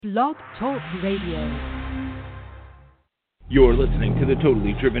Blog Talk Radio. You're listening to the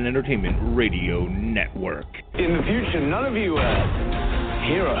Totally Driven Entertainment Radio Network. In the future, none of you are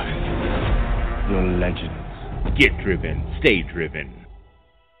heroes. You're legends. Get driven. Stay driven.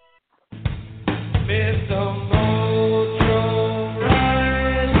 Mr. MOJO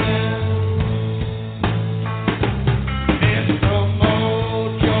rising. Mr.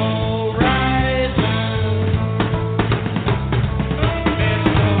 MOJO rising.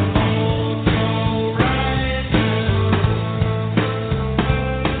 Mr. MOJO rising.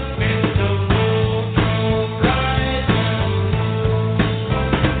 Mr. MOJO rising.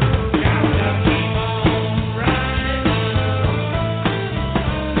 Gotta keep on rising.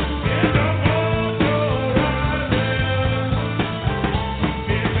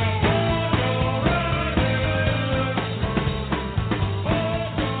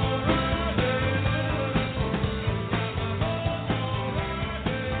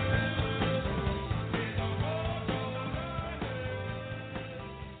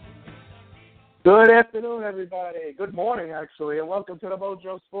 Good afternoon, everybody. Good morning, actually, and welcome to the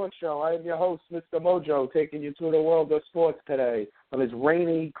MOJO Sports Show. I am your host, Mr. MOJO, taking you through the world of sports today on this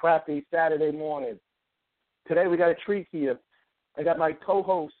rainy, crappy Saturday morning. Today we got a treat here. I got my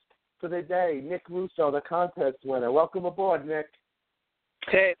co-host for the day, Nick Russo, the contest winner. Welcome aboard, Nick.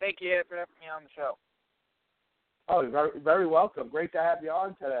 Hey, thank you for having me on the show. Oh, you're very, very welcome. Great to have you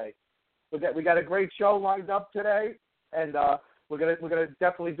on today. We got a great show lined up today, and we're gonna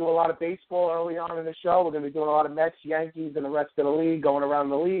definitely do a lot of baseball early on in the show. We're gonna be doing a lot of Mets, Yankees, and the rest of the league, going around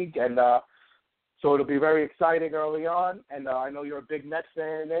the league, and so it'll be very exciting early on. And I know you're a big Mets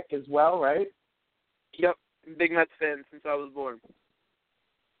fan, Nick, as well, right? Yep, big Mets fan since I was born.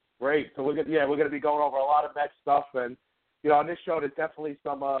 Great. So we're gonna be going over a lot of Mets stuff, and on this show there's definitely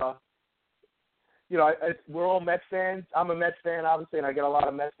some we're all Mets fans. I'm a Mets fan, obviously, and I get a lot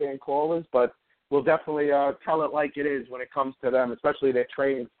of Mets fan callers, but we'll definitely tell it like it is when it comes to them, especially their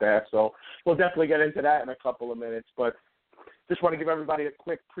training staff. So we'll definitely get into that in a couple of minutes. But just want to give everybody a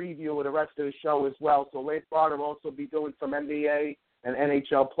quick preview of the rest of the show as well. So later on, I'll also be doing some NBA and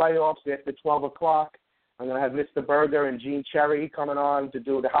NHL playoffs after 12 o'clock. I'm going to have Mr. Berger and Gene Cherry coming on to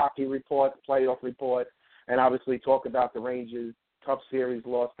do the hockey report, the playoff report, and obviously talk about the Rangers' tough series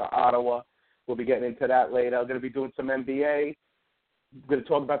loss to Ottawa. We'll be getting into that later. I'm going to be doing some NBA. We're going to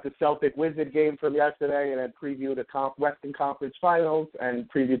talk about the Celtic-Wizard game from yesterday and then preview the Western Conference Finals and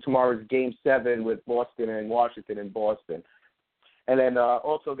preview tomorrow's Game 7 with Boston and Washington in Boston. And then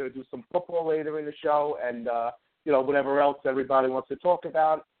also going to do some football later in the show and, whatever else everybody wants to talk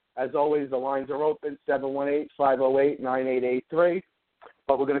about. As always, the lines are open, 718-508-9883.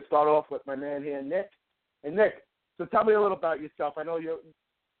 But we're going to start off with my man here, Nick. And, Nick, so tell me a little about yourself. I know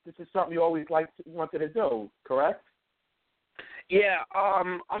this is something you always wanted to do, correct? Yeah,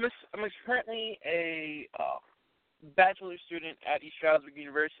 I'm currently a bachelor student at East Stroudsburg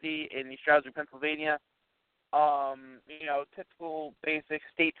University in East Stroudsburg, Pennsylvania. Typical basic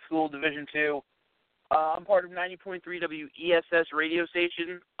state school, Division II. I'm part of 90.3 WESS radio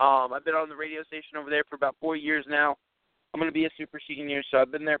station. I've been on the radio station over there for about 4 years now. I'm going to be a super senior, so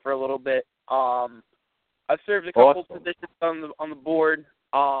I've been there for a little bit. I've served a couple positions on the board.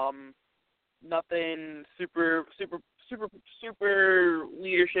 Nothing super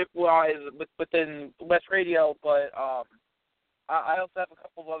leadership-wise within West Radio, but I also have a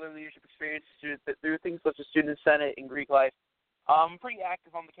couple of other leadership experiences through things such as Student Senate and Greek Life. I'm pretty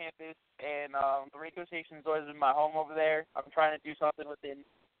active on the campus, and the radio station has always been my home over there. I'm trying to do something within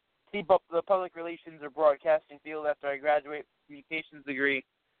the public relations or broadcasting field after I graduate with a communications degree.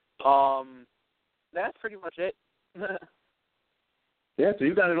 That's pretty much it. Yeah, so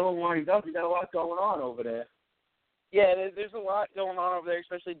you got it all lined up. You got a lot going on over there. Yeah, there's a lot going on over there,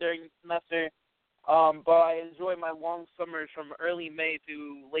 especially during the semester. But I enjoy my long summers from early May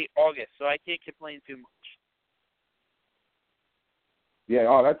to late August, so I can't complain too much. Yeah,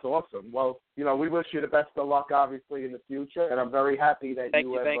 oh, that's awesome. Well, we wish you the best of luck, obviously, in the future, and I'm very happy that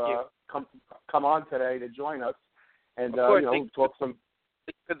you have come on today to join us and talk some.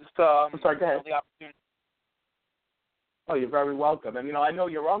 I'm sorry, go ahead. Oh, you're very welcome. And I know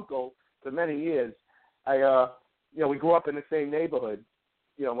your uncle for many years. We grew up in the same neighborhood.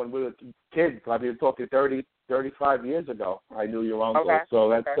 When we were kids, I mean, we're talking 30, 35 years ago. I knew your uncle, so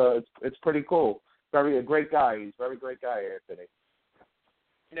that's it's pretty cool. A great guy. He's a very great guy, Anthony.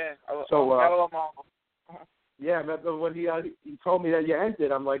 Yeah. I love my uncle. Yeah, I remember when he told me that you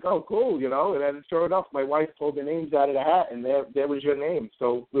entered. I'm like, oh, cool, And then sure enough, my wife pulled the names out of the hat, and there was your name.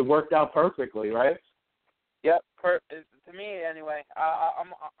 So it worked out perfectly, right? Yep. To me, anyway, I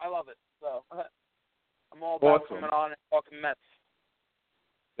love it. So I'm all about coming on and talking Mets.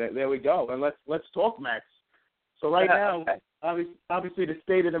 There we go. And let's talk Mets. So right now, obviously the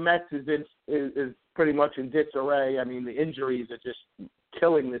state of the Mets is pretty much in disarray. I mean, the injuries are just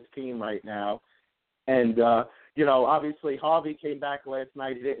killing this team right now. And, obviously Harvey came back last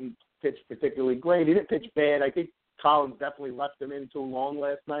night. He didn't pitch particularly great. He didn't pitch bad. I think Collins definitely left him in too long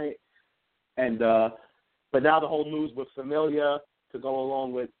last night. And but now the whole news with Familia to go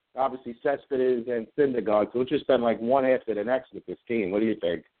along with, obviously, Cespedes and Syndergaard. So it's just been like one after the next with this team. What do you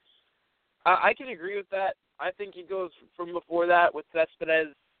think? I can agree with that. I think it goes from before that with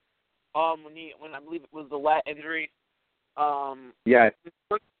Cespedes, when I believe it was the lat injury. Yeah.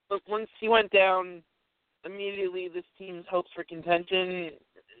 Once he went down, immediately this team's hopes for contention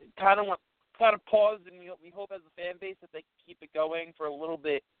kind of paused, and we hope as a fan base that they can keep it going for a little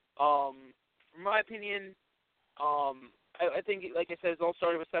bit. In my opinion, I think, like I said, it all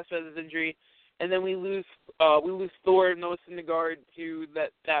started with Cespedes' injury, and then we lose Thor, Noah Syndergaard to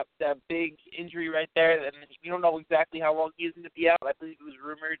that big injury right there, and we don't know exactly how long he's going to be out. I believe it was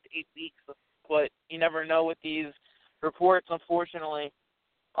rumored 8 weeks, but you never know with these reports, unfortunately.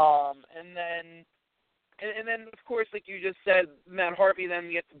 And then of course, like you just said, Matt Harvey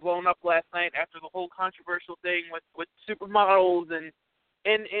then gets blown up last night after the whole controversial thing with supermodels and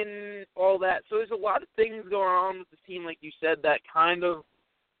all that. So there's a lot of things going on with the team, like you said, that kind of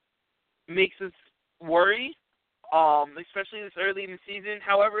makes us worry, especially this early in the season.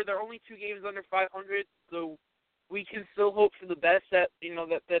 However, they're only 2 games under 500, so we can still hope for the best that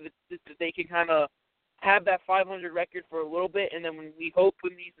they can kind of have that 500 record for a little bit, and then when these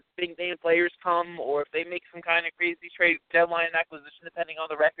big name players come, or if they make some kind of crazy trade deadline acquisition, depending on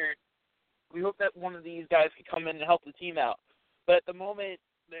the record, we hope that one of these guys can come in and help the team out. But at the moment,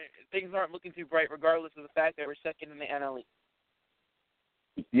 things aren't looking too bright, regardless of the fact that we're second in the NL East.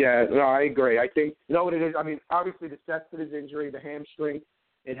 Yeah, no, I agree. I think, you know what it is? I mean, obviously the Cespedes injury, the hamstring,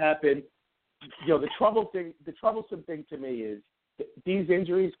 it happened. The troublesome thing to me is these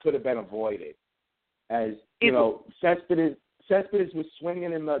injuries could have been avoided. As, Cespedes was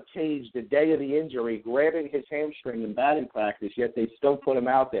swinging in the cage the day of the injury, grabbing his hamstring in batting practice, yet they still put him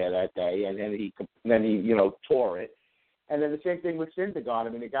out there that day, and then he tore it. And then the same thing with Syndergaard. I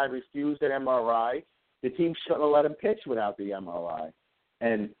mean, the guy refused an MRI. The team shouldn't have let him pitch without the MRI.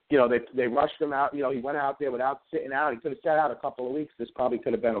 And, they rushed him out. He went out there without sitting out. He could have sat out a couple of weeks. This probably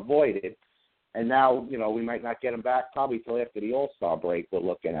could have been avoided. And now, we might not get him back probably till after the All-Star break we're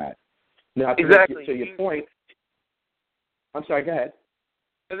looking at. Now, to your point, I'm sorry, go ahead.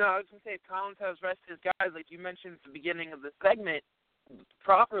 No, I was going to say, if Collins has rested his guys, like you mentioned at the beginning of the segment,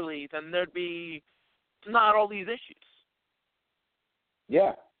 properly, then there'd be not all these issues.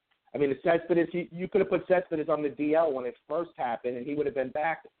 Yeah. I mean, the Cespedes, you could have put Cespedes on the DL when it first happened, and he would have been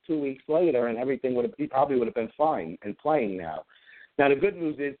back 2 weeks later, and he probably would have been fine and playing now. Now, the good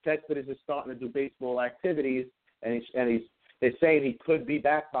news is Cespedes is starting to do baseball activities, and they're saying he could be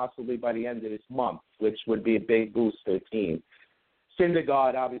back possibly by the end of this month, which would be a big boost to the team.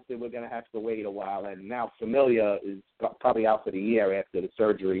 Syndergaard, obviously, we're going to have to wait a while, and now Familia is probably out for the year after the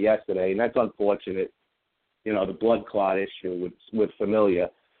surgery yesterday, and that's unfortunate, the blood clot issue with Familia.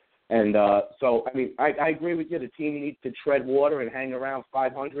 And so, I mean, I agree with you. The team needs to tread water and hang around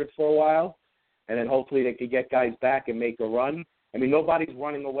 500 for a while, and then hopefully they could get guys back and make a run. I mean, nobody's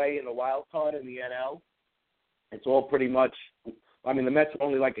running away in the wild card in the NL. It's all pretty much – I mean, the Mets are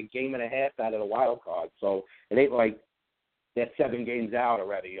only like a game and a half out of the wild card, so it ain't like they're 7 games out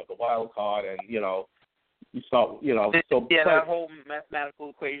already of the wild card, and, you start, So, yeah, that whole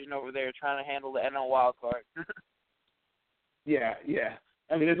mathematical equation over there trying to handle the NL wild card. Yeah.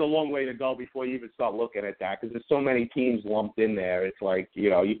 I mean, there's a long way to go before you even start looking at that because there's so many teams lumped in there. It's like,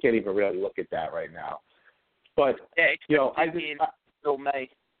 you can't even really look at that right now. But, still May.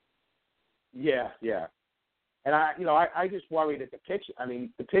 Yeah. And I just worry that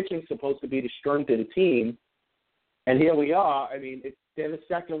the pitching's supposed to be the strength of the team, and here we are. I mean, they're the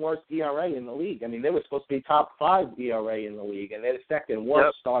second worst ERA in the league. I mean, they were supposed to be top 5 ERA in the league, and they're the second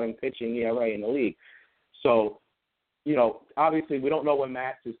worst starting pitching ERA in the league. So, obviously we don't know when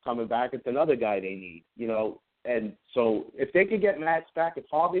Max is coming back. It's another guy they need, And so if they could get Max back, if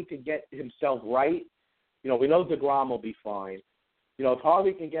Harvey could get himself right, we know DeGrom will be fine. If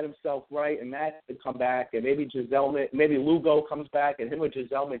Harvey can get himself right and Max can come back and maybe Lugo comes back and him or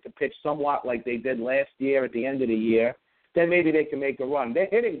Giselle can pitch somewhat like they did last year at the end of the year, then maybe they can make a run. They're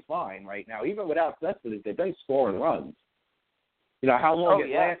hitting fine right now. Even without Cespedes, they've been scoring runs. How long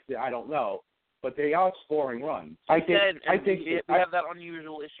it lasted, I don't know. But they are scoring runs. I think we have that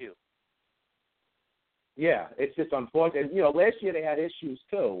unusual issue. Yeah, it's just unfortunate. Last year they had issues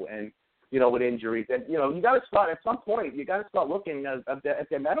too, and with injuries. And, you got to start at some point. You got to start looking at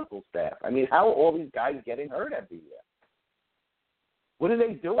their medical staff. I mean, how are all these guys getting hurt every year? What are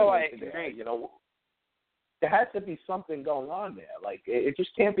they doing? I agree. There has to be something going on there. Like, it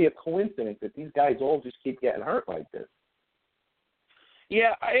just can't be a coincidence that these guys all just keep getting hurt like this.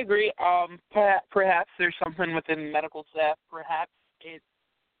 Yeah, I agree. Perhaps there's something within medical staff. Perhaps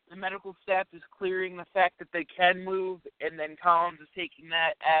the medical staff is clearing the fact that they can move, and then Collins is taking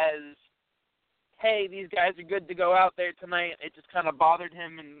that as, hey, these guys are good to go out there tonight. It just kind of bothered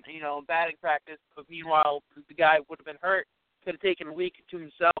him in, batting practice. But meanwhile, the guy would have been hurt, could have taken a week to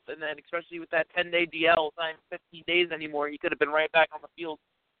himself, and then especially with that 10-day DL, not 15 days anymore, he could have been right back on the field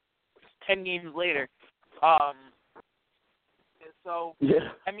 10 games later. So,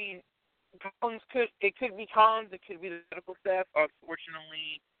 yeah. I mean, it could be Collins, it could be the medical staff.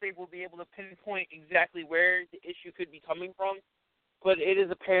 Unfortunately, they will be able to pinpoint exactly where the issue could be coming from, but it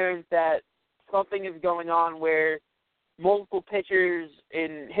is apparent that something is going on where multiple pitchers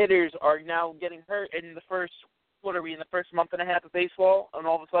and hitters are now getting hurt in the first, in the first month and a half of baseball, and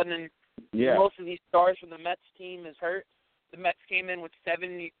all of a sudden most of these stars from the Mets team is hurt. The Mets came in with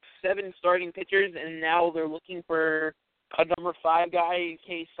seven starting pitchers, and now they're looking for a number 5 guy in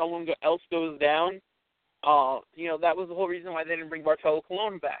case someone else goes down. That was the whole reason why they didn't bring Bartolo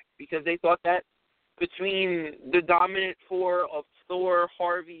Colon back, because they thought that between the dominant 4 of Thor,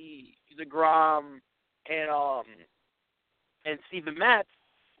 Harvey, DeGrom, and Steven Matz,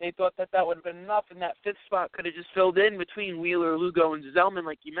 they thought that would have been enough, and that 5th spot could have just filled in between Wheeler, Lugo, and Zellman,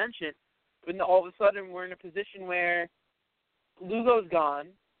 like you mentioned. But all of a sudden, we're in a position where Lugo's gone,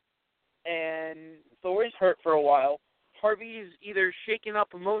 and Thor's hurt for a while. Harvey's either shaken up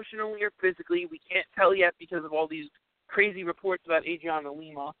emotionally or physically. We can't tell yet because of all these crazy reports about Adriana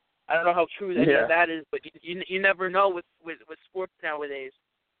Lima. I don't know how true that is, but you never know with sports nowadays.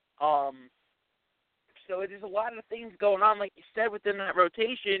 So there's a lot of things going on, like you said, within that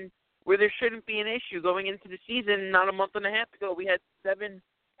rotation where there shouldn't be an issue going into the season. Not a month and a half ago, we had 7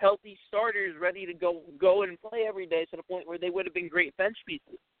 healthy starters ready to go and play every day to the point where they would have been great bench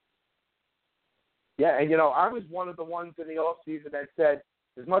pieces. Yeah, and, I was one of the ones in the offseason that said,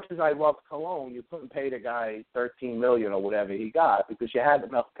 as much as I love Colon, you couldn't pay the guy $13 million or whatever he got because you had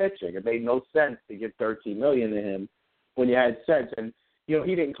enough pitching. It made no sense to give $13 million to him when you had sense. And,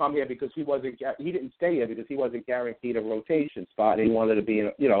 he didn't come here because he didn't stay here because he wasn't guaranteed a rotation spot. He wanted to be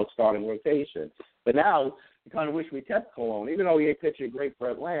in, starting rotation. But now, you kind of wish we kept Colon. Even though he ain't pitching great for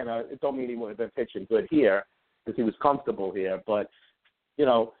Atlanta, it don't mean he would have been pitching good here because he was comfortable here. But,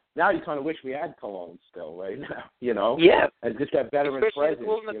 now you kind of wish we had Colon still, right now, Yeah. And just that veteran especially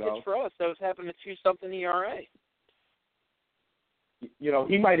presence, the pitch for us, that was happening to 2-something ERA.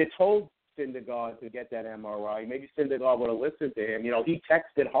 He might have told Syndergaard to get that MRI. Maybe Syndergaard would have listened to him. He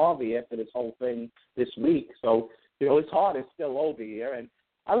texted Harvey after this whole thing this week. So, his heart is still over here. And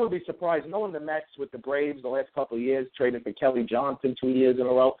I wouldn't be surprised. Knowing the Mets with the Braves the last couple of years, trading for Kelly Johnson 2 years in a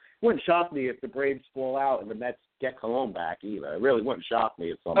row, it wouldn't shock me if the Braves fall out and the Mets get Colon back either. It really wouldn't shock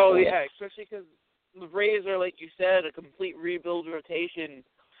me at some point. Oh, yeah, especially because the Braves are, like you said, a complete rebuild rotation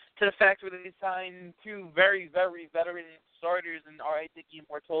to the fact where they signed 2 very, very veteran starters in R.A. Dickey and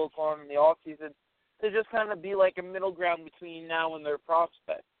Bartolo Colon in the offseason to just kind of be like a middle ground between now and their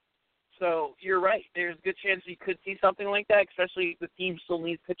prospects. So you're right. There's a good chance you could see something like that, especially if the team still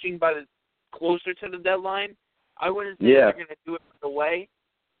needs pitching closer to the deadline. I wouldn't say they're going to do it right away,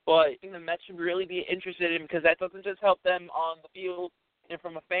 but I think the Mets should really be interested in, because that doesn't just help them on the field and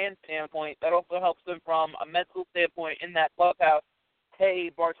from a fan standpoint. That also helps them from a mental standpoint in that clubhouse.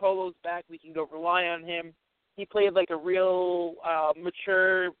 Hey, Bartolo's back. We can go rely on him. He played like a real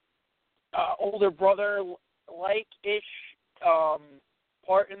mature, older brother-like-ish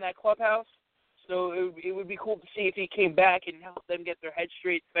part in that clubhouse. So it would be cool to see if he came back and helped them get their head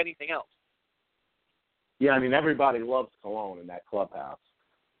straight, if anything else. Yeah, I mean, everybody loves Colon in that clubhouse.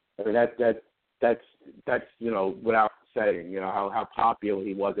 I mean, that's without saying, how popular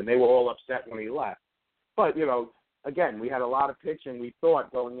he was. And they were all upset when he left. But, again, we had a lot of pitching, we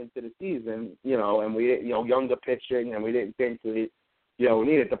thought, going into the season, and we, younger pitching, and we didn't think we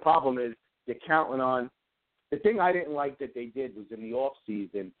needed. The problem is you're counting on. The thing I didn't like that they did was in the off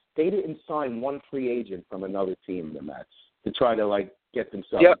season, they didn't sign one free agent from another team, the Mets, to try to, get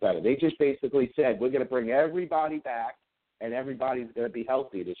themselves better. They just basically said, we're going to bring everybody back, and everybody's going to be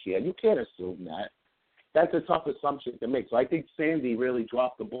healthy this year. You can't assume that. That's a tough assumption to make. So I think Sandy really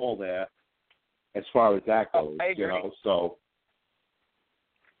dropped the ball there as far as that goes, I agree. so.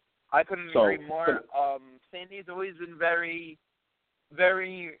 I couldn't agree more. Sandy's always been very,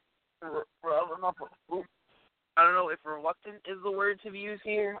 very, I don't know if reluctant is the word to use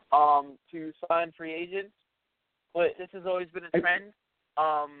here, to sign free agents, but this has always been a trend.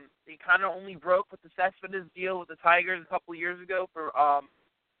 It kind of only broke with the Cespedes deal with the Tigers a couple of years ago for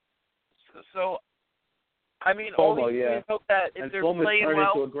so I mean, all these teams hope that if they're Fulmer's playing turned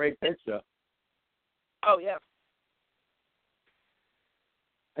well, into a great pitcher. Oh yeah.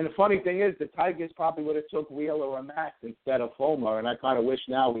 And the funny thing is, the Tigers probably would have took Wheeler or Max instead of Fulmer, and I kind of wish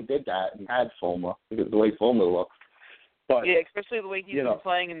now we did that and had Fulmer because of the way Fulmer looks. But yeah, especially the way he's been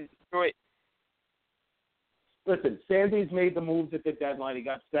playing in Detroit. Listen, Sandy's made the moves at the deadline. He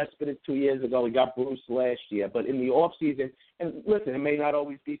got Cespedes 2 years ago. He got Bruce last year. But in the offseason, and listen, it may not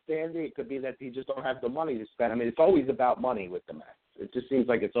always be Sandy. It could be that he just don't have the money to spend. I mean, it's always about money with the Mets. It just seems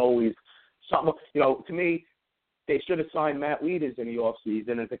like it's always something. You know, to me, they should have signed Matt Wieters in the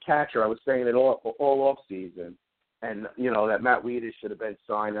offseason as a catcher. I was saying it all offseason. And, you know, that Matt Wieters should have been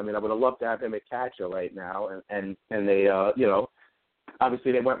signed. I mean, I would have loved to have him at catcher right now. And they, you know,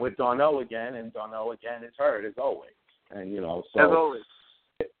 obviously they went with Darno again, and Darno again is hurt, as always. And, you know, so. As always.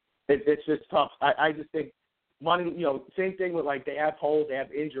 It's just tough. I just think money, you know, same thing with, like, they have holes, they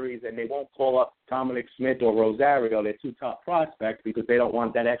have injuries, and they won't call up Dominic Smith or Rosario. They're two top prospects because they don't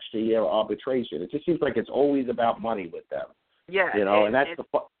want that extra year of arbitration. It just seems like it's always about money with them. Yeah. You know, and that's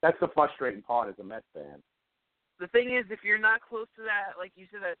the frustrating part as a Mets fan. The thing is, if you're not close to that, like you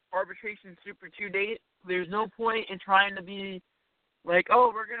said, that arbitration Super 2 date, there's no point in trying to be like,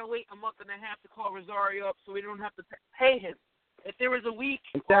 oh, we're going to wait a month and a half to call Rosario up so we don't have to pay him. If there was a week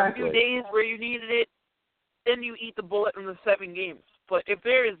or a few days where you needed it, then you eat the bullet in the 7 games. But if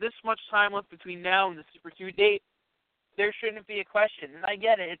there is this much time left between now and the Super 2 date, there shouldn't be a question. And I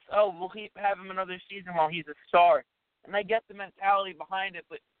get it. It's, oh, we'll have him another season while he's a star. And I get the mentality behind it,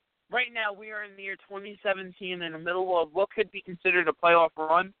 but right now, we are in the year 2017 in the middle of what could be considered a playoff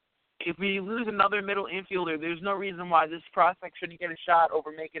run. If we lose another middle infielder, there's no reason why this prospect shouldn't get a shot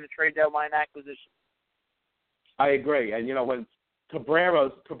over making a trade deadline acquisition. I agree. And, you know, when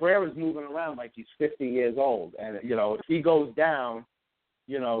Cabrera's moving around like he's 50 years old, and, you know, if he goes down,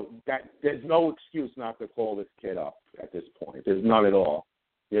 you know, that there's no excuse not to call this kid up at this point. There's none at all,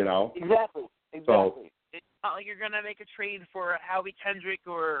 you know? Exactly. So, it's not like you're going to make a trade for Howie Kendrick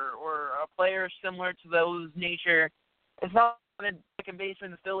or a player similar to those nature. It's not going to second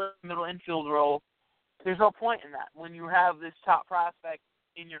baseman to fill in the middle infield role. There's no point in that when you have this top prospect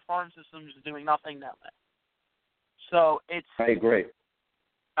in your farm system just doing nothing down there. So I agree.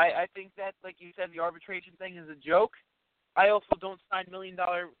 I think that, like you said, the arbitration thing is a joke. I also don't sign $1 million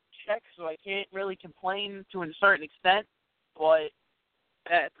checks, so I can't really complain to a certain extent. But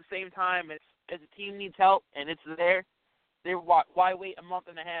at the same time, it's, as a team needs help and it's there, why wait a month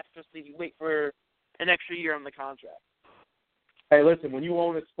and a half just to wait for an extra year on the contract? Hey, listen, when you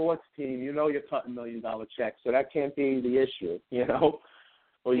own a sports team, you know you're cutting $1 million checks, so that can't be the issue, you know?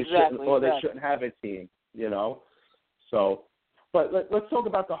 Or you they shouldn't have a team, you know? So, but let's talk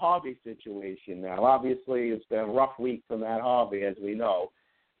about the Harvey situation now. Obviously, it's been a rough week for Matt Harvey, as we know.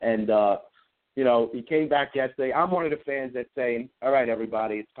 And, you know, he came back yesterday. I'm one of the fans that say, all right,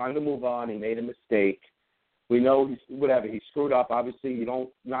 everybody, it's time to move on. He made a mistake. We know he screwed up. Obviously, you don't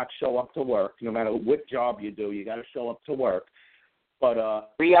not show up to work. No matter what job you do, you got to show up to work. But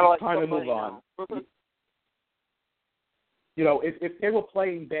it's time to move on. You know, if they were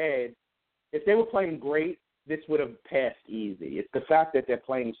playing bad, if they were playing great, this would have passed easy. It's the fact that they're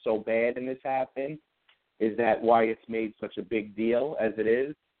playing so bad and this happened is that why it's made such a big deal as it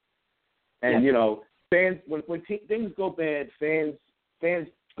is. And, you know, fans, when things go bad, fans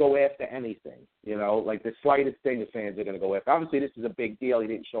go after anything, you know, like the slightest thing the fans are going to go after. Obviously, this is a big deal. He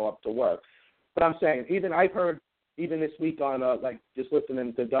didn't show up to work. But I'm saying, I've heard this week on, like, just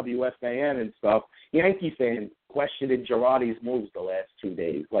listening to WFAN and stuff, Yankee fans questioned Girardi's moves the last 2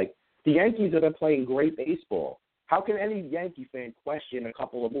 days. Like, the Yankees have been playing great baseball. How can any Yankee fan question a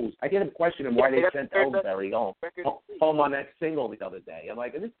couple of moves? I get him questioning why they sent Ellsbury home on that single the other day. I'm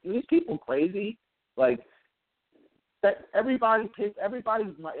like, are these people crazy? Like, that everybody thinks they're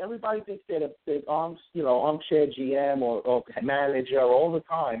the armchair GM or manager all the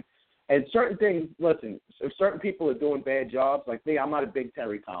time. And certain things, listen, if certain people are doing bad jobs, like me, I'm not a big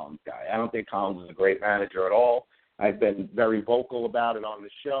Terry Collins guy. I don't think Collins is a great manager at all. I've been very vocal about it on the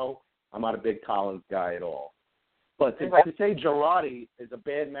show. I'm not a big Collins guy at all. But to say Girardi is a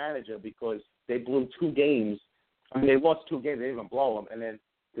bad manager because they blew 2 games, I mean, they lost 2 games, they didn't even blow them, and then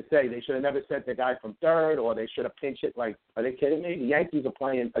to say they should have never sent the guy from third or they should have pinched it, like, are they kidding me? The Yankees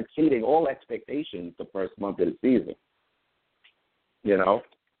are exceeding all expectations the first month of the season. You know?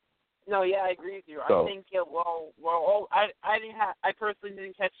 No, yeah, I agree with you. So, I think, I personally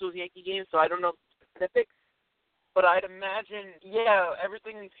didn't catch those Yankee games, so I don't know the specifics. But I'd imagine,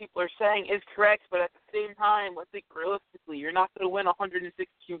 everything these people are saying is correct, but at the same time, let's think realistically, you're not going to win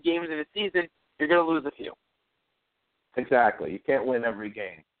 162 games in a season. You're going to lose a few. Exactly. You can't win every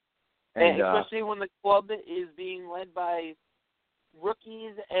game. And especially when the club is being led by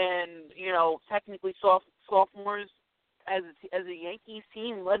rookies and, technically sophomores. As a Yankees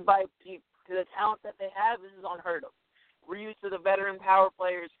team led by the talent that they have, this is unheard of. We're used to the veteran power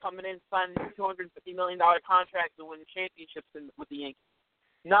players coming in, signing $250 million contracts to win championships with the Yankees.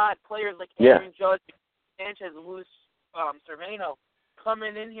 Not players like Aaron Judge, Sanchez, and Luis Cervino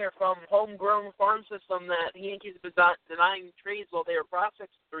coming in here from homegrown farm system that the Yankees have been denying trades while they were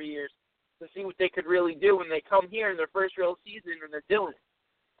prospects for 3 years to see what they could really do when they come here in their first real season and they're doing it.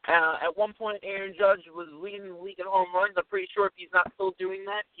 At one point, Aaron Judge was leading the league in home runs. I'm pretty sure if he's not still doing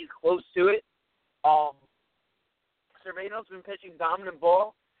that, he's close to it. Cervino's been pitching dominant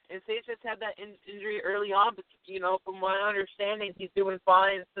ball, and Sanchez had that injury early on, but, from my understanding, he's doing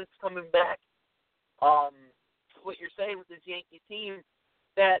fine since coming back. What you're saying with this Yankee team,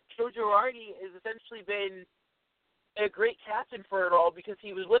 that Joe Girardi has essentially been a great captain for it all because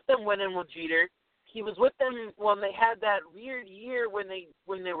he was with them winning with Jeter. He was with them when they had that weird year when they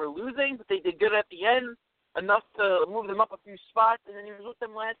were losing, but they did good at the end, enough to move them up a few spots. And then he was with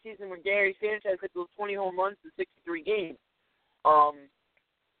them last season when Gary Sanchez hit those 20 home runs in 63 games.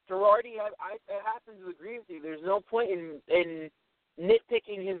 Girardi, I happen to agree with you. There's no point in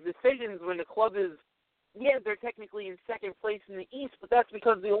nitpicking his decisions when the club is, they're technically in second place in the East, but that's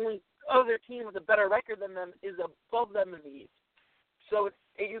because the only other team with a better record than them is above them in the East. So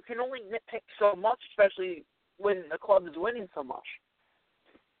you can only nitpick so much, especially when the club is winning so much.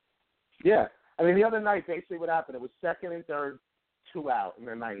 Yeah. I mean, the other night, basically what happened, it was second and third, 2 out in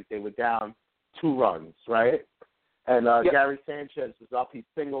the ninth. They were down 2 runs, right? And Gary Sanchez was up. He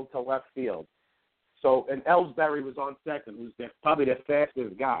singled to left field. So, and Ellsbury was on second, who's probably the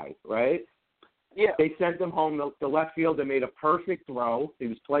fastest guy, right? Yeah. They sent him home to left field and made a perfect throw. He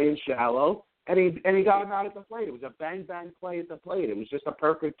was playing shallow, and he got him out at the plate. It was a bang-bang play at the plate. It was just a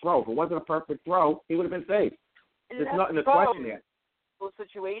perfect throw. If it wasn't a perfect throw, he would have been safe. There's nothing to question yet.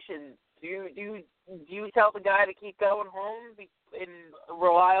 Situation. Do you tell the guy to keep going home and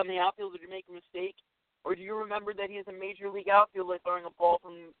rely on the outfielder to make a mistake, or do you remember that he's a major league outfielder throwing a ball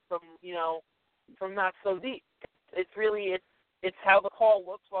from not so deep? It's how the call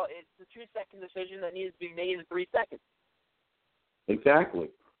looks. Well, it's a 2-second decision that needs to be made in 3 seconds.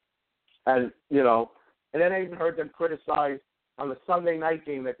 Exactly. And and then I even heard them criticize on the Sunday night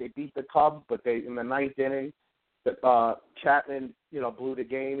game that they beat the Cubs, but in the ninth inning, Chapman, blew the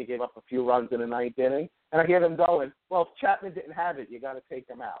game. He gave up a few runs in the ninth inning. And I hear them going, well, if Chapman didn't have it, you got to take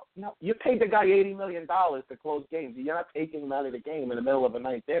him out. No, you paid the guy $80 million to close games. You're not taking him out of the game in the middle of a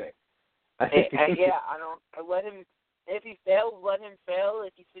ninth inning. Let him. If he fails, let him fail.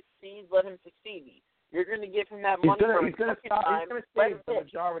 If he succeeds, let him succeed. You're going to give him that money. He's going to save the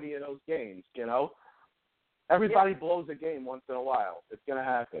majority of those games. Everybody blows a game once in a while. It's going to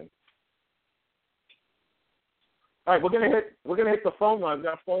happen. All right, we're gonna hit the phone line. We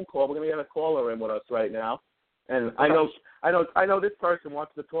got a phone call. We're gonna get a caller in with us right now, and I know this person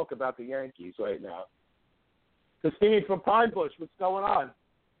wants to talk about the Yankees right now. Christine from Pine Bush, what's going on?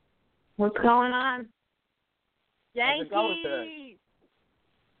 What's going on? Yankees. How's it going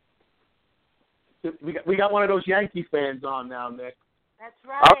today? We got one of those Yankee fans on now, Nick. That's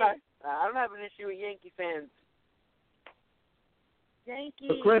right. Okay. I don't have an issue with Yankee fans. Yankees.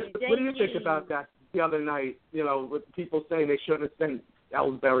 So Chris, Yankees. what do you think about that the other night? With people saying they shouldn't have sent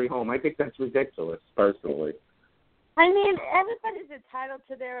Ellsbury home. I think that's ridiculous, personally. I mean, everybody's entitled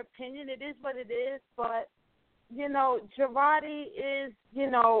to their opinion. It is what it is, but Girardi is,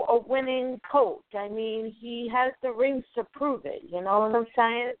 a winning coach. I mean, he has the rings to prove it. You know what I'm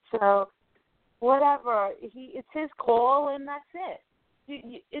saying? So, whatever. It's his call, and that's it.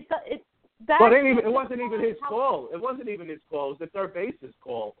 It wasn't even his call. It wasn't even his call. It was the third base's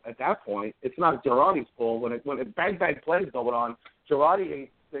call at that point. It's not Girardi's call. When it bang plays going on, Girardi ain't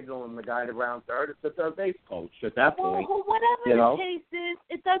signaling the guy to round third. It's the third base coach at that point. Well, whatever the case is,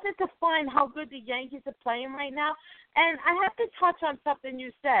 it doesn't define how good the Yankees are playing right now. And I have to touch on something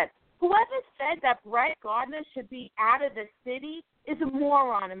you said. Whoever said that Brett Gardner should be out of the city is a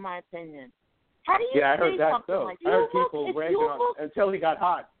moron, in my opinion. How do you I heard that something too. like I heard people ragging on until he got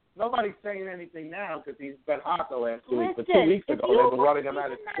hot. Nobody's saying anything now because he's been hot the last 2 weeks. But 2 weeks ago, they were running him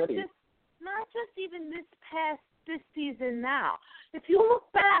out of the city. Not just even this season now. If you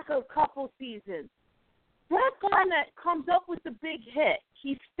look back a couple seasons, Brett Gardner comes up with the big hit.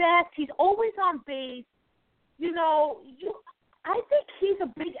 He's fast. He's always on base. I think he's a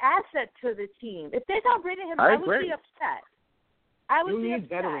big asset to the team. If they got rid of him, I would agree. be upset. I would You be need upset.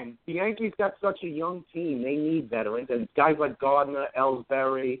 veterans. The Yankees got such a young team. They need veterans. And guys like Gardner,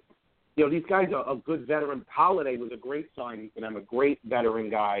 Ellsbury, these guys are good veteran. Holiday was a great signing for them, a great veteran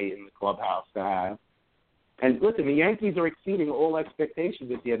guy in the clubhouse to have. And listen, the Yankees are exceeding all expectations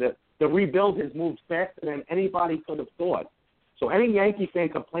this year. The rebuild has moved faster than anybody could have thought. So any Yankee fan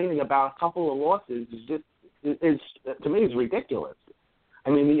complaining about a couple of losses is to me, is ridiculous. I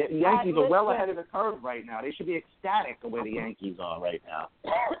mean, the Yankees are well ahead of the curve right now. They should be ecstatic the way the Yankees are right now.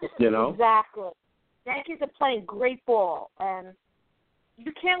 Exactly. Yankees are playing great ball, and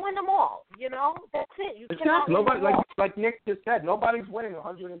you can't win them all. That's it. You cannot win Nobody, them all. like Nick just said, nobody's winning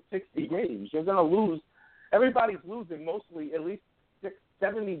 160 games. You're going to lose. Everybody's losing mostly at least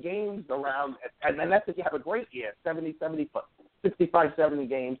 70 games around, and then that's if you have a great year, 65, 70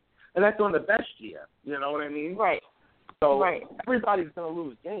 games, and that's on the best year. You know what I mean? Right. So everybody's going to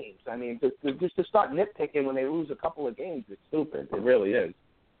lose games. I mean, just to start nitpicking when they lose a couple of games, it's stupid. It really is.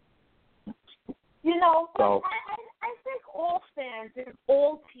 But I think all fans and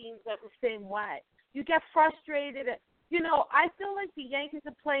all teams are the same way. You get frustrated. I feel like the Yankees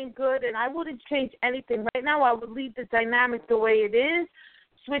are playing good, and I wouldn't change anything. Right now, I would leave the dynamic the way it is,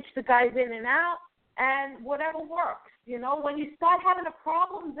 switch the guys in and out, and whatever works. When you start having a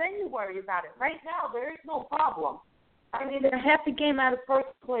problem, then you worry about it. Right now, there is no problem. I mean, they're half a game out of first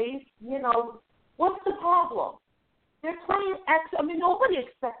place. What's the problem? They're playing I mean, nobody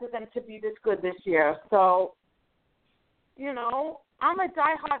expected them to be this good this year. So, I'm a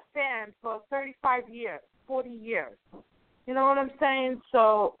diehard fan for 35 years, 40 years. You know what I'm saying?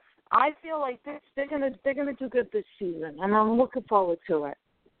 So I feel like they're gonna do good this season, and I'm looking forward to it.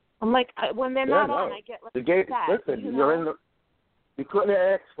 I'm like, when they're not on, I get like the game. sad. Listen, you're in the. You couldn't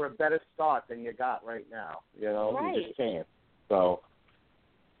ask for a better start than you got right now. Right. You just can't. So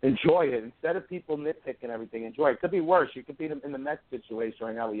enjoy it. Instead of people nitpicking everything, enjoy it. It could be worse. You could be in the Mets situation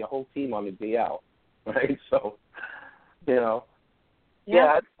right now with your whole team on the DL, right? So, Yeah.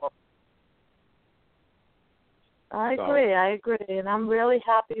 I agree, and I'm really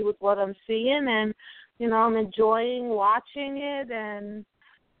happy with what I'm seeing, and I'm enjoying watching it, and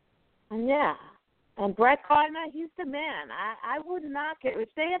yeah. And Brett Gardner, he's the man. I would not get if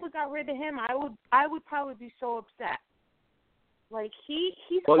they ever got rid of him. I would probably be so upset. Like he's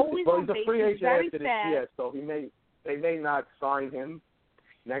always on base. He's a free agent very after this fast. year, so they may not sign him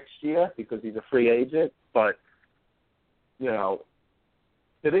next year because he's a free agent. But to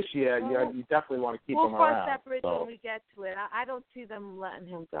this year, you definitely want to keep him around. We'll cross that bridge when we get to it. I don't see them letting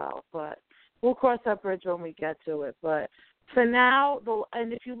him go, but we'll cross that bridge when we get to it. But for now,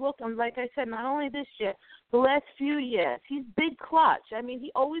 and if you look, like I said, not only this year, the last few years, he's big clutch. I mean,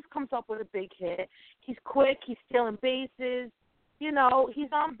 he always comes up with a big hit. He's quick. He's stealing bases. He's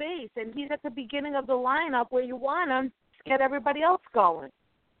on base, and he's at the beginning of the lineup where you want him to get everybody else going.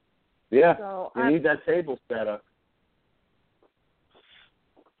 Yeah, so you need that table setter.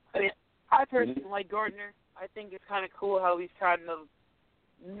 I mean, I personally like Gardner. I think it's kind of cool how he's kind of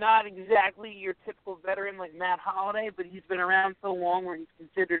not exactly your typical veteran like Matt Holliday, but he's been around so long where he's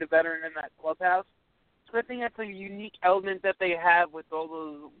considered a veteran in that clubhouse. So I think that's a unique element that they have with all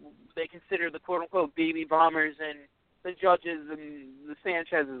those, they consider the quote-unquote baby bombers and the Judges and the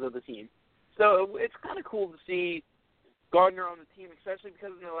Sanchez's of the team. So it's kind of cool to see Gardner on the team, especially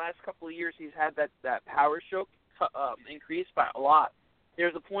because in the last couple of years he's had that power stroke increased by a lot.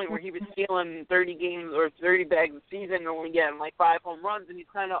 There's a point where he was stealing 30 games or 30 bags a season and only getting like 5 home runs, and he's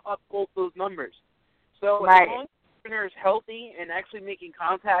kind of up both those numbers. So as long as Gardner is healthy and actually making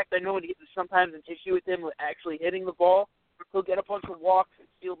contact, I know there's sometimes an issue with him with actually hitting the ball. He'll get a bunch of walks and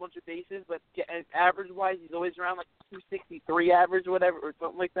steal a bunch of bases, but average-wise, he's always around like 263 average or whatever, or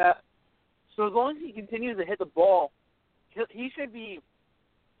something like that. So as long as he continues to hit the ball, he should be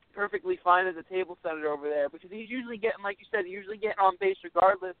perfectly fine as a table setter over there, because he's usually getting, like you said, on base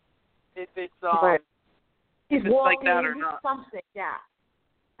regardless if it's he's if it's walking, like that or not. Something, yeah.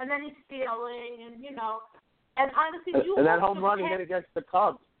 And then he's stealing, and honestly, and that home run he hit against the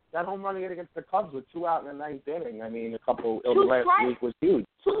Cubs. That home run he hit against the Cubs with 2 out in the 9th inning. I mean, the last week was huge.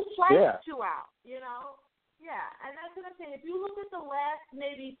 2 strikes, yeah. 2 out. Yeah, and that's what I'm saying. If you look at the last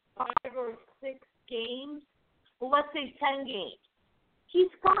maybe 5 or 6 games, well, let's say 10 games, he's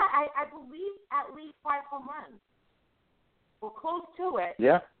got, I believe, at least 5 home runs. Or close to it.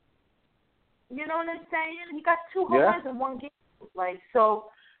 Yeah. You know what I'm saying? He got 2 home runs in 1 game. So,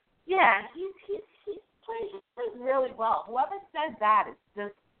 yeah, he's playing really well. Whoever says that is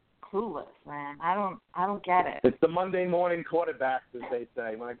just clueless, man. I don't get it. It's the Monday morning quarterbacks, as they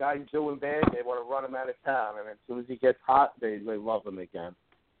say. When a guy's doing bad, they want to run him out of town, and as soon as he gets hot, they love him again.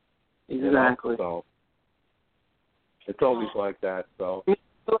 Exactly. So it's always like that. So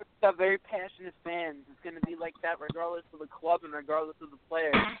Steelers have very passionate fans. It's going to be like that regardless of the club and regardless of the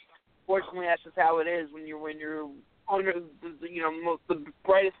players. Fortunately, that's just how it is when you're under the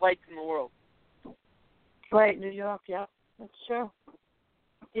brightest lights in the world. Right, New York. Yeah, that's true.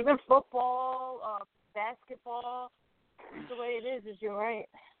 Even football, basketball, that's the way it is. You're right.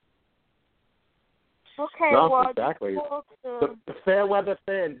 Okay, no, well, exactly. The fair weather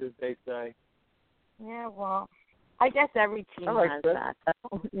fans, as they say. Yeah, well, I guess every team has that,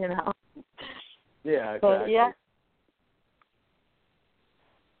 you know. Yeah, exactly. But, yeah.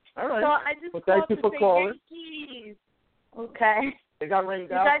 All right. So I just well, thank you for calling. Yankees. Okay. They got rained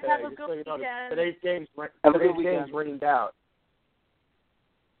You out guys today. have a good weekend. Today's game's rained out.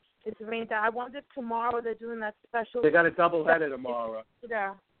 It's rained out. I wonder if tomorrow they're doing that special. They got a doubleheader tomorrow.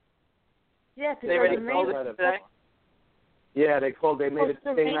 Yeah. Yeah, They already rain. called it today? Yeah, they made it Supposed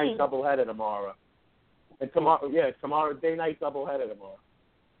to day-night rain. doubleheader tomorrow. And tomorrow day-night doubleheader tomorrow.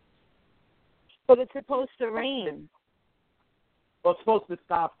 But it's supposed to rain. Well, it's supposed to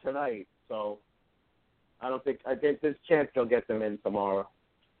stop tonight, so I think there's a chance they'll get them in tomorrow.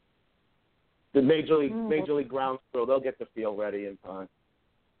 The Major League ground crew, they'll get the field ready in time.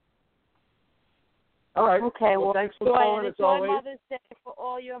 All right. Okay, well thanks for calling as enjoy always. Mother's Day for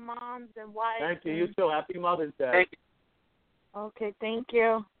all your moms and wives. Thank you. You too. Happy Mother's Day. Thank you. Okay, thank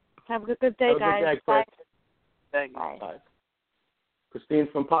you. Have a good day, Have a guys. good day, Bye. Chris. Thank you. Bye. Bye. Christine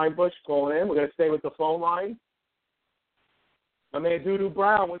from Pine Bush calling in. We're going to stay with the phone line. My man Doodoo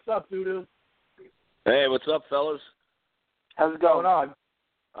Brown. What's up, Doodoo? Hey, what's up, fellas? How's it Going going? on?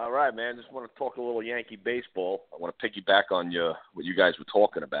 All right, man. Just want to talk a little Yankee baseball. I want to piggyback on what you guys were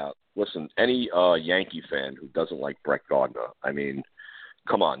talking about. Listen, any Yankee fan who doesn't like Brett Gardner, I mean,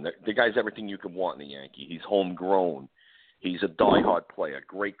 come on. The guy's everything you could want in a Yankee. He's homegrown. He's a diehard player,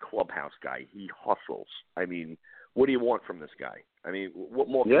 great clubhouse guy. He hustles. I mean, what do you want from this guy? I mean, what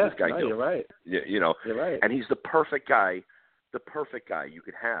more can this guy do? You're right. You know, You're right. and he's the perfect guy you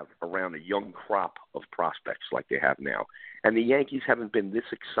could have around a young crop of prospects like they have now. And the Yankees haven't been this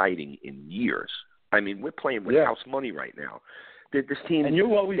exciting in years. I mean, we're playing with house money right now. This team, and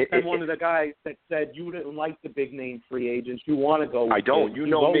you always been one of the guys that said you didn't like the big name free agents. You want to go with I don't. kids. You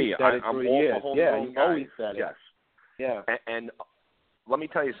know me. I'm all years. for Yeah, you've guy. always said it. Yes. Yeah. And let me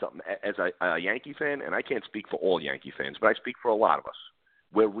tell you something. As a Yankee fan, and I can't speak for all Yankee fans, but I speak for a lot of us,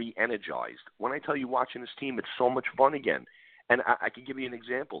 we're re-energized. When I tell you watching this team, it's so much fun again. And I can give you an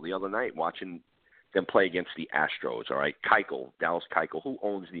example. The other night, watching them play against the Astros, all right? Dallas Keuchel, who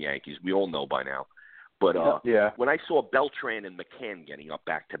owns the Yankees, we all know by now. But when I saw Beltran and McCann getting up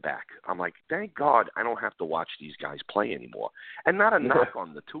back-to-back, I'm like, thank God I don't have to watch these guys play anymore. And not a knock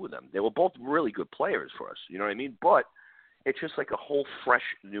on the two of them. They were both really good players for us, you know what I mean? But it's just like a whole fresh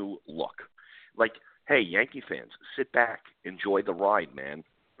new look. Like, hey, Yankee fans, sit back, enjoy the ride, man.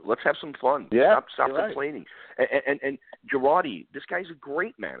 Let's have some fun. Yeah, Stop right. complaining. And Girardi, this guy's a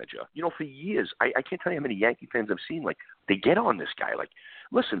great manager. You know, for years, I can't tell you how many Yankee fans I've seen, like, they get on this guy. Like,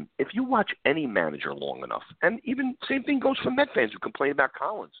 listen, if you watch any manager long enough, and even same thing goes for Met fans who complain about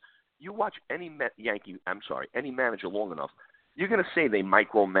Collins, you watch any manager long enough, you're going to say they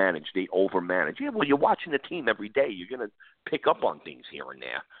micromanage, they overmanage. Yeah, well, you're watching the team every day. You're going to pick up on things here and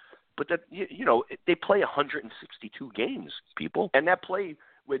there. But that, you know, they play 162 games, people, and that play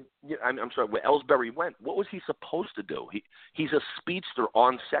with where Ellsbury went. What was he supposed to do? He's a speedster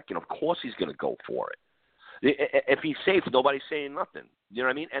on second. Of course, he's going to go for it. If he's safe, nobody's saying nothing. You know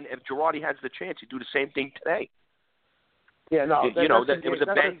what I mean? And if Girardi has the chance, he'd do the same thing today. Yeah, no, it was a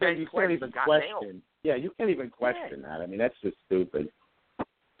bang play. You can't even question. Yeah, you can't even question that. I mean, that's just stupid.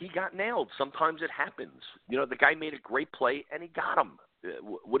 He got nailed. Sometimes it happens. You know, the guy made a great play, and he got him.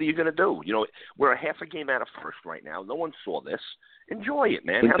 What are you going to do? You know, we're a half a game out of first right now. No one saw this. Enjoy it,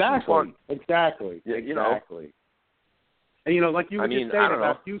 man. Exactly. Have some fun. Exactly. You know. And, you know, like you were just saying about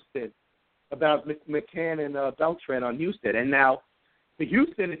know. Houston, about McCann and Beltran on Houston. And now, for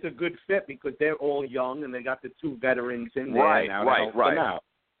Houston, it's a good fit because they're all young and they got the two veterans in there now to help them out.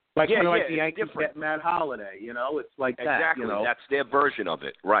 Like, kind of like the Yankees get Matt Holliday, you know? It's like that, exactly. You know? That's their version of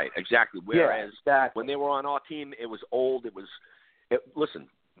it. Right, exactly. Whereas when they were on our team, it was old. Listen,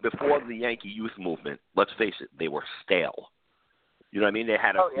 before the Yankee youth movement, let's face it, they were stale. You know what I mean? They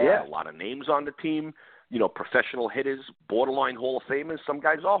had a lot of names on the team, you know, professional hitters, borderline Hall of Famers. Some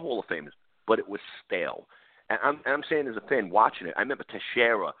guys are Hall of Famers, but it was stale. And I'm saying as a fan watching it, I remember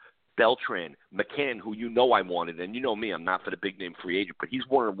Teixeira, Beltran, McCann, who you know I wanted, and you know me, I'm not for the big name free agent, but he's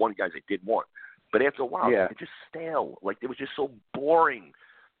one of the guys I did want. But after a while, they're just stale. Like, it was just so boring.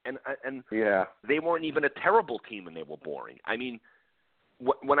 And they weren't even a terrible team and they were boring. I mean,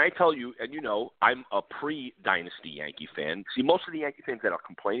 when I tell you, and you know, I'm a pre-Dynasty Yankee fan. See, most of the Yankee fans that are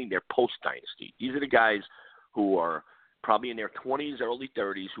complaining, they're post-Dynasty. These are the guys who are probably in their 20s, early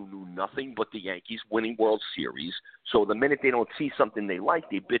 30s, who knew nothing but the Yankees winning World Series. So the minute they don't see something they like,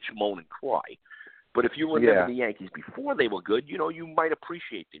 they bitch, moan, and cry. But if you remember the Yankees before they were good, you know, you might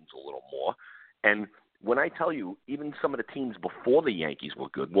appreciate things a little more. And when I tell you, even some of the teams before the Yankees were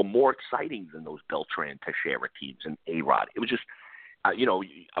good were more exciting than those Beltran, Teixeira teams and A-Rod. It was just, you know,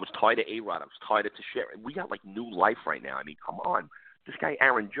 I was tired of A-Rod. I was tired of Teixeira. We got, like, new life right now. I mean, come on. This guy,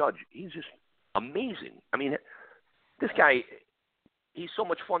 Aaron Judge, he's just amazing. I mean, this guy, he's so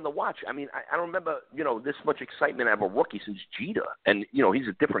much fun to watch. I mean, I don't remember, you know, this much excitement out of a rookie since Jeter. And, you know, he's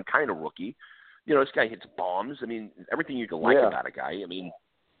a different kind of rookie. You know, this guy hits bombs. I mean, everything you can like about a guy. I mean,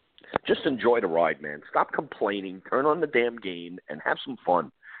 just enjoy the ride, man. Stop complaining. Turn on the damn game and have some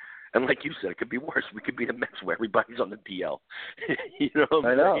fun. And like you said, it could be worse. We could be the Mets where everybody's on the DL. You know what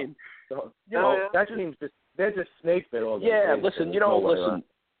I'm saying? So, you know, that seems just, they're just snake bit all day. Yeah, listen, you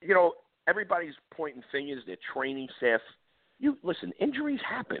know, everybody's pointing fingers, their training staff. Listen, injuries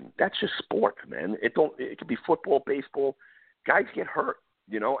happen. That's just sport, man. It could be football, baseball. Guys get hurt.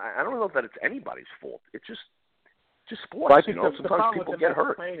 You know, I don't know if that it's anybody's fault. It's just sports. Well, I think you know, sometimes people get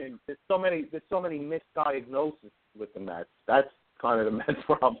hurt. Training, there's so many misdiagnoses with the Mets. That's kind of the Mets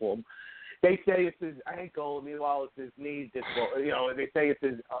problem. They say it's his ankle, meanwhile it's his knee. You know, they say it's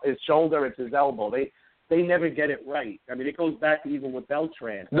his shoulder, it's his elbow. They never get it right. I mean, it goes back to even with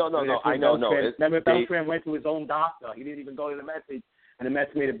Beltran. No, I know. Remember, Beltran went to his own doctor. He didn't even go to the Mets. And the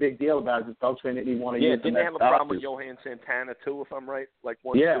Mets made a big deal about it because Beltran didn't even want to use the Mets. Didn't they have a problem with Johan Santana, too, if I'm right? Like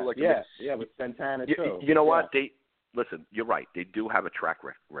with Santana, too. You know what? Listen, you're right. They do have a track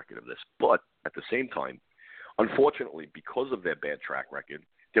record of this. But at the same time, unfortunately, because of their bad track record,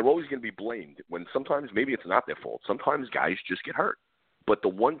 they're always going to be blamed when sometimes maybe it's not their fault. Sometimes guys just get hurt. But the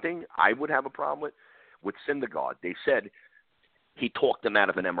one thing I would have a problem with Syndergaard, they said he talked them out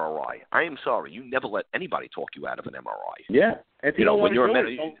of an MRI. I am sorry. You never let anybody talk you out of an MRI. Yeah. If you don't when you're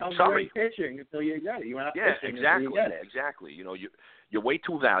don't tell sorry. You're pitching until you get it. You're not pitching exactly. until you get it. Exactly. You know, you're way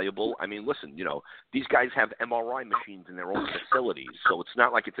too valuable. I mean, listen, you know, these guys have MRI machines in their own facilities, so it's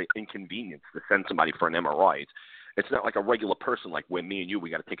not like it's an inconvenience to send somebody for an MRI. It's not like a regular person like where me and you, we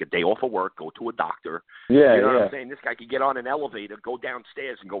got to take a day off of work, go to a doctor. Yeah, you know what I'm saying? This guy could get on an elevator, go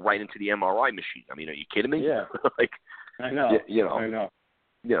downstairs, and go right into the MRI machine. I mean, are you kidding me? Yeah. Like, I know. I know.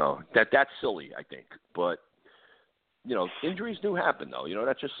 You know, that's silly, I think. But, you know, injuries do happen, though. You know,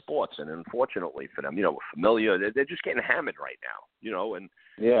 that's just sports. And unfortunately for them, you know, Familia, they're just getting hammered right now, you know. And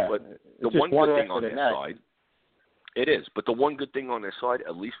but the one good thing on their side, it is. But the one good thing on their side,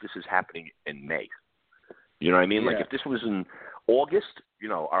 at least this is happening in May. You know what I mean? Like, if this was in August, you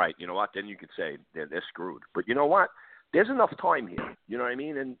know, all right, you know what? Then you could say they're screwed. But you know what? There's enough time here. You know what I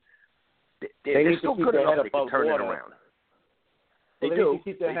mean? And they're still good enough they can turn it around. They do. Need to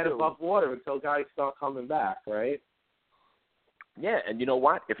keep their head above water until guys start coming back, right? Yeah, and you know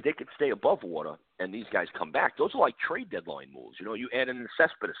what? If they could stay above water and these guys come back, those are like trade deadline moves. You know, you add in the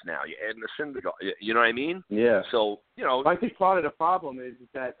Cespedes now, you add in the Syndergaard. You know what I mean? Yeah. So, you know. I think part of the problem is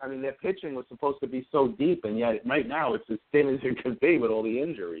that, I mean, their pitching was supposed to be so deep, and yet right now it's as thin as it can be with all the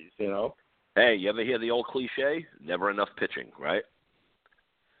injuries, you know? Hey, you ever hear the old cliche? Never enough pitching, right?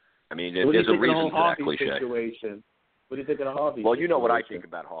 I mean, there's a reason for that cliche. Situation? What do you think of the Harvey? Well, you know what I think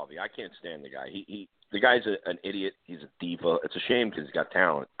about Harvey. I can't stand the guy. The guy's an idiot. He's a diva. It's a shame because he's got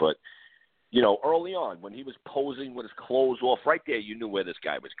talent. But, you know, early on when he was posing with his clothes off, right there you knew where this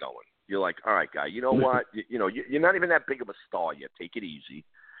guy was going. You're like, all right, guy, you know what? You're not even that big of a star yet. Take it easy.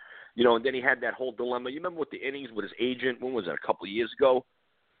 You know, and then he had that whole dilemma. You remember with the innings with his agent? When was that, a couple of years ago?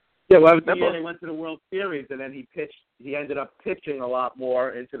 Yeah, well, the year they went to the World Series, and then he ended up pitching a lot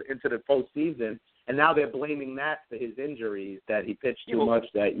more into the postseason. And now they're blaming that for his injuries, that he pitched too much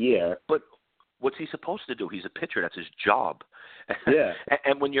that year. But what's he supposed to do? He's a pitcher. That's his job. Yeah.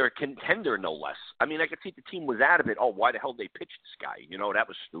 And when you're a contender, no less. I mean, I could see if the team was out of it. Oh, why the hell did they pitch this guy? You know, that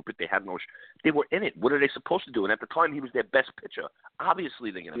was stupid. They had no they were in it. What are they supposed to do? And at the time, he was their best pitcher.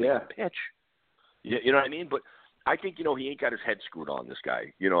 Obviously, they're going to make him pitch. You know what I mean? But I think, you know, he ain't got his head screwed on, this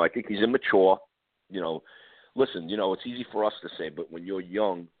guy. You know, I think he's immature. You know, listen, you know, it's easy for us to say, but when you're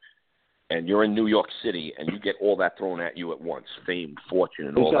young, and you're in New York City, and you get all that thrown at you at once, fame, fortune,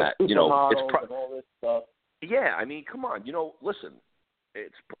 and all that. You know, it's and all this stuff. Yeah, I mean, come on. You know, listen,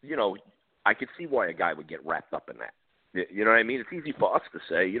 it's, you know, I could see why a guy would get wrapped up in that. You know what I mean? It's easy for us to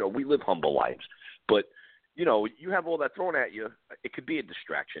say, you know, we live humble lives. But, you know, you have all that thrown at you, it could be a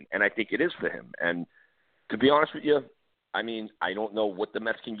distraction, and I think it is for him. And to be honest with you, I mean, I don't know what the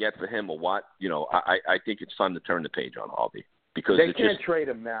Mets can get for him or what. You know, I think it's time to turn the page on Harvey. because they it's can't just, trade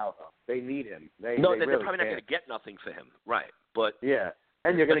him now, though. They need him. They're they're really probably not going to get nothing for him, right? But yeah,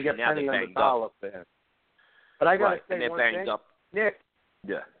 and you're going to get now penny they're on the banged dollar for him. But I got to right, say and they're one banged thing, up. Nick.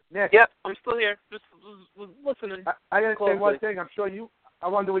 Yeah. Nick. Yep, I'm still here. Just listening. I got to say one closely. thing. I'm sure you. I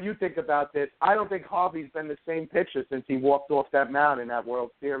wonder what you think about this. I don't think Harvey's been the same pitcher since he walked off that mound in that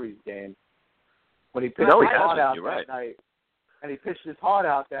World Series game when he pitched No, he his heart hasn't. out You're that right. night. And he pitched his heart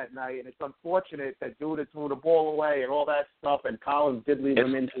out that night, and it's unfortunate that Duda threw the ball away and all that stuff, and Collins did leave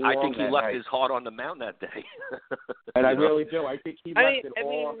him in too long I think he that left night. his heart on the mound that day. And I You know? really do. I think he left it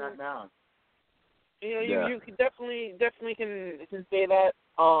all on that mound. Yeah, you can definitely can say that.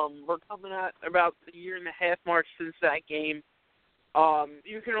 We're coming at about a year and a half mark since that game.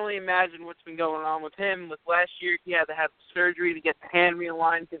 You can only imagine what's been going on with him. With last year, he had to have surgery to get the hand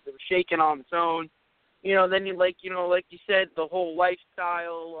realigned because it was shaking on its own. Then you like you said, the whole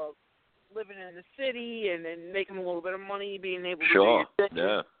lifestyle of living in the city and then making a little bit of money, being able to do your thing.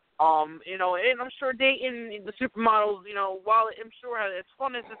 Yeah. And I'm sure dating the supermodels, while I'm sure as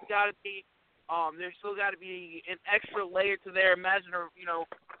fun as it's got to be, there's still got to be an extra layer to there. Imagine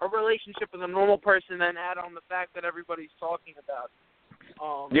a relationship with a normal person, then add on the fact that everybody's talking about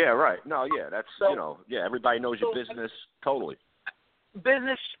it. Yeah, right. No, yeah, that's everybody knows your business totally.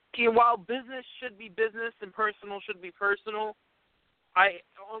 Business, while business should be business and personal should be personal,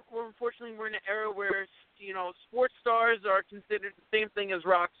 unfortunately we're in an era where sports stars are considered the same thing as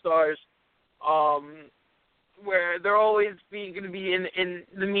rock stars, where they're always going to be in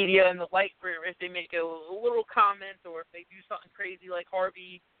the media and the light for if they make a little comment or if they do something crazy like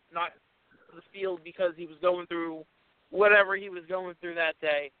Harvey not to the field because he was going through whatever he was going through that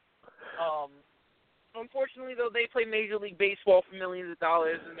day. Unfortunately, though, they play Major League Baseball for millions of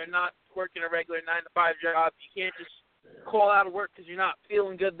dollars, and they're not working a regular 9-to-5 job. You can't just call out of work because you're not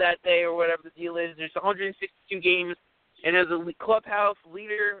feeling good that day or whatever the deal is. There's 162 games, and as a clubhouse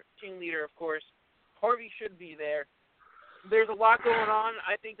leader, team leader, of course, Harvey should be there. There's a lot going on.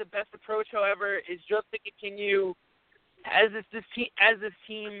 I think the best approach, however, is just to continue as this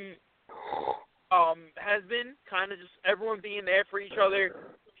team has been, kind of just everyone being there for each other,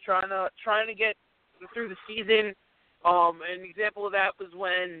 trying to get through the season. An example of that was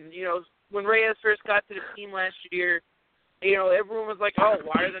when Reyes first got to the team last year. Everyone was like, "Oh,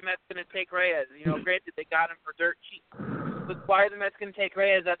 why are the Mets going to take Reyes?" Granted they got him for dirt cheap, but why are the Mets going to take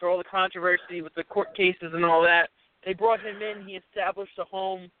Reyes after all the controversy with the court cases and all that? They brought him in. He established a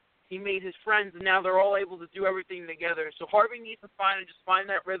home. He made his friends, and now they're all able to do everything together. So Harvey needs to find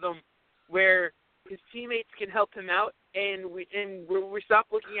that rhythm where his teammates can help him out, and we stop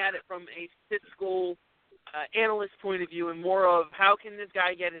looking at it from a statistical analyst point of view and more of how can this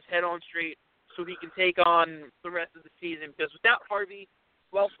guy get his head on straight so he can take on the rest of the season. Because without Harvey,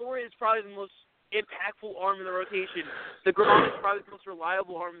 while Thor is probably the most impactful arm in the rotation, DeGrom is probably the most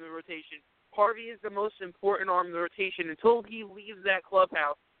reliable arm in the rotation. Harvey is the most important arm in the rotation until he leaves that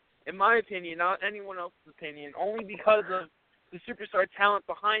clubhouse, in my opinion, not anyone else's opinion, only because of the superstar talent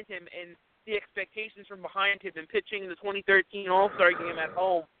behind him and the expectations from behind him and pitching in the 2013 All-Star game at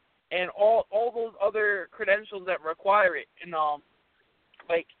home and all those other credentials that require it. And,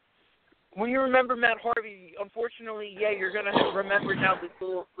 when you remember Matt Harvey, unfortunately, you're going to remember now this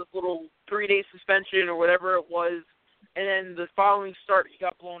little 3-day suspension or whatever it was, and then the following start he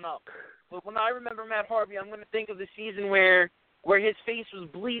got blown up. But when I remember Matt Harvey, I'm going to think of the season where his face was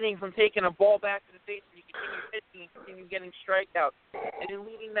bleeding from taking a ball back to the face and he continued pitching and continued getting strikeouts, and then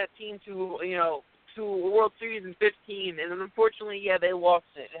leading that team to a World Series in 2015. And then unfortunately, they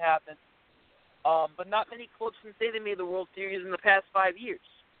lost it. It happened. But not many clubs can say they made the World Series in the past 5 years.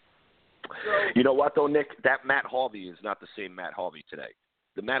 So, you know what, though, Nick? That Matt Harvey is not the same Matt Harvey today.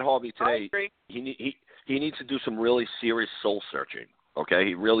 The Matt Harvey today, he needs to do some really serious soul searching. Okay,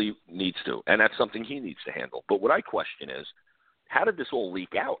 he really needs to, and that's something he needs to handle. But what I question is, how did this all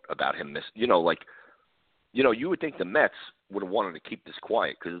leak out about him? You would think the Mets would have wanted to keep this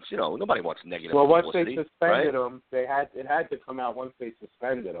quiet because nobody wants negative publicity. Well, once they suspended right? him, it had to come out once they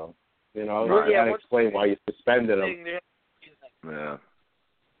suspended him. Right. I explain why you suspended him. Yeah.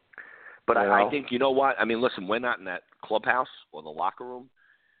 But I think, you know what? I mean, listen, we're not in that clubhouse or the locker room,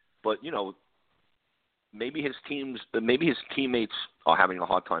 but, maybe his teammates are having a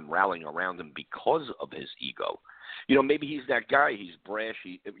hard time rallying around him because of his ego. Maybe he's that guy. He's brash.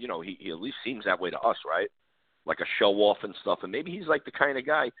 He at least seems that way to us, right? Like a show off and stuff. And maybe he's like the kind of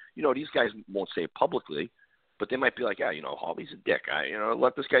guy, these guys won't say it publicly, but they might be like, Harvey's a dick.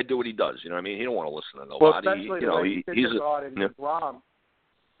 Let this guy do what he does. You know what I mean? He don't want to listen to nobody. Well,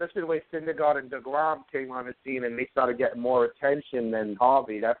 especially the way Syndergaard and DeGrom came on the scene and they started getting more attention than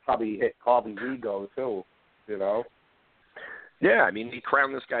Harvey. That probably hit Harvey's ego, too, Yeah, I mean, he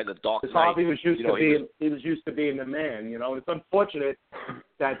crowned this guy the Dark Because Knight. Harvey was used You know, he was used to being the man. You know, it's unfortunate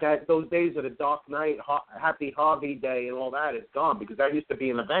that those days of the Dark Knight, Happy Harvey Day, and all that is gone because that used to be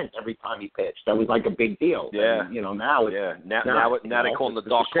an event every time he pitched. That was like a big deal. Yeah. And, you know, now it's now they call him the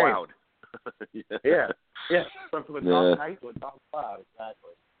Dark Cloud. Yeah. Went from a Dark Knight to a Dark Cloud,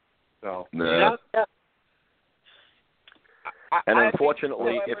 exactly. So. Yeah. And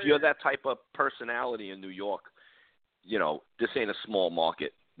unfortunately, however, if you're that type of personality in New York, you know, this ain't a small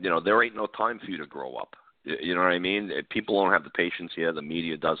market. You know, there ain't no time for you to grow up. You know what I mean? People don't have the patience here. The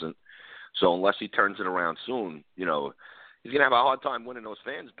media doesn't. So unless he turns it around soon, you know, he's going to have a hard time winning those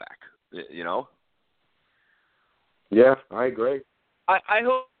fans back, you know? Yeah, I agree. I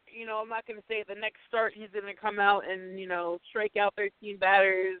hope, you know, I'm not going to say the next start he's going to come out and, you know, strike out 13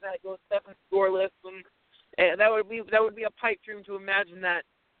 batters, go 7 scoreless, and that would be a pipe dream to imagine that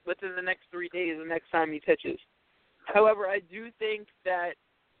within the next 3 days, the next time he pitches. However, I do think that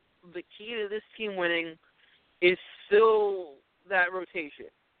the key to this team winning is still that rotation.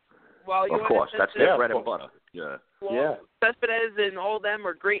 While Of course, that's their bread and butter. Yeah. Cespedes and all of them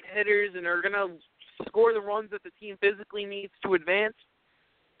are great hitters and are going to score the runs that the team physically needs to advance.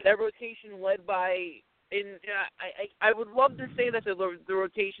 That rotation led by, and I would love to say that the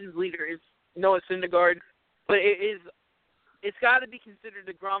rotation's leader is Noah Syndergaard, but it's got to be considered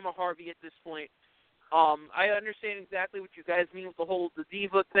DeGrom or Harvey at this point. I understand exactly what you guys mean with the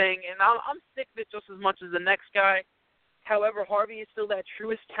diva thing, and I'm sick of it just as much as the next guy. However, Harvey is still that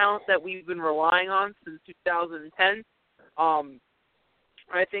truest talent that we've been relying on since 2010.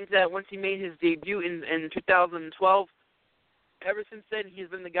 I think that once he made his debut in 2012, ever since then he's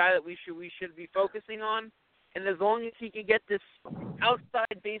been the guy that we should be focusing on. And as long as he can get this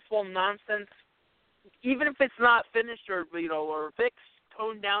outside baseball nonsense, even if it's not finished or fixed,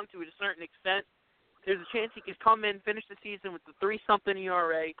 toned down to a certain extent, there's a chance he could come in, finish the season with the 3-something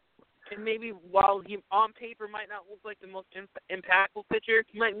ERA, and maybe while he on paper might not look like the most impactful pitcher,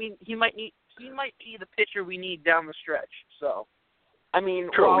 he might be the pitcher we need down the stretch. So, I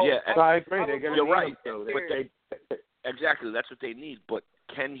mean, true, I agree. You're right. Exactly, that's what they need. But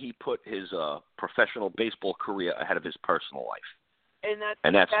can he put his professional baseball career ahead of his personal life?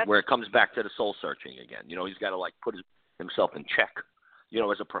 And that's where it comes back to the soul searching again. You know, he's got to put himself in check. You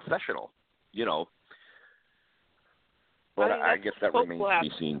know, as a professional. You know. But I guess that remains to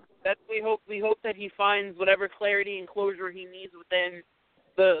be seen. We hope that he finds whatever clarity and closure he needs within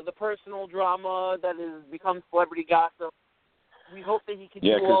the personal drama that has become celebrity gossip. We hope that he can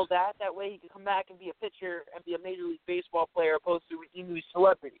do all that. That way he can come back and be a pitcher and be a Major League Baseball player opposed to a new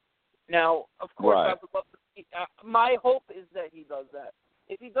celebrity. Now, of course, I would love to see, my hope is that he does that.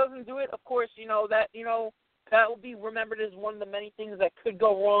 If he doesn't do it, of course, that will be remembered as one of the many things that could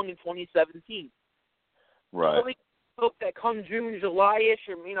go wrong in 2017. Right. So we hope that come June, July-ish,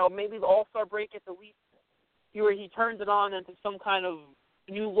 or maybe the All-Star break at the least, where he turns it on into some kind of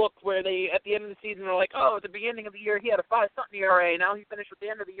new look where they, at the end of the season, are like, oh, at the beginning of the year he had a 5-something ERA, now he finished with the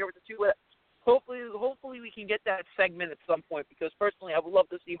end of the year with a 2. Hopefully we can get that segment at some point, because personally I would love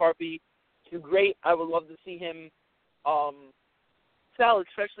to see Harvey do great. I would love to see him sell,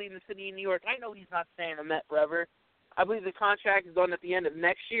 especially in the city of New York. I know he's not staying a Met forever. I believe the contract is done at the end of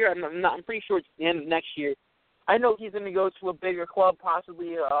next year. I'm pretty sure it's the end of next year. I know he's going to go to a bigger club,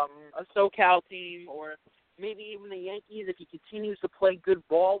 possibly a SoCal team, or maybe even the Yankees if he continues to play good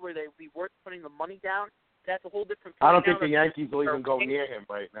ball where they would be worth putting the money down. That's a whole different. I don't think the Yankees will even go near him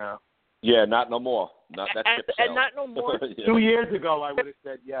right now. Yeah, not no more. Not no more. Yeah. 2 years ago, I would have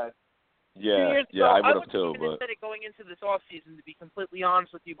said yes. Yeah, I would have too. But said it going into this offseason, to be completely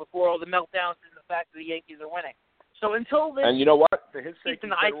honest with you, before all the meltdowns and the fact that the Yankees are winning. So until then, and you know what? For his sake,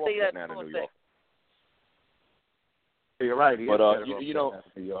 I say that's out of still New a York. You're right.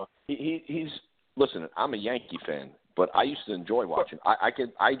 He's listen. I'm a Yankee fan, but I used to enjoy watching. I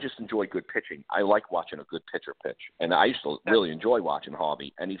just enjoy good pitching. I like watching a good pitcher pitch, and I used to really enjoy watching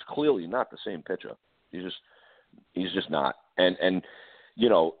Harvey. And he's clearly not the same pitcher. He's just not. And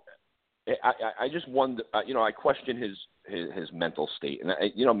I just wonder. I question his mental state,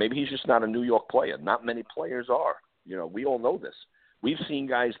 and maybe he's just not a New York player. Not many players are. We all know this. We've seen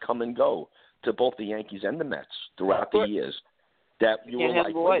guys come and go to both the Yankees and the Mets throughout the years that you were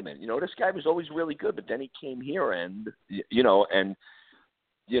like, wait a minute, this guy was always really good, but then he came here and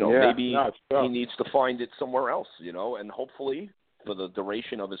maybe he needs to find it somewhere else, and hopefully for the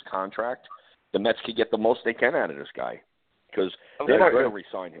duration of his contract, the Mets can get the most they can out of this guy. Because they're not going to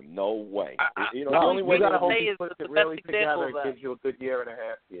re-sign him. No way. The only way you got to hope he he puts it really together and gives you a good year and a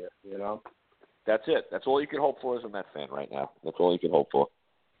half here, That's it. That's all you can hope for as a Met fan right now. That's all you can hope for.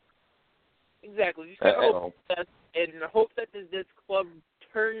 Exactly. You just gotta hope that, and hope that this club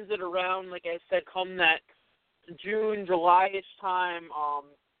turns it around. Like I said, come that June, July-ish time.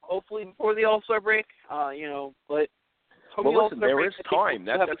 Hopefully before the All-Star break. But well, listen, there is time.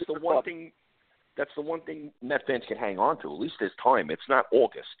 That's the one thing. That's the one thing Met fans can hang on to. At least there's time. It's not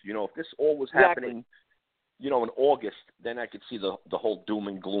August. If this all was happening, in August, then I could see the whole doom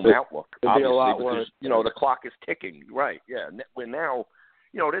and gloom outlook. Obviously, because the clock is ticking. Right? Yeah. We're now,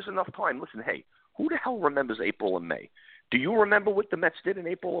 there's enough time. Listen, hey, who the hell remembers April and May? Do you remember what the Mets did in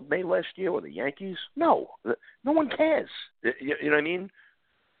April and May last year, or the Yankees? No, no one cares. You know what I mean?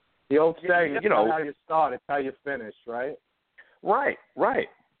 The old saying, it's not how you start, it's how you finish, right? Right.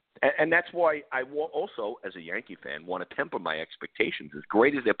 And that's why I also, as a Yankee fan, want to temper my expectations. As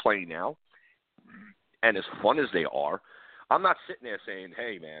great as they're playing now, and as fun as they are, I'm not sitting there saying,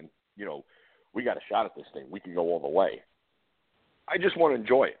 hey, man, we got a shot at this thing. We can go all the way. I just want to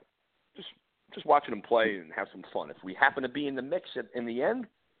enjoy it. Just watching them play and have some fun. If we happen to be in the mix in the end,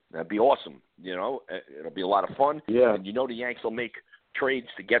 that'd be awesome. It'll be a lot of fun. Yeah. And the Yanks will make trades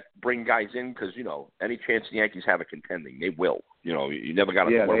to bring guys in because, any chance the Yankees have a contending, they will. You never got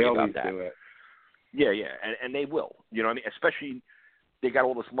to worry about that. Do it. Yeah, and they will. Especially they got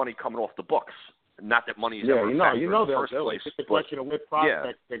all this money coming off the books. Not that money is ever a factor in the first place. It's a question of what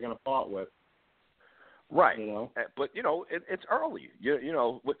prospects they're going to part with. Right. But, it's early.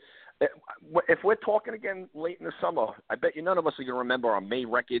 If we're talking again late in the summer, I bet you none of us are going to remember our May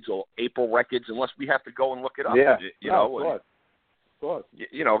records or April records unless we have to go and look it up. Yeah. Of course.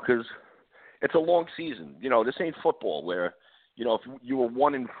 Because it's a long season. This ain't football where, if you were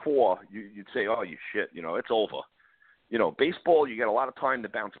 1-4, you'd say, oh, you shit, it's over. Baseball, you got a lot of time to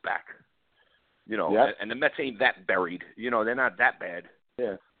bounce back. And the Mets ain't that buried. They're not that bad.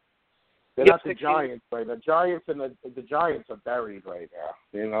 Yeah. They're not the Giants, right? The Giants and the Giants are buried right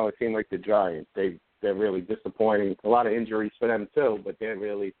now. It seems like the Giants. They're really disappointing. A lot of injuries for them too, but they're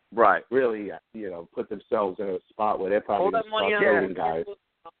really put themselves in a spot where they're probably going to start trading guys.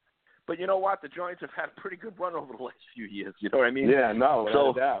 But you know what? The Giants have had a pretty good run over the last few years. You know what I mean? Yeah, no,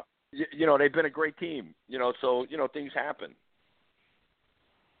 so, without a doubt. They've been a great team. So things happen.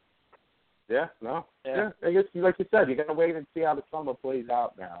 Yeah, no. Yeah. I guess, like you said, you got to wait and see how the summer plays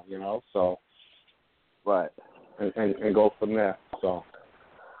out now, so. Right. And go from there, so.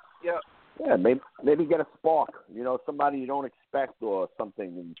 Yeah. Yeah, maybe get a spark, somebody you don't expect or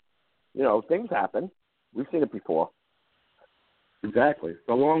something. And, things happen. We've seen it before. Exactly. It's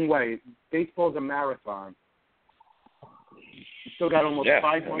a long way. Baseball's a marathon. You still got almost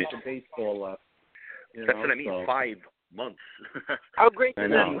 5 months of baseball left. That's what I mean, so. 5 months. How great is that?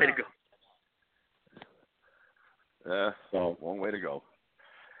 Long way to go. Long way to go.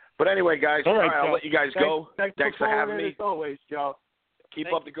 But anyway, guys, all right, I'll let you guys go. Thanks for having me. As always, Joe.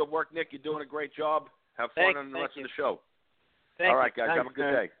 Keep up the good work, Nick. You're doing a great job. Have fun on the rest of the show. All right, guys. Have a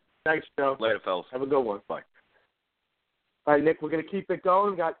good day. Thanks, Joe. Later, fellas. Have a good one. Bye. All right, Nick, we're going to keep it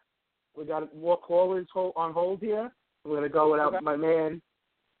going. We got more callers on hold here. We're going to go without my man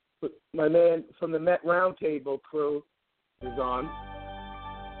from the Met Roundtable crew is on.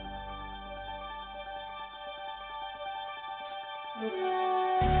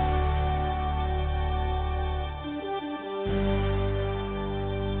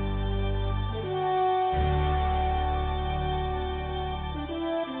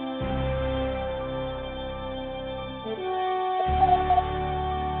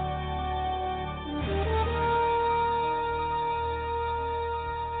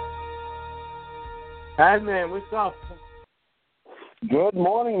 Hi, man. What's up? Good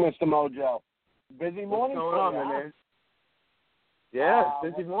morning, Mr. Mojo. Busy morning. What's going on, man? Yeah,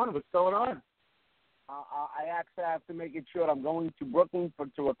 busy morning. What's going on? I actually have to make it short. I'm going to Brooklyn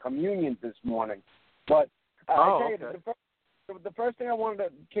to a communion this morning. But I tell you, the first thing I wanted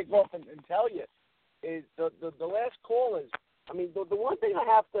to kick off and tell you is the last callers. I mean, the one thing I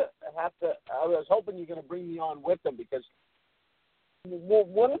have to. I was hoping you're going to bring me on with them because. Well,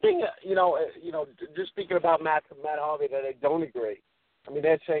 one thing, just speaking about Matt Harvey, that I don't agree. I mean,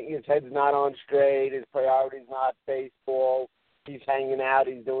 they're saying his head's not on straight, his priority's not baseball, he's hanging out,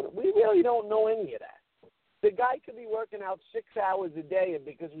 he's doing it. We really don't know any of that. The guy could be working out 6 hours a day, and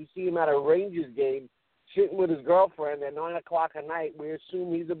because we see him at a Rangers game sitting with his girlfriend at 9 o'clock at night, we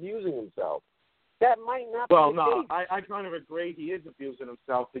assume he's abusing himself. That might not be the case. I kind of agree he is abusing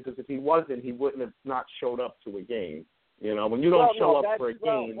himself because if he wasn't, he wouldn't have not showed up to a game. When you don't show up for a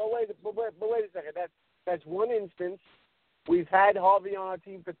game. But wait a second. That's one instance. We've had Harvey on our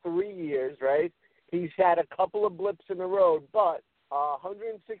team for 3 years, right? He's had a couple of blips in the road, but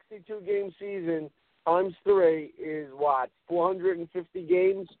 162-game season times 3 is what? 450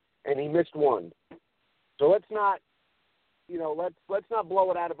 games. and he missed one. So let's not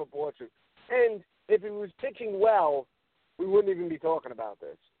blow it out of proportion. And if he was pitching well, we wouldn't even be talking about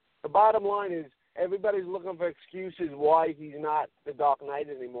this. The bottom line is everybody's looking for excuses why he's not the Dark Knight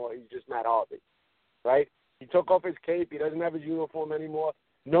anymore. He's just Matt Harvey, right? He took off his cape. He doesn't have his uniform anymore.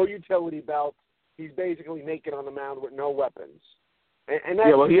 No utility belt. He's basically naked on the mound with no weapons. And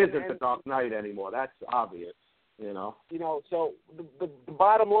yeah, well, he isn't the Dark Knight anymore. That's obvious, you know. You know, so the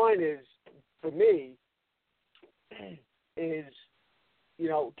bottom line is, for me, is, you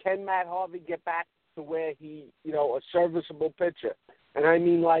know, can Matt Harvey get back to where he, you know, a serviceable pitcher? And I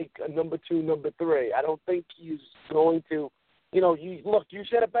mean like a number 2, number 3. I don't think he's going to, you know, you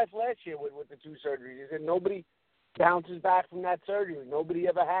said it best last year with the 2 surgeries. You said nobody bounces back from that surgery. Nobody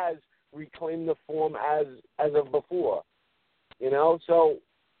ever has reclaimed the form as of before. You know, so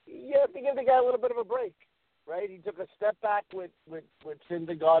you have to give the guy a little bit of a break, right? He took a step back with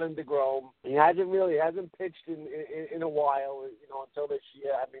Syndergaard and DeGrom. He hasn't pitched in a while, you know, until this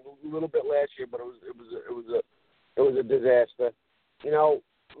year. I mean, a little bit last year, but it was a disaster. You know,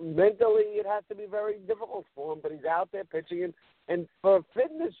 mentally it has to be very difficult for him, but he's out there pitching, and for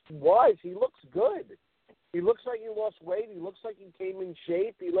fitness-wise, he looks good. He looks like he lost weight. He looks like he came in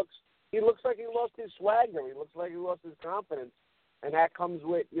shape. He looks like he lost his swagger. He looks like he lost his confidence. And that comes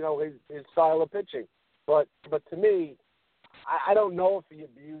with, you know, his style of pitching. But to me, I don't know if he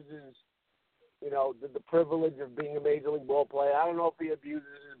abuses, you know, the privilege of being a Major League ball player. I don't know if he abuses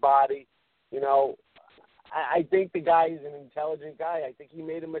his body. You know, I think the guy is an intelligent guy. I think he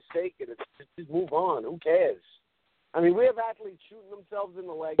made a mistake, and just move on. Who cares? I mean, we have athletes shooting themselves in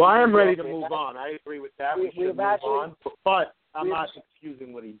the leg. Well, I am ready to move on. I agree with that. We should move on. But I'm not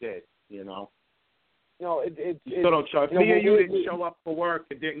excusing what he did, you know. No, you still don't show. If me or you didn't show up for work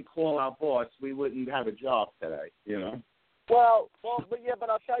and didn't call our boss, we wouldn't have a job today, you know. But I'll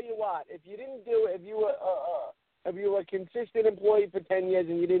tell you what. If you didn't do it, if you were a consistent employee for 10 years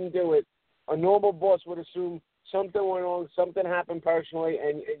and you didn't do it, a normal boss would assume something went wrong, something happened personally,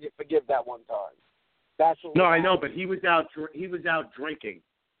 and you forgive that one time. That's what. No, I know, but he was out drinking.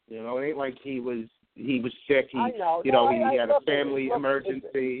 You know, it ain't like he was sick. He had a family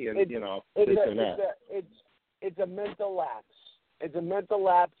emergency, and you know, this and that. It's a mental lapse. It's a mental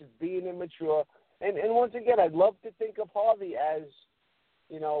lapse. It's being immature. And once again, I'd love to think of Harvey as,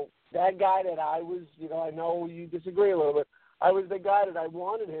 you know, that guy that I was. You know, I know you disagree a little bit. I was the guy that I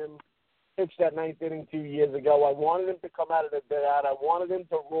wanted him pitch that 9th inning 2 years ago. I wanted him to come out of the dugout. I wanted him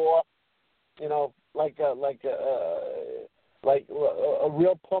to roar, you know, like a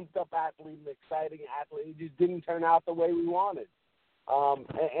real pumped-up athlete, an exciting athlete. He just didn't turn out the way we wanted.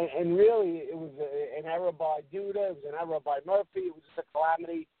 And really, it was an error by Duda. It was an error by Murphy. It was just a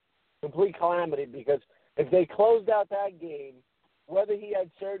calamity, complete calamity, because if they closed out that game, whether he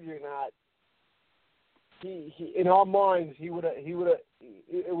had surgery or not, he in our minds, it would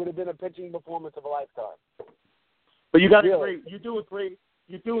have been a pitching performance of a lifetime. But you got to agree. You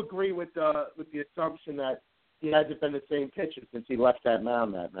do agree with the assumption that he hasn't been the same pitcher since he left that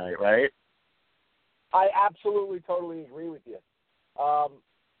mound that night, right? I absolutely, totally agree with you. I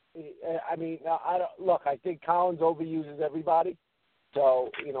mean, I think Collins overuses everybody,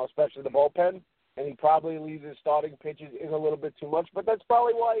 so, you know, especially the bullpen, and he probably leaves his starting pitches in a little bit too much, but that's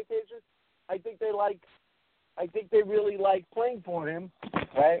probably why he pitches. I think they really like playing for him,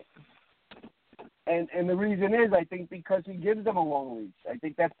 right? And the reason is, I think, because he gives them a long leash. I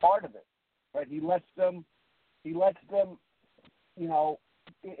think that's part of it, right? He lets them, you know,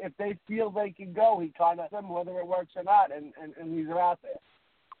 if they feel they can go, he kind of them whether it works or not, and leaves them out there,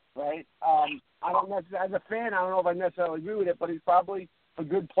 right? I don't necessarily, as a fan, I don't know if I necessarily agree with it, but he's probably a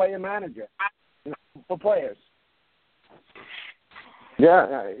good player manager, you know, for players.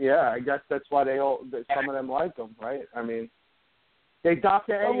 Yeah. I guess that's why some of them like him, right? I mean,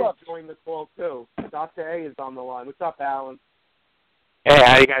 Dr. A is joining the call too. Dr. A is on the line. What's up, Alan? Hey,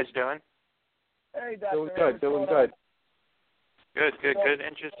 how you guys doing? Hey, Dr. Doing A, good. Good.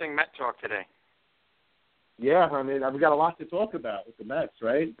 Interesting Met talk today. Yeah, I mean, we got a lot to talk about with the Mets,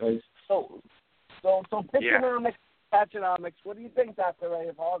 right? So pitchonomics, catchonomics. What do you think, Dr. A,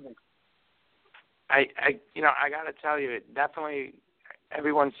 of Harvey? I got to tell you, it definitely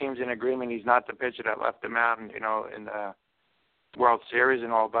everyone seems in agreement he's not the pitcher that left him out, in the World Series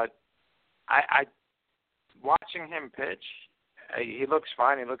and all. But I watching him pitch, he looks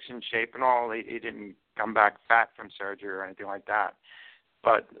fine. He looks in shape and all. He didn't come back fat from surgery or anything like that.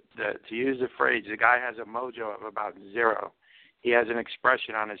 But to use the phrase, the guy has a mojo of about 0. He has an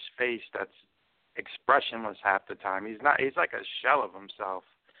expression on his face that's expressionless half the time. He's like a shell of himself.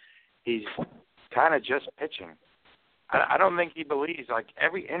 He's kind of just pitching. I don't think he believes, like,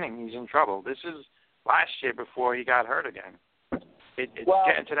 every inning he's in trouble. This is last year before he got hurt again. It's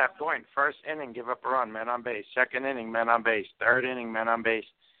getting to that point. First inning, give up a run, men on base. Second inning, men on base. Third inning, men on base.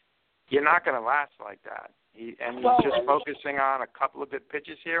 You're not going to last like that. He's just focusing on a couple of good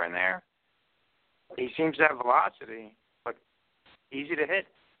pitches here and there. He seems to have velocity, but easy to hit.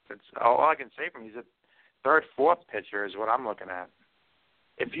 That's all I can say from him. He's a third, fourth pitcher is what I'm looking at.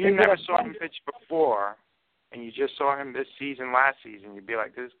 If you never saw him pitch before and you just saw him this season, last season, you'd be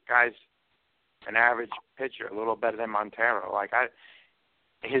like, this guy's an average pitcher, a little better than Montero.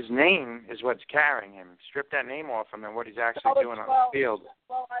 His name is what's carrying him. Strip that name off him and what he's actually doing on the field.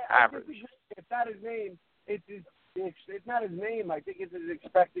 Average. It's not his name. It's not his name. I think it's his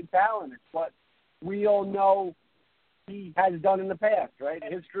expected talent. It's what we all know he has done in the past, right?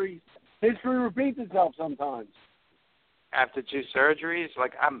 History repeats itself sometimes. After 2 surgeries,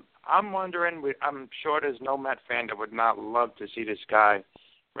 I'm wondering. I'm sure there's no Met fan that would not love to see this guy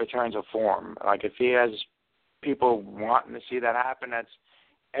return to form. Like, if he has people wanting to see that happen, that's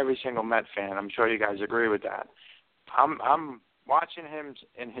every single Met fan. I'm sure you guys agree with that. I'm watching him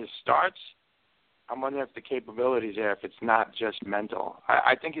in his starts. I'm wondering if the capability's there, if it's not just mental.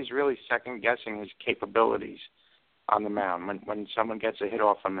 I think he's really second-guessing his capabilities on the mound when someone gets a hit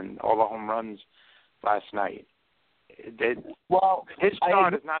off him and all the home runs last night. His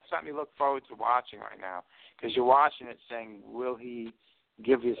start is not something you look forward to watching right now, because you're watching it saying, will he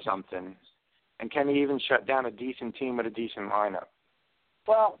give you something? And can he even shut down a decent team with a decent lineup?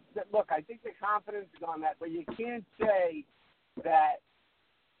 Well, look, I think the confidence is on that, but you can't say that,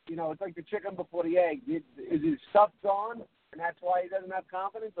 it's like the chicken before the egg. Is his stuff gone, and that's why he doesn't have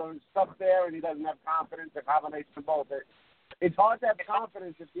confidence, or is stuff there and he doesn't have confidence, a combination of both? It's hard to have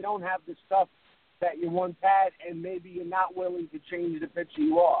confidence if you don't have the stuff that you once had, and maybe you're not willing to change the pitcher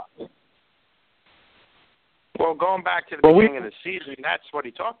you are. Well, going back to the beginning of the season, that's what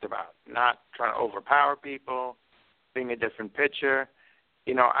he talked about, not trying to overpower people, being a different pitcher.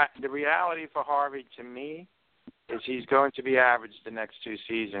 The reality for Harvey, to me, is he's going to be average the next 2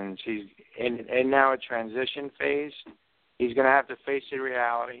 seasons. He's in now a transition phase. He's going to have to face the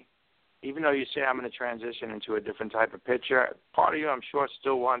reality. Even though you say I'm going to transition into a different type of pitcher, part of you, I'm sure,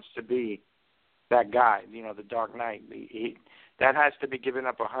 still wants to be that guy, the Dark Knight. That has to be given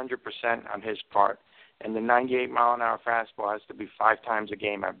up 100% on his part. And the 98-mile-an-hour fastball has to be 5 times a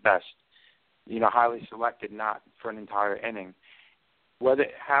game at best. Highly selected, not for an entire inning.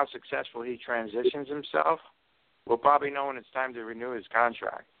 How successful he transitions himself, we'll probably know when it's time to renew his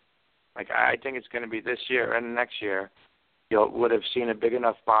contract. I think it's going to be this year and next year. Would have seen a big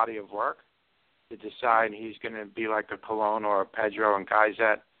enough body of work to decide he's going to be like a Colon or a Pedro and guys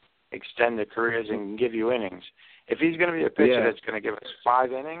that extend their careers and give you innings. If he's going to be a pitcher that's going to give us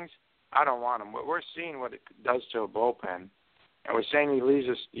 5 innings, I don't want him. We're seeing what it does to a bullpen. And we're saying he leaves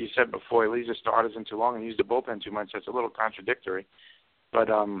us, you said before, he leaves the starters in too long and uses the bullpen too much. That's a little contradictory. But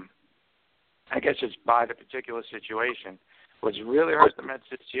I guess it's by the particular situation. What's really hurt the Mets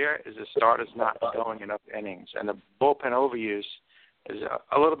this year is the starters not going enough innings. And the bullpen overuse is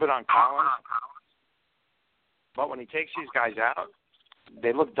a little bit on Collins. But when he takes these guys out,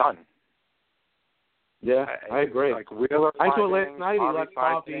 they look done. Yeah, I agree. Like Wheeler, I thought last night he left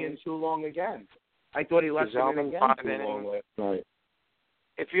Harvey in too long again. I thought he left him in again too long last night.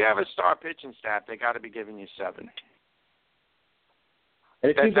 If you have a star pitching staff, they got to be giving you 7. And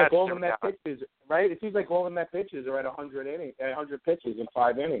it seems like all the Met pitches, right? It seems like all the Met pitches are at 100 pitches in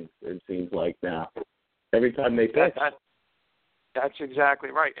 5 innings. It seems like now, every time they pitch. That's exactly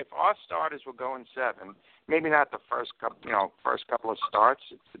right. If our starters were going 7, maybe not the first couple of starts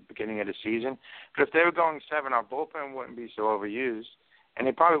at the beginning of the season, but if they were going 7, our bullpen wouldn't be so overused, and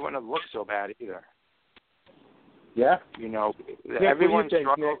they probably wouldn't have looked so bad either. Yeah. Everyone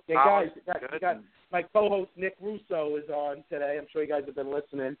struggles. Guys, my co-host Nick Russo is on today. I'm sure you guys have been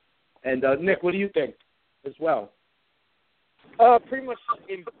listening. And Nick, what do you think as well? Pretty much the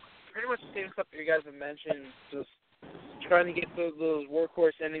same stuff that you guys have mentioned. Just trying to get those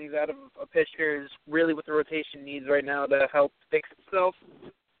workhorse innings out of a pitcher is really what the rotation needs right now to help fix itself.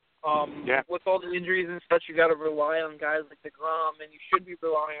 With all the injuries and such, you got to rely on guys like DeGrom, and you should be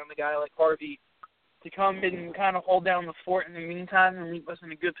relying on the guy like Harvey to come and kind of hold down the fort in the meantime and leave us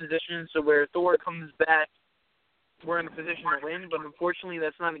in a good position so where Thor comes back, we're in a position to win. But unfortunately,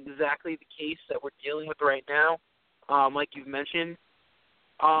 that's not exactly the case that we're dealing with right now, like you've mentioned.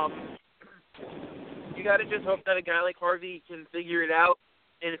 You got to just hope that a guy like Harvey can figure it out,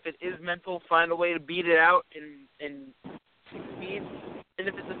 and if it is mental, find a way to beat it out and succeed. And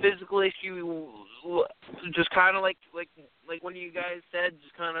if it's a physical issue, just kind of like one of you guys said,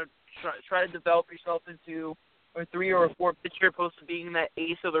 just kind of try to develop yourself into or 3 or a 4 pitcher opposed to being that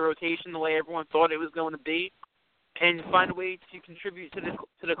ace of the rotation the way everyone thought it was going to be, and find a way to contribute to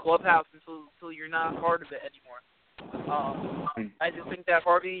the clubhouse until you're not a part of it anymore. I just think that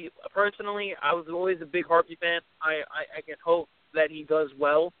Harvey, personally, I was always a big Harvey fan. I can hope that he does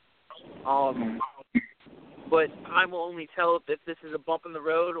well. But time will only tell if this is a bump in the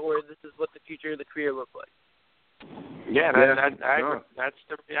road or if this is what the future of the career looks like. Yeah, I agree. That's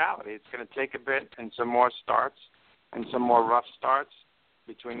the reality. It's going to take a bit and some more starts and some more rough starts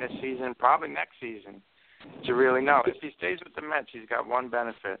between this season and probably next season to really know. If he stays with the Mets, he's got one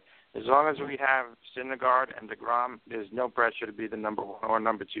benefit. As long as we have Syndergaard and DeGrom, there's no pressure to be the number 1 or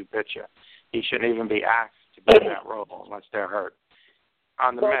number 2 pitcher. He shouldn't even be asked to be in that role unless they're hurt.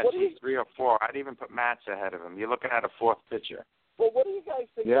 On the Mets, he's 3 or 4. I'd even put Matz ahead of him. You're looking at a 4th pitcher. Well, what do you guys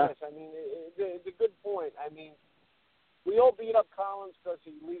think of this? I mean, it's a good point. I mean, we all beat up Collins because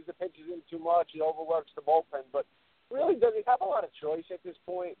he leaves the pitches in too much. He overworks the bullpen. But really, does he have a lot of choice at this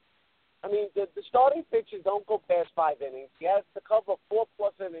point? I mean, the starting pitchers don't go past 5 innings. He has to cover 4+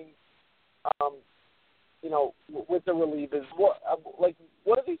 innings, with the relievers.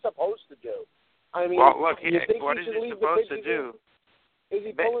 What is he supposed to do? I mean, well, look, what is he supposed to do? Is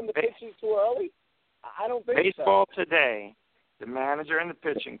he pulling the pitches too early? I don't think so. Baseball today, the manager and the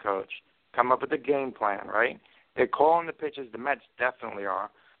pitching coach come up with a game plan, right? They're calling the pitches. The Mets definitely are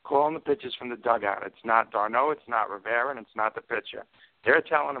calling the pitches from the dugout. It's not Darno, it's not Rivera, and it's not the pitcher. They're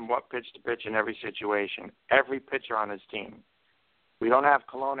telling him what pitch to pitch in every situation. Every pitcher on his team. We don't have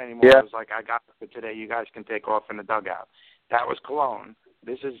Cologne anymore. Yeah. It was like, I got it for today. You guys can take off in the dugout. That was Cologne.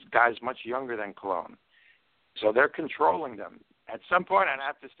 This is guys much younger than Cologne. So they're controlling them. At some point, I'd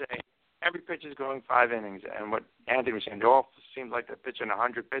have to say every pitch is going 5 innings. And what Anthony was saying, they all seem like they're pitching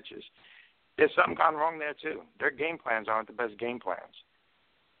 100 pitches. There's something gone wrong there, too. Their game plans aren't the best game plans.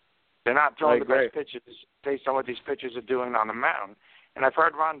 They're not throwing the best pitches based on what these pitchers are doing on the mound. And I've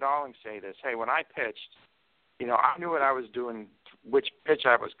heard Ron Darling say this. Hey, when I pitched, I knew what I was doing, which pitch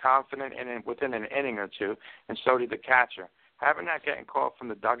I was confident in within an inning or two, and so did the catcher. Having that getting called from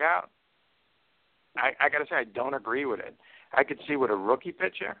the dugout, I got to say I don't agree with it. I could see with a rookie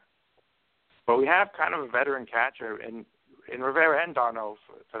pitcher, but we have kind of a veteran catcher, in Rivera and Darno,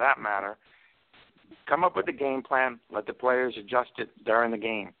 for that matter. Come up with a game plan, let the players adjust it during the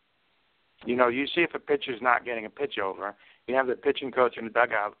game. You see if a pitcher's not getting a pitch over, you have the pitching coach in the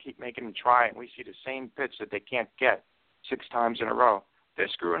dugout keep making them try it, and we see the same pitch that they can't get 6 times in a row. They're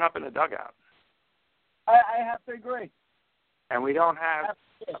screwing up in the dugout. I have to agree. And we don't have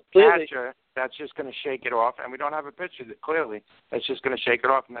a catcher that's just going to shake it off, and we don't have a pitcher that's just going to shake it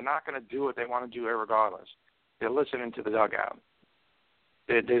off, and they're not going to do what they want to do irregardless. They're listening to the dugout.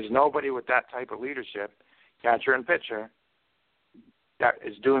 There's nobody with that type of leadership, catcher and pitcher, that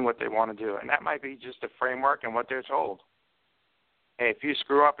is doing what they want to do. And that might be just a framework and what they're told. Hey, if you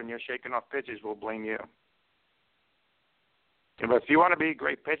screw up and you're shaking off pitches, we'll blame you. But if you want to be a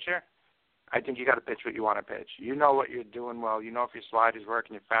great pitcher, I think you got to pitch what you want to pitch. You know what you're doing well. You know if your slide is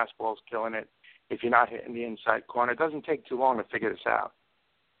working, your fastball's killing it. If you're not hitting the inside corner, it doesn't take too long to figure this out.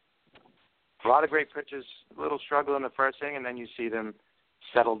 A lot of great pitchers, a little struggle in the first inning, and then you see them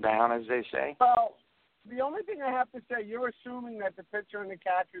settle down, as they say. Well, the only thing I have to say, you're assuming that the pitcher and the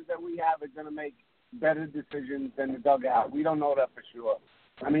catchers that we have are going to make better decisions than the dugout. We don't know that for sure.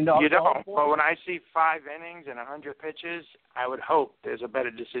 I mean, you don't. But when I see 5 innings and 100 pitches, I would hope there's a better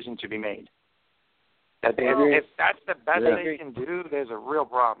decision to be made. If that's the best they can do, there's a real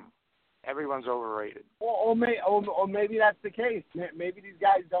problem. Everyone's overrated. Or maybe that's the case. Maybe these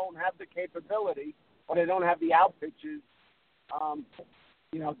guys don't have the capability, or they don't have the out pitches,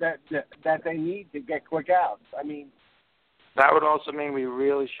 that they need to get quick outs. I mean, that would also mean we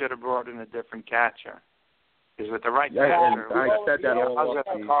really should have brought in a different catcher. Because with the right catcher, I said that all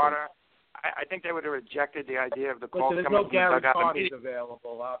Carter, I think they would have rejected the idea of the call there's coming no from the dugout. guarantees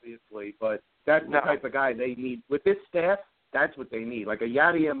available, obviously, but that's the type of guy they need. With this staff, that's what they need. Like a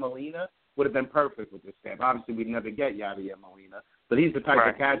Yadier Molina would have been perfect with this staff. Obviously, we'd never get Yadier Molina, but he's the type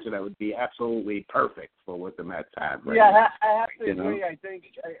of catcher that would be absolutely perfect for what the Mets have. Right now. I have to agree. I think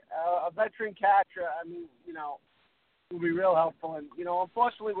a veteran catcher, would be real helpful. And,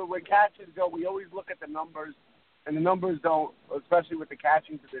 unfortunately, where catchers go, we always look at the numbers, and the numbers don't, especially with the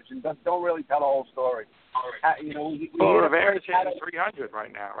catching position, don't really tell the whole story. Rivera's hitting 300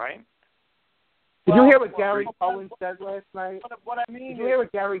 right now, right? Did you hear what Gary Cohen said last night? What I mean Did you hear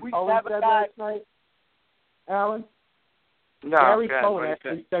what Gary Cohen said last night, Alan? No. Gary Cohen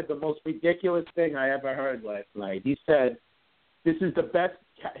actually said the most ridiculous thing I ever heard last night. He said, this is the best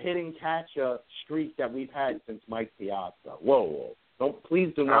hitting catcher streak that we've had since Mike Piazza. Whoa.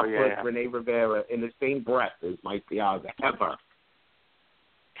 Please do not yeah. put Rene Rivera in the same breath as Mike Piazza ever.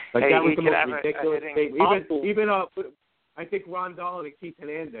 Like Hey, that was he the could most have ridiculous a thing. Even I think Ron Darling and Keith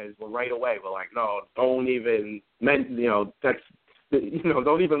Hernandez were right away. We're like, no, don't even, that's,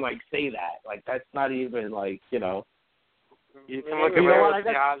 don't even like say that. Like that's not even like, You can look at where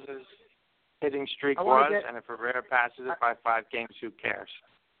Piazza's hitting streak was, and if Rivera passes it by 5 games, who cares?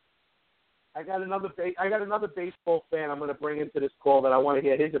 I got another baseball fan I'm going to bring into this call that I want to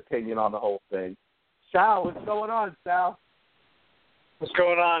hear his opinion on the whole thing. Sal, what's going on, Sal? What's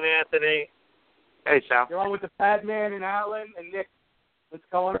going on, Anthony? Hey, Sal. You're on with the Pad Man and Alan and Nick. What's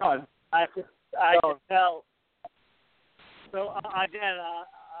going on? I can tell. So, again,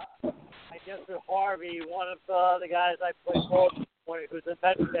 I guess with Harvey, one of the guys I played ball with, who's a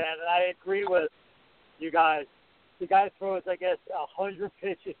Mets fan, and I agree with you guys. The guy throws, I guess, 100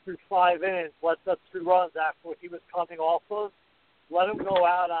 pitches through 5 innings, lets up 2 runs after what he was coming off of. Let him go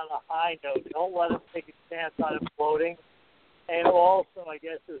out on a high note. Don't let him take a chance on imploding. And also, I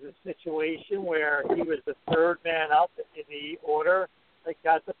guess, there's a situation where he was the 3rd man up in the order. Like,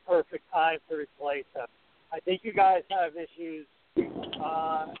 that's the perfect time to replace him. I think you guys have issues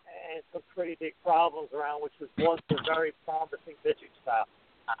and some pretty big problems around, which was once a very promising pitching staff.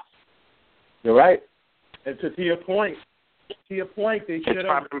 You're right. And to your point, they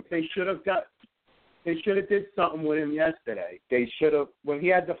should have did something with him yesterday. They should have, when he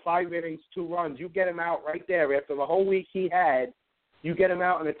had the 5 innings, 2 runs, you get him out right there after the whole week he had. You get him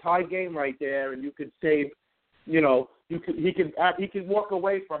out in a tie game right there, and you could save. He could walk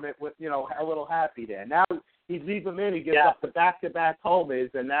away from it with a little happy there. Now he'd leave him in, he gives up the back-to-back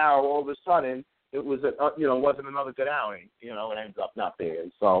homers, and now all of a sudden it was wasn't another good outing. It ends up not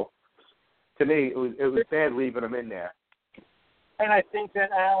being. So to me, it was bad leaving him in there. And I think that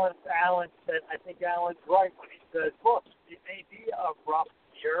Alan said, I think Alan's right when he says, look, it may be a rough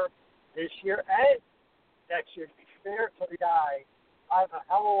year this year and next year. To be fair to the guy, I don't know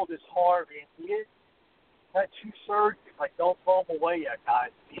how old is Harvey, and he had 2 surgeries. Like, don't throw him away yet,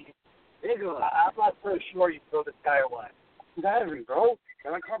 guys. I'm not so sure you throw this guy away. He's out of me, bro.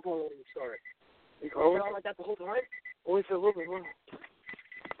 And I can't believe I'm sorry. You go out like that the whole time? Only for a little bit.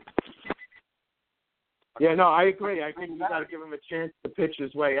 Yeah, no, I agree. I think you got to give him a chance to pitch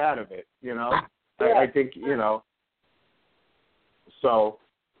his way out of it. Yeah. I think So,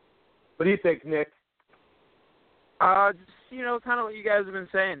 what do you think, Nick? Kind of what you guys have been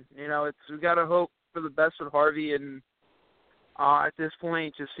saying. We got to hope for the best with Harvey, and at this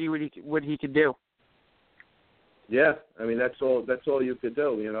point, just see what he can do. Yeah, I mean that's all you could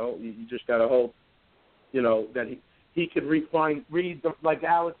do. You just got to hope, that he could like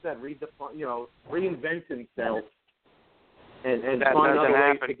Alex said, reinvent himself and find other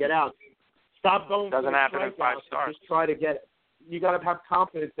ways to get out. Stop going for the strikeouts. Just try to get. You got to have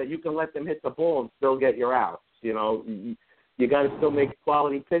confidence that you can let them hit the ball and still get your outs. You got to still make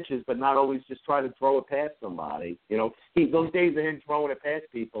quality pitches, but not always just try to throw it past somebody. Those days of him throwing it past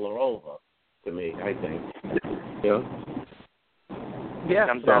people are over to me, I think. Yeah. It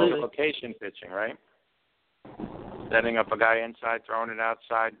comes down to location pitching, right? Setting up a guy inside, throwing it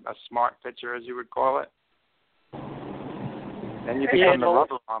outside, a smart pitcher, as you would call it. Then you become the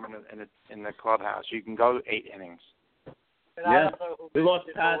rubber bomb in the clubhouse. You can go 8 innings. Yeah. We lost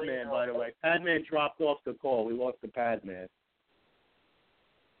Padman, by the way. Padman dropped off the call. We lost the Padman.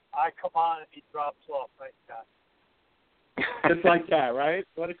 I come on and he drops off. Thank God. Just like that, right?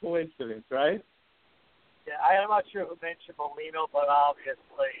 What a coincidence, right? Yeah, I'm not sure who mentioned Molino, but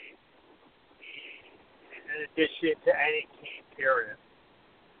obviously, in addition to any team, period.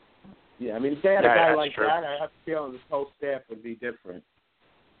 Yeah, I mean, if they had a guy like that, I have a feeling this whole staff would be different.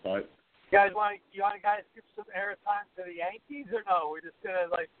 But you guys want to give some airtime to the Yankees or no? We're just gonna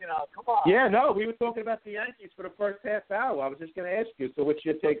come on. Yeah, no, we were talking about the Yankees for the first half hour. I was just gonna ask you. So, what's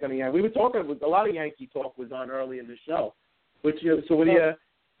your take on the Yankees? We were talking. A lot of Yankee talk was on early in the show. We were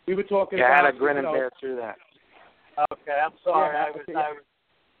talking. Yeah, about, I had a grin and bear through that. Okay, I'm sorry. Yeah,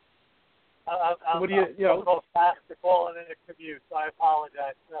 I'm a little fast to calling in a commute, so I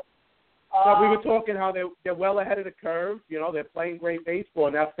apologize. No, we were talking how they're well ahead of the curve. They're playing great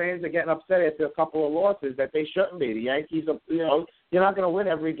baseball. Now fans are getting upset after a couple of losses that they shouldn't be. The Yankees are, you're not going to win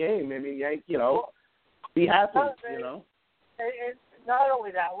every game. I mean, be happy, And not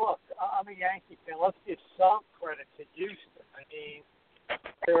only that, look, I'm a Yankee fan. Let's give some credit to Houston. I mean,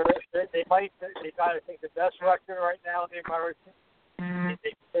 they got, I think, the best record right now in the American.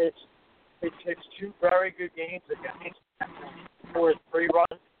 They pitched 2 very good games against 4 or 3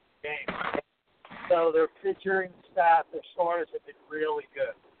 runs game. So their pitching staff, their starters have been really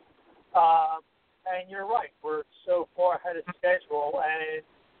good. And you're right, we're so far ahead of schedule, and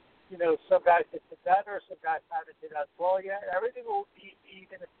some guys hit the better, some guys haven't hit as well yet. Everything will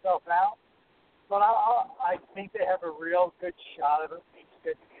even itself out. But I think they have a real good shot of at least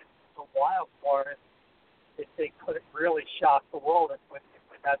getting into the wild card if they couldn't really shock the world with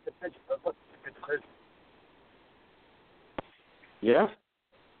that division. But look, it's a good division. Yeah.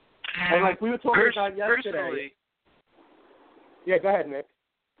 And like we were talking about yesterday. Personally, yeah, go ahead, Nick.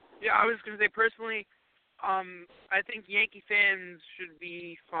 Yeah, I was going to say personally, I think Yankee fans should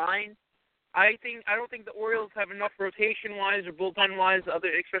be fine. I don't think the Orioles have enough rotation-wise or bullpen-wise,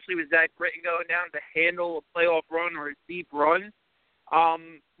 especially with Zach Britton going down, to handle a playoff run or a deep run.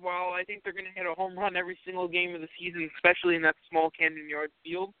 While I think they're going to hit a home run every single game of the season, especially in that small Camden Yards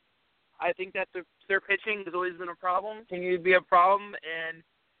field, I think that their pitching has always been a problem, continues to be a problem, and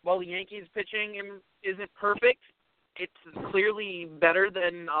while the Yankees' pitching isn't perfect, it's clearly better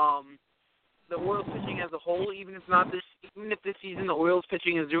than the Orioles pitching as a whole. Even if this season the Orioles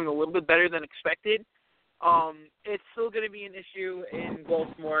pitching is doing a little bit better than expected, it's still going to be an issue in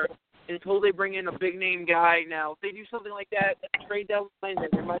Baltimore until they bring in a big name guy. Now, if they do something like that at the trade deadline, then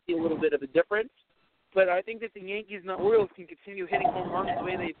there might be a little bit of a difference. But I think that the Yankees and the Orioles can continue hitting home runs the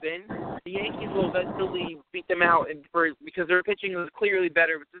way they've been. The Yankees will eventually beat them out, because their pitching is clearly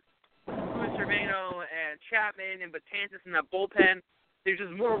better with Luis Cervino and Chapman and Betances in that bullpen. There's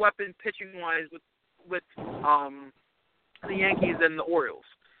just more weapons pitching-wise with the Yankees than the Orioles.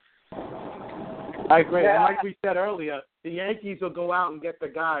 I agree. And like we said earlier, the Yankees will go out and get the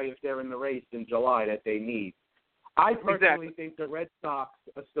guy if they're in the race in July that they need. I personally think the Red Sox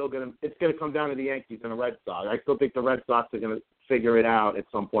are still it's going to come down to the Yankees and the Red Sox. I still think the Red Sox are going to figure it out at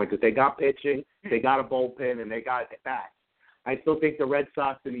some point because they got pitching, they got a bullpen, and they got bats. I still think the Red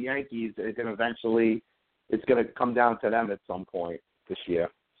Sox and the Yankees are going to eventually, it's going to come down to them at some point this year.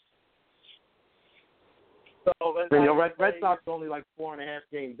 So, Red Sox are only like 4.5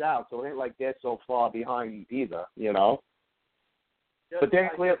 games out, so it ain't like they're so far behind either, But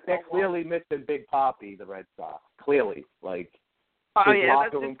they're clearly missing Big Papi, the Red Sox. Clearly, that's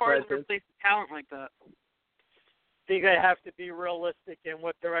hard to replace talent like that. I think they have to be realistic in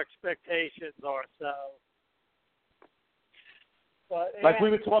what their expectations are. But we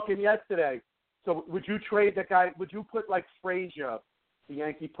were talking yesterday. So would you trade that guy? Would you put like Frazier, the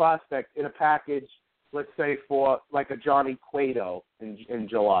Yankee prospect, in a package? Let's say for like a Johnny Cueto in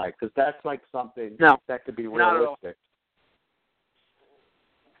July, because that's like something that could be realistic.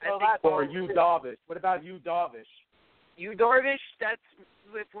 Or Yu Darvish. What about Yu Darvish? Yu Darvish,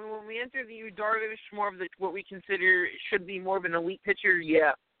 when we enter the Yu Darvish, more of what we consider should be more of an elite pitcher.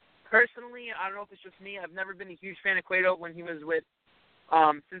 Yeah, personally, I don't know if it's just me. I've never been a huge fan of Cueto when he was with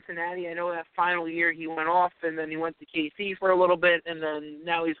Cincinnati. I know that final year he went off, and then he went to KC for a little bit, and then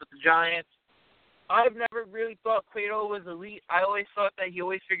now he's with the Giants. I've never really thought Cueto was elite. I always thought that he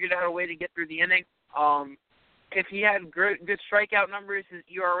always figured out a way to get through the inning. If he had good strikeout numbers, his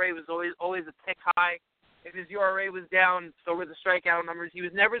ERA was always a tick high. If his ERA was down, so were the strikeout numbers. He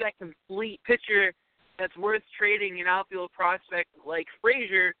was never that complete pitcher that's worth trading an outfield prospect like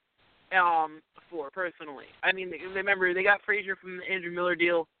Frazier for, personally. I mean, remember, they got Frazier from the Andrew Miller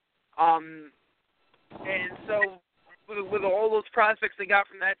deal. And so with all those prospects they got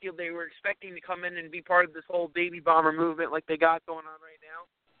from that deal, they were expecting to come in and be part of this whole baby bomber movement like they got going on right now.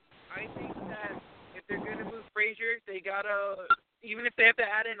 I think that if they're going to move Frazier, they got to, even if they have to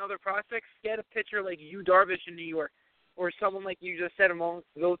add in other prospects, get a pitcher like Yu Darvish in New York or someone like you just said among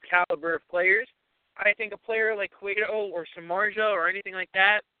those caliber of players. I think a player like Cueto or Samardzija or anything like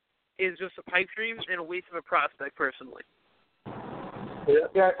that is just a pipe dream and a waste of a prospect, personally.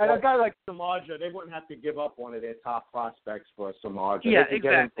 Yeah, and a guy like Samardzija, they wouldn't have to give up one of their top prospects for Samardzija. Yeah, they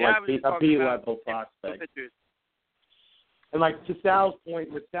could exactly. Get him, like, a B-level prospect. And like to Sal's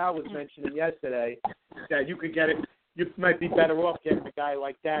point, what Sal was mentioning yesterday, that you could get it, you might be better off getting a guy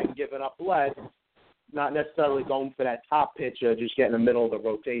like that and giving up less, not necessarily going for that top pitcher, just getting the middle of the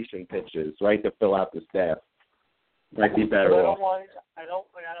rotation pitches, right, to fill out the staff. Might be better off. I don't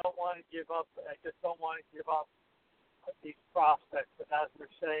want to give up. I just don't want to give up these prospects. But as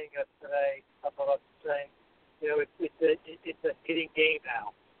we're saying yesterday, some of us are saying, it's a hitting game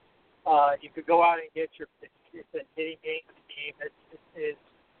now. You could go out and get it's a hitting game. The game is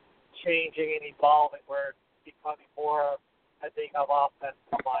changing and evolving, where it's becoming more, I think, of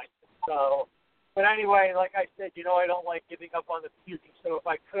offensive minded. So, but anyway, like I said, I don't like giving up on the future. So if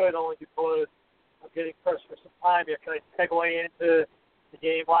I could, only because I'm getting pressed for some time here, can I segue into the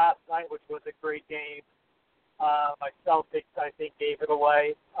game last night, which was a great game? My Celtics, I think, gave it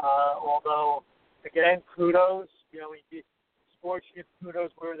away. Although, again, kudos. Sports give kudos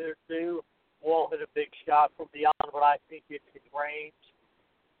where they're due. Wall hit a big shot from beyond what I think it's his range.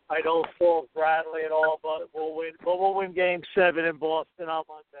 I don't fault Bradley at all, but we'll win. But we'll win Game 7 in Boston on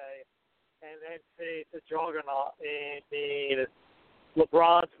Monday, and then face the juggernaut. I mean,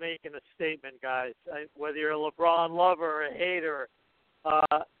 LeBron's making a statement, guys. Whether you're a LeBron lover or a hater,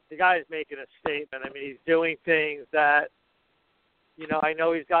 the guy's making a statement. I mean, he's doing things that, I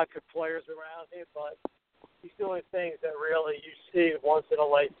know he's got good players around him, but he's doing things that really you see once in a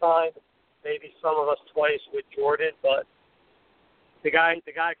lifetime. Maybe some of us twice with Jordan, but the guy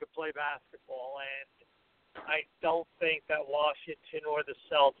could play basketball, and I don't think that Washington or the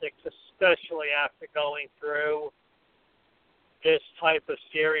Celtics, especially after going through this type of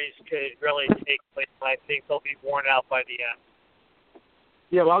series, could really take place. I think they'll be worn out by the end.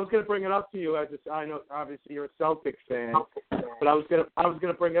 Yeah, well, I was going to bring it up to you. I know, obviously, you're a Celtics fan, but I was going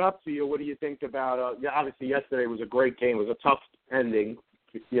to bring it up to you. What do you think about? Obviously, yesterday was a great game. It was a tough ending,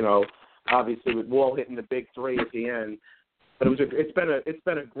 obviously with Wall hitting the big three at the end. But it's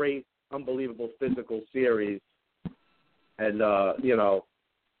been a great, unbelievable physical series, and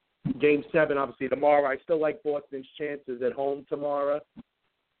Game 7 obviously tomorrow. I still like Boston's chances at home tomorrow.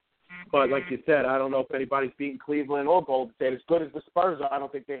 But like you said, I don't know if anybody's beating Cleveland or Golden State. As good as the Spurs are, I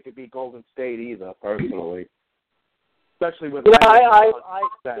don't think they could beat Golden State either, personally. Especially with I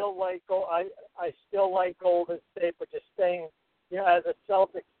still like Golden State, but just saying, as a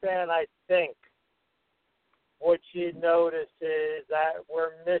Celtics fan, I think what you notice is that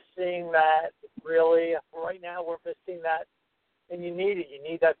we're missing that. Really, right now we're missing that, and you need it. You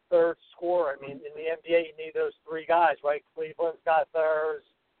need that third scorer. I mean, in the NBA, you need those three guys, right? Cleveland's got theirs.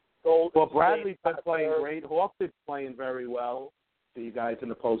 Well, Bradley's been playing great. Hawks is playing very well for you guys in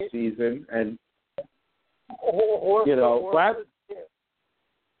the postseason, and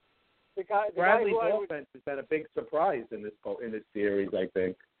Bradley's offense has been a big surprise in this series, I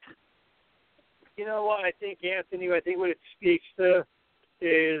think. You know what? I think, Anthony, what it speaks to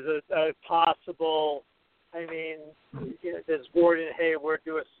is a possible. I mean, does Gordon Hayward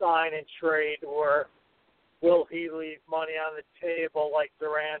do a sign and trade, or will he leave money on the table like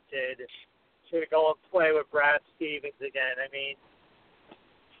Durant did to go and play with Brad Stevens again? I mean,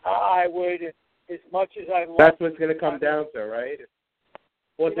 I would, as much as I love. That's what it's going to come down to, right?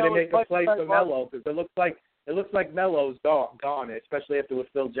 Or do they make a play for Melo? Because it looks like Melo's gone, especially after what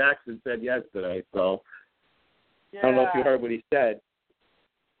Phil Jackson said yesterday. So I don't know if you heard what he said.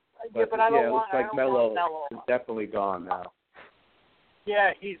 But it looks like Melo is definitely gone now.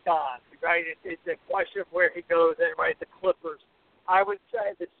 Yeah, he's gone, right? It's a question of where he goes, and right, the Clippers. I would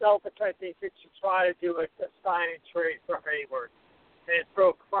say the Celtics, I think, should try to do a sign and trade for Hayward and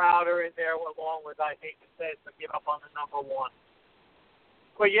throw Crowder in there along with, I hate to say it, but give up on the number one.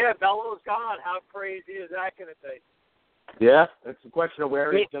 But, yeah, Melo's gone. How crazy is that going to be? Yeah, it's a question of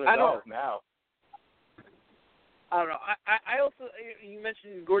where he's going to go now. I don't know. I also, you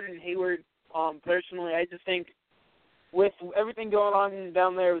mentioned Gordon Hayward. Personally, I just think with everything going on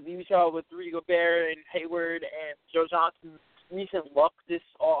down there with Utah, with Rudy Gobert and Hayward and Joe Johnson's recent luck this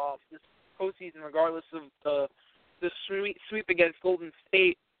postseason, regardless of the sweep against Golden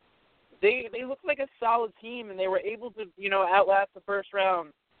State, they looked like a solid team, and they were able to outlast the first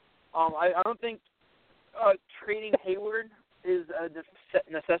round. I don't think trading Hayward is a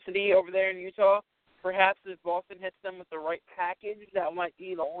necessity over there in Utah. Perhaps if Boston hits them with the right package, that might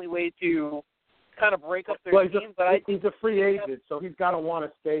be the only way to kind of break up their team. He's a free agent, so he's got to want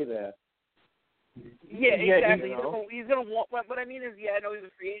to stay there. Yeah, exactly. He's going to want. What I mean is, I know he's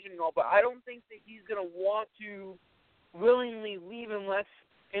a free agent and all, but I don't think that he's going to want to willingly leave unless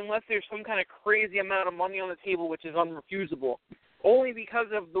there's some kind of crazy amount of money on the table, which is unrefusable. Only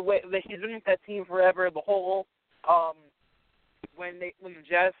because of the way that he's been with that team forever. The whole when the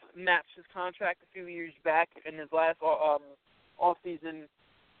Jazz matched his contract a few years back in his last off season.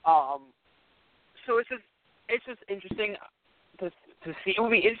 So it's just interesting to see. It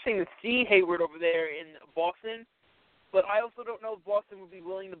would be interesting to see Hayward over there in Boston, but I also don't know if Boston would be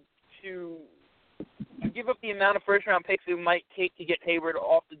willing to give up the amount of first-round picks it might take to get Hayward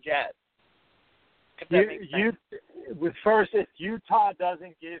off the Jazz. If that makes sense. If Utah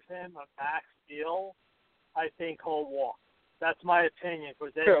doesn't give him a max deal, I think he'll walk. That's my opinion,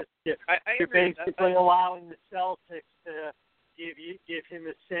 because you're basically allowing the Celtics to give him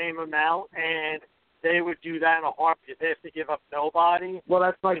the same amount, and they would do that in a heartbeat. They have to give up nobody. Well,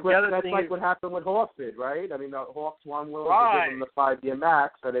 that's like what happened with Hawks did, right? I mean, the Hawks won willing to give him the 5-year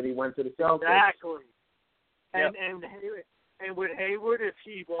max, and then he went to the Celtics. Exactly. Yep. And with Hayward, if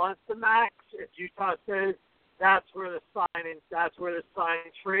he wants the max, if Utah says that's where the sign and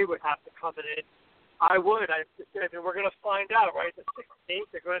trade would have to come in. I would. I mean, we're going to find out, right? The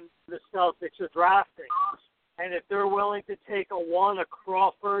 16th, they're going. The Celtics are drafting, and if they're willing to take a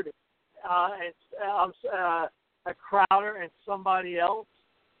Crawford, and a Crowder, and somebody else,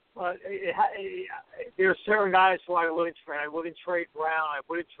 but there are certain guys who I wouldn't trade. I wouldn't trade Brown. I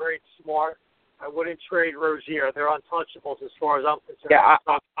wouldn't trade Smart. I wouldn't trade Rozier. They're untouchables as far as I'm concerned. Yeah,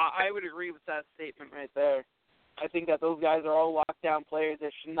 I would agree with that statement right there. I think that those guys are all lockdown players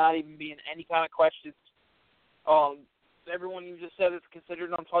that should not even be in any kind of questions. Everyone you just said is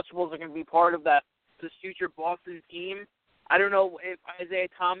considered untouchables are going to be part of this future Boston team. I don't know if Isaiah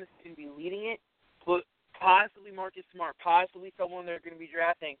Thomas is going to be leading it, but possibly Marcus Smart, possibly someone they're going to be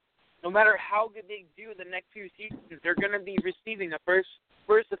drafting. No matter how good they do the next few seasons, they're going to be receiving the first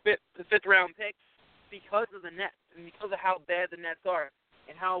to fifth round pick because of the Nets and because of how bad the Nets are.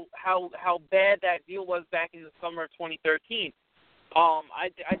 And how bad that deal was back in the summer of 2013. I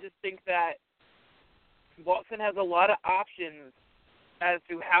just think that Boston has a lot of options as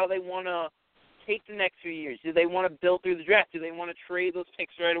to how they want to take the next few years. Do they want to build through the draft? Do they want to trade those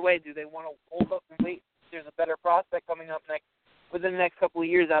picks right away? Do they want to hold up and wait? There's a better prospect coming up within the next couple of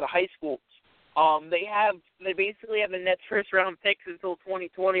years out of high school. They basically have the Nets first round picks until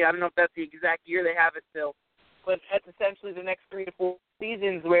 2020. I don't know if that's the exact year they have it still. But that's essentially the next 3 to 4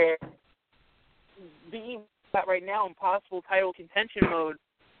 seasons where being right now in possible title contention mode,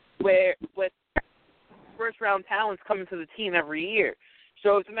 where with first-round talents coming to the team every year.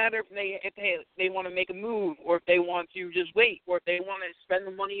 So it's a matter if they want to make a move, or if they want to just wait, or if they want to spend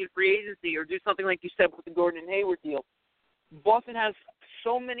the money in free agency, or do something like you said with the Gordon and Hayward deal. Boston has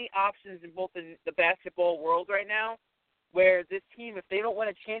so many options in both in the basketball world right now, where this team, if they don't win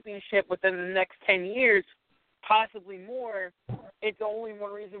a championship within the next 10 years, possibly more, it's the only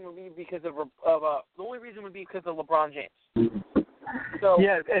one reason would be because of LeBron James. So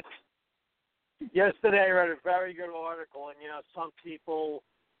yesterday I read a very good article, and some people,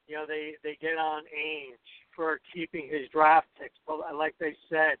 they get on Ainge for keeping his draft picks, but like they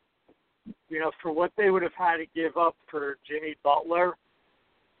said, for what they would have had to give up for Jimmy Butler,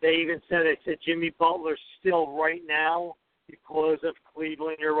 they said Jimmy Butler still right now, because of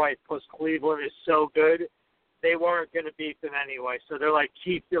Cleveland. You're right, because Cleveland is so good. They weren't going to beat them anyway, so they're like,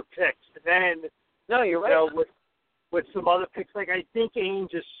 keep your picks. And then, no, you're right. With some other picks, like I think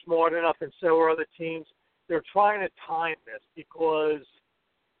Ainge is smart enough, and so are other teams. They're trying to time this because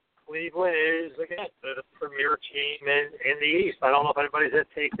Cleveland is, again, the premier team in the East. I don't know if anybody's going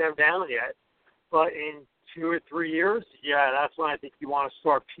to take them down yet, but in 2 or 3 years, that's when I think you want to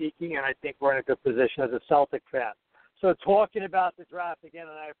start peaking, and I think we're in a good position as a Celtic fan. So talking about the draft again,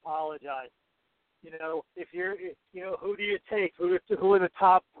 and I apologize. If you're, who do you take? Who are the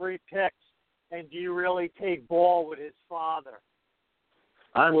top 3 picks? And do you really take Ball with his father?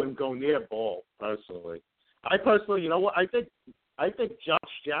 I wouldn't go near Ball personally. I think Josh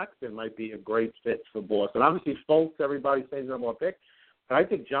Jackson might be a great fit for Boston. Obviously, Fultz, everybody says no more pick, but I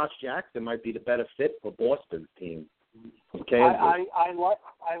think Josh Jackson might be the better fit for Boston's team.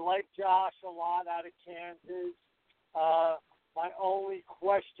 I like Josh a lot out of Kansas. My only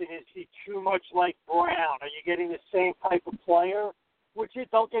question is he too much like Brown? Are you getting the same type of player? Which,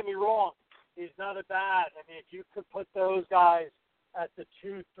 don't get me wrong, is not a bad. I mean, if you could put those guys at the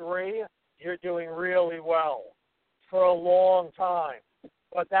 2-3, you're doing really well for a long time.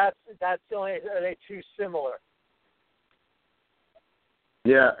 But that's only, are they too similar?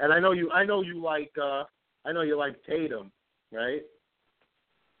 Yeah, and I know you like Tatum, right?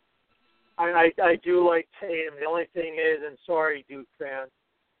 I do like Tatum. The only thing is, and sorry, Duke fans,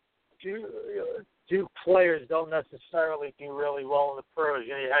 Duke players don't necessarily do really well in the pros.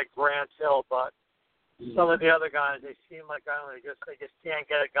 You had Grant Hill, but some of the other guys, they seem like they just can't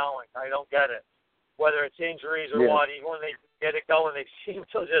get it going. I don't get it. Whether it's injuries or what, even when they get it going, they seem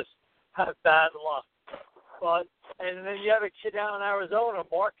to just have bad luck. And then you have a kid down in Arizona,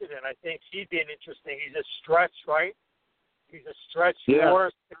 Marketing. I think he'd be an interesting. He's a stretch, right? He's a stretch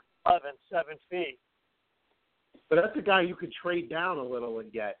 4'11", 7 feet. But that's a guy you could trade down a little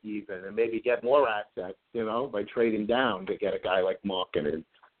and get even, and maybe get more assets, by trading down to get a guy like Marketing.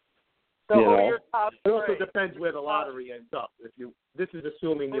 So who are your top 3? It also depends where the lottery ends up. This is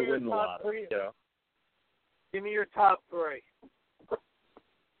assuming you win the lottery. Give me your top 3.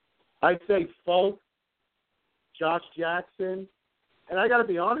 I'd say Fultz, Josh Jackson, and I got to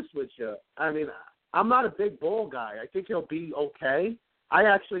be honest with you. I mean, I'm not a big Ball guy. I think he'll be okay. I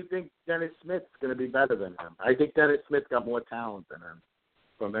actually think Dennis Smith's going to be better than him. I think Dennis Smith got more talent than him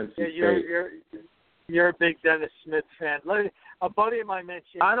from NC State. You're a big Dennis Smith fan. A buddy of mine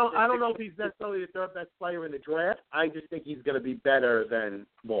mentioned. I don't know if he's necessarily the third best player in the draft. I just think he's going to be better than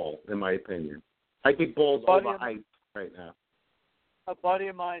Ball, in my opinion. I think Ball's overhyped right now. A buddy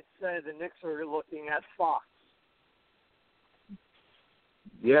of mine said the Knicks are looking at Fox.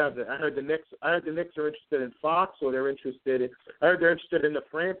 Yeah, I heard the Knicks are interested in Fox, or they're interested in. I heard they're interested in the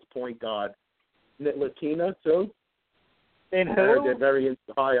France point guard, Nitlatina, too. In I heard who? they're very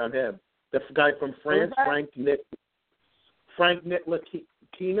high on him. The guy from France, Frank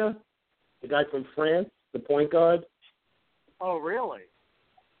Nitlatina, the guy from France, the point guard. Oh, really?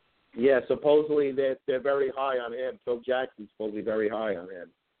 Yeah, supposedly they're very high on him. Phil Jackson's supposed to be very high on him.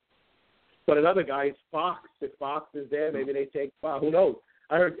 But another guy is Fox. If Fox is there, maybe they take Fox. Who knows?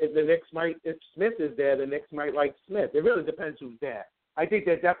 I heard if Smith is there, the Knicks might like Smith. It really depends who's there. I think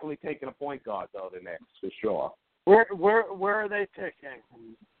they're definitely taking a point guard, though, the Knicks, for sure. Where are they picking?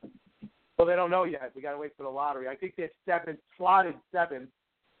 Well, they don't know yet. We got to wait for the lottery. I think they're slotted seventh.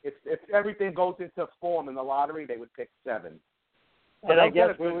 If everything goes into form in the lottery, they would pick 7. And I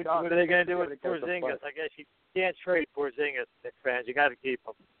guess what are they going to do with Porzingis? I guess you can't trade Porzingis, Knicks fans. You got to keep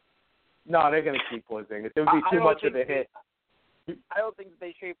him. No, they're going to keep Porzingis. It would be too much of a hit. I don't think that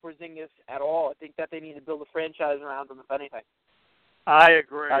they trade Porzingis at all. I think that they need to build a franchise around him, if anything. I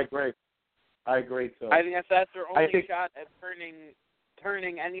agree. I agree too. I think that's their only shot at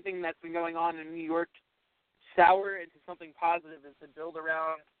turning anything that's been going on in New York sour into something positive, is to build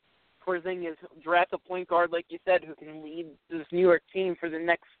around Porzingis, draft a point guard, like you said, who can lead this New York team for the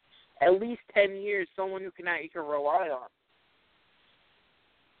next at least 10 years, someone who you can rely on.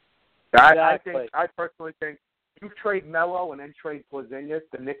 I personally think if you trade Melo and then trade Porzingis,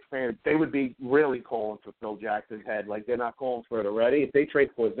 the Knicks fans, they would be really calling for Phil Jackson's head. Like, they're not calling for it already. If they trade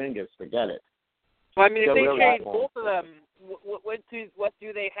Porzingis, forget it. Well, I mean, if they trade both of them, what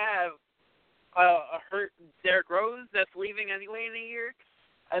do they have? A hurt Derrick Rose that's leaving anyway in a year?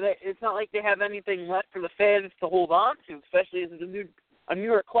 It's not like they have anything left for the fans to hold on to, especially as a New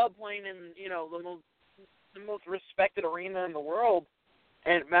York club playing in the most respected arena in the world,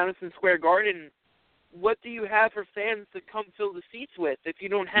 at Madison Square Garden. What do you have for fans to come fill the seats with if you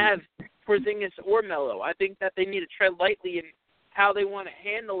don't have Porzingis or Melo? I think that they need to tread lightly in how they want to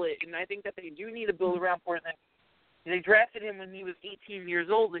handle it, and I think that they do need to build around Porzingis. They drafted him when he was 18 years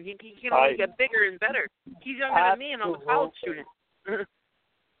old, and he can only get bigger and better. He's younger than me, and I'm a college student.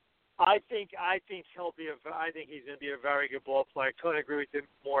 I think he'll be I think he's going to be a very good ball player. Couldn't agree with him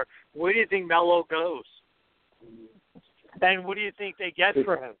more. Where do you think Melo goes? And what do you think they get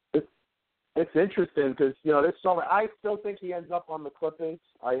for him? It's interesting because, there's so many. I still think he ends up on the Clippers.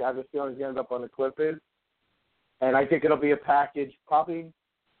 I have a feeling he ends up on the Clippers. And I think it'll be a package, probably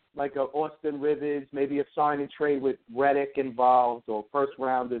like a Austin Rivers, maybe a sign and trade with Redick involved, or first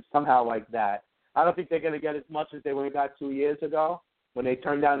rounders, somehow like that. I don't think they're going to get as much as they would have got 2 years ago when they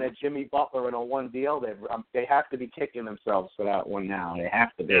turned down that Jimmy Butler in a one deal. They have to be kicking themselves for that one now. They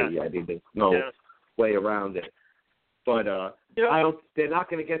have to be. Yeah. I think there's no way around it. But they're not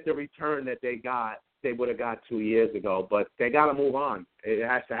going to get the return that they would have got 2 years ago. But they got to move on. It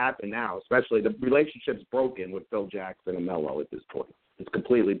has to happen now, especially the relationship's broken with Phil Jackson and Melo at this point. It's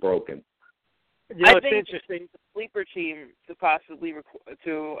completely broken. I think interesting. The sleeper team to possibly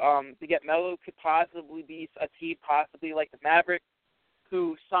to get Melo could possibly be a team possibly like the Mavericks,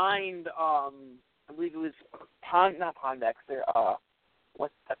 who signed I believe it was not Pondexter.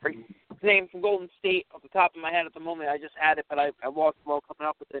 What's that his name from Golden State off the top of my head at the moment. I just had it, but I lost while coming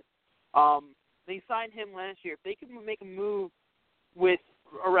up with it. They signed him last year. If they could make a move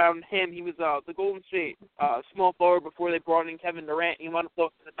around him, he was the Golden State small forward before they brought in Kevin Durant. He wound up going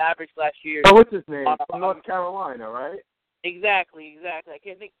to the Mavericks last year. Oh, what's his name? From North Carolina, right? Exactly. I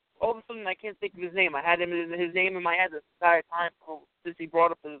can't think. All of a sudden, I can't think of his name. I had his name in my head this entire time since he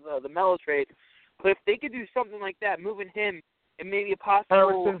brought up the Melo trade. But if they could do something like that, moving him and maybe a possible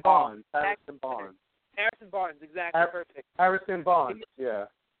Harrison Barnes, exactly, perfect. Harrison Barnes, yeah.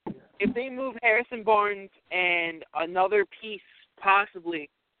 If they move Harrison Barnes and another piece, possibly,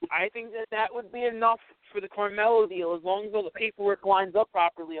 I think that would be enough for the Carmelo deal, as long as all the paperwork lines up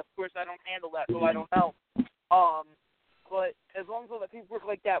properly. Of course, I don't handle that, so I don't know. But as long as all the paperwork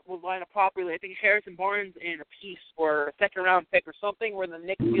like that will line up properly, I think Harrison Barnes and a piece or a second-round pick or something where the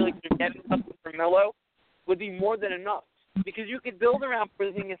Knicks feel like they're getting something for Melo would be more than enough. Because you could build around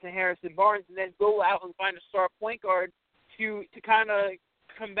Porzingis and Harrison Barnes and then go out and find a star point guard to kind of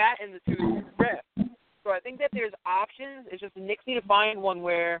combat in the two draft. So I think that there's options. It's just the Knicks need to find one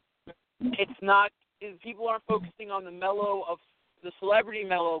where people aren't focusing on the Melo of the celebrity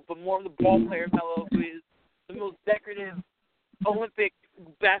Melo, but more of the ball player Melo, who is the most decorative Olympic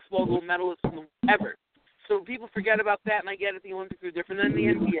basketball gold medalist ever. So people forget about that, and I get it. The Olympics are different than the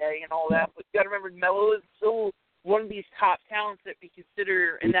NBA and all that, but you got to remember Melo is still one of these top talents that we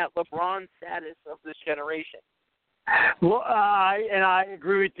consider in that LeBron status of this generation. Well, I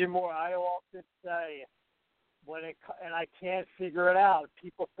agree with you more. I often say and I can't figure it out.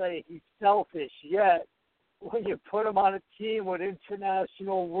 People say he's selfish, yet when you put him on a team with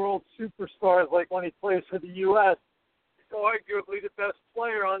international world superstars, like when he plays for the U.S., he's arguably the best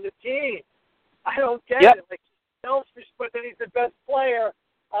player on the team. I don't get it. Like, he's selfish, but then he's the best player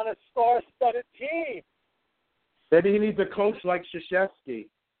on a star-studded team. Maybe he needs a coach like Krzyzewski.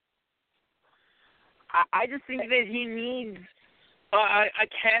 I just think that he needs a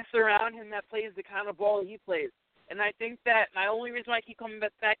cast around him that plays the kind of ball he plays. And I think that my only reason why I keep coming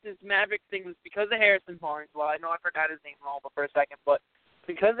back to this Mavericks thing was because of Harrison Barnes. Well, I know I forgot his name for a second, but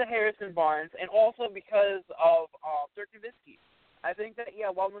because of Harrison Barnes and also because of Dirk Nowitzki. I think that,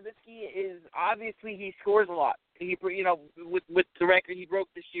 while Nowitzki is obviously he scores a lot, with the record he broke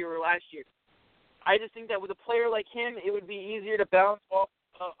this year or last year. I just think that with a player like him, it would be easier to bounce off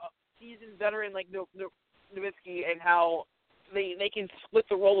a seasoned veteran like Nowitzki and how they can split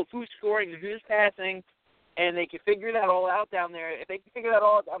the role of who's scoring and who's passing, and they can figure that all out down there. If they can figure that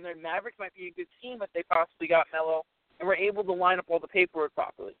all out down there, Mavericks might be a good team if they possibly got Melo and were able to line up all the paperwork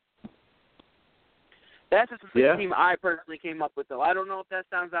properly. That's just the team I personally came up with, though. I don't know if that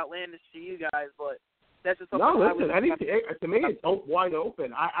sounds outlandish to you guys, but that's just something to me, it's wide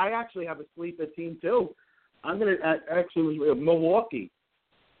open. I actually have a sleeper team, too. I'm going to actually Milwaukee.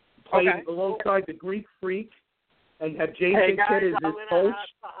 Playing alongside the Greek Freak and have Jason Kidd as his coach.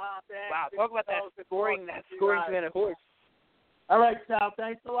 Wow, talk about that scoring man of horse. All right, Sal.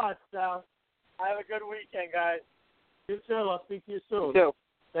 Thanks a lot, Sal. Have a good weekend, guys. You too. I'll speak to you soon. You too.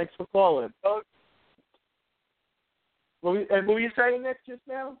 Thanks for calling. Okay. What were you saying next just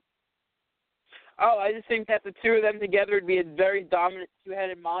now? Oh, I just think that the two of them together would be a very dominant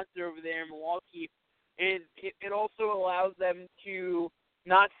two-headed monster over there in Milwaukee. And it also allows them to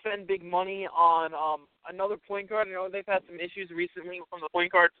not spend big money on another point guard. I know they've had some issues recently from the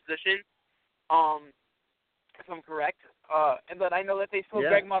point guard position, if I'm correct. But I know that they still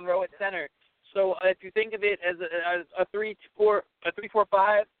have Greg Monroe at center. So if you think of it as a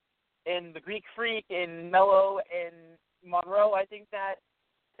 3-4-5, and the Greek Freak and Melo and Monroe, I think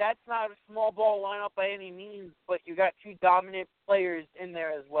that's not a small ball lineup by any means, but you got two dominant players in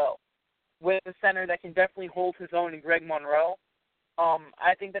there as well, with a center that can definitely hold his own in Greg Monroe.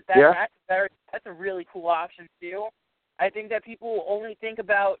 I think that's a really cool option too. I think that people only think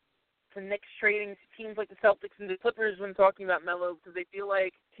about the Knicks trading teams like the Celtics and the Clippers when talking about Melo because they feel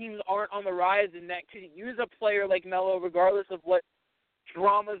like teams aren't on the rise and that could use a player like Melo regardless of what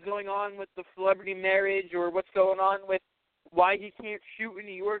drama's going on with the celebrity marriage or what's going on with why he can't shoot in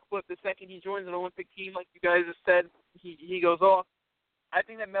New York, but the second he joins an Olympic team, like you guys have said, he goes off. I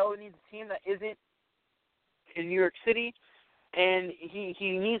think that Melo needs a team that isn't in New York City, and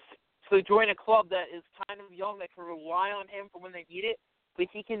he needs to join a club that is kind of young that can rely on him for when they need it, but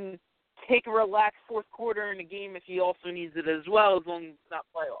he can take a relaxed fourth quarter in a game if he also needs it as well, as long as it's not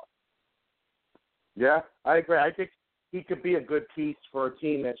playoffs. Yeah, I agree. I think he could be a good piece for a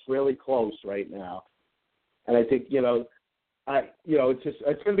team that's really close right now. And I think, it's going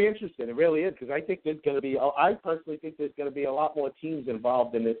to be interesting. It really is, because I think there's going to be, I personally think there's going to be a lot more teams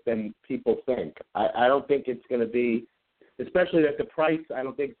involved in this than people think. I don't think it's going to be, especially at the price, I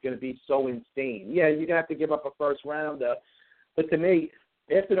don't think it's going to be so insane. Yeah, you're going to have to give up a first rounder. But to me,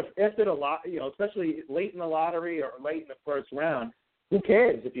 after the lot, especially late in the lottery or late in the first round, who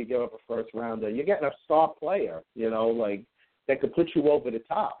cares if you give up a first rounder? You're getting a star player, that could put you over the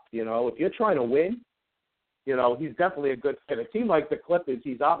top. If you're trying to win, he's definitely a good fit. A team like the Clippers,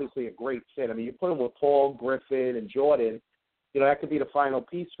 he's obviously a great fit. I mean, you put him with Paul, Griffin, and Jordan, that could be the final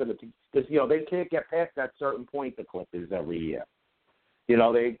piece for the team. Because, they can't get past that certain point, the Clippers, every year.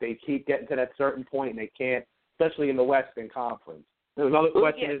 They keep getting to that certain point, and they can't, especially in the Western Conference. Another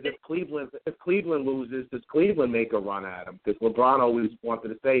question is if Cleveland loses, does Cleveland make a run at him? Because LeBron always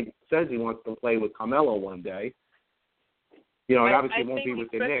says he wants to play with Carmelo one day. And obviously won't be with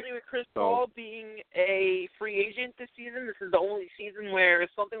the Knicks. Especially with Chris Paul being a free agent this season, this is the only season where if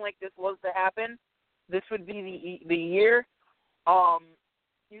something like this was to happen, this would be the year.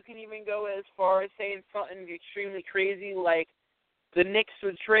 You can even go as far as saying something extremely crazy like the Knicks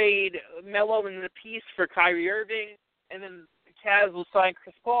would trade Melo and the piece for Kyrie Irving, and then the Cavs will sign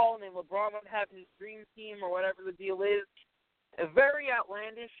Chris Paul, and then LeBron would have his dream team or whatever the deal is. Very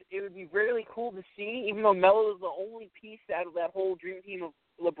outlandish. It would be really cool to see, even though Melo is the only piece out of that whole dream team of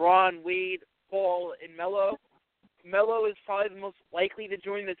LeBron, Wade, Paul, and Melo. Melo is probably the most likely to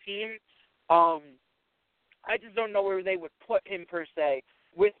join the team. I just don't know where they would put him per se.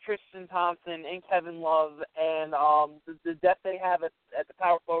 with Tristan Thompson and Kevin Love and the depth they have at the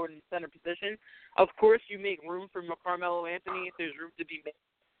power forward and center position, of course you make room for Carmelo Anthony if there's room to be made.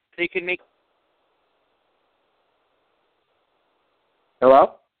 They can make.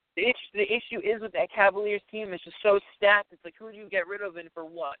 Hello? The issue is with that Cavaliers team, it's just so stacked. It's like, who do you get rid of and for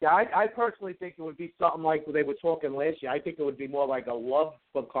what? Yeah, I personally think it would be something like they were talking last year. I think it would be more like a Love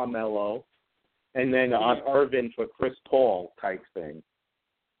for Carmelo and then on Irvin for Chris Paul type thing.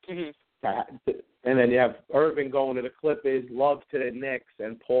 Mm-hmm. And then you have Irvin going to the Clippers, Love to the Knicks,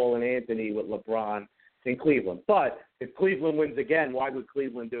 and Paul and Anthony with LeBron in Cleveland. But if Cleveland wins again, why would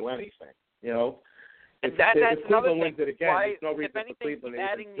Cleveland do anything? You know? If Cleveland wins it again, there's no reason for Cleveland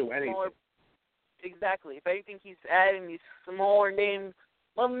to do anything. Exactly. If anything, he's adding these smaller names,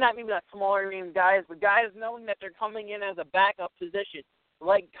 well, not smaller name guys, but guys knowing that they're coming in as a backup position,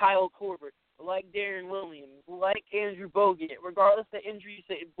 like Kyle Korver, like Darren Williams, like Andrew Bogut. Regardless of the injuries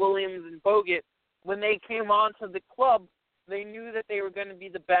to Williams and Bogut, when they came onto the club, they knew that they were going to be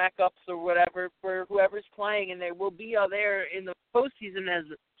the backups or whatever for whoever's playing, and they will be there in the postseason as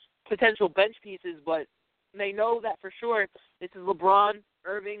potential bench pieces, but they know that for sure this is LeBron,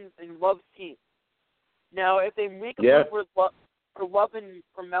 Irving, and Love's team. Now, if they make a move for Love and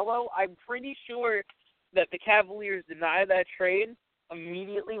for Melo, I'm pretty sure that the Cavaliers deny that trade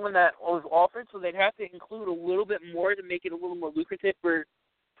immediately when that was offered, so they'd have to include a little bit more to make it a little more lucrative for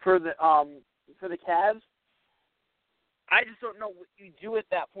the Cavs. I just don't know what you do at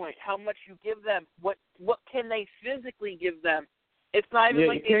that point, how much you give them, what can they physically give them. It's not even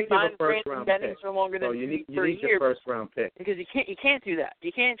like they signed Brandon Jennings for longer than you need for a year. Your first-round pick. Because you can't do that.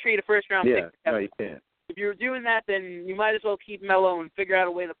 You can't trade a first-round pick. Yeah, no, you can't. If you're doing that, then you might as well keep Melo and figure out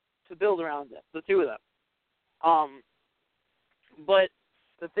a way to build around it, the two of them. But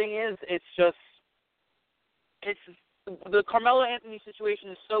the thing is, it's the Carmelo Anthony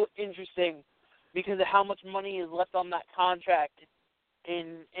situation is so interesting because of how much money is left on that contract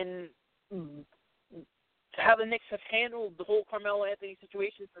and how the Knicks have handled the whole Carmelo Anthony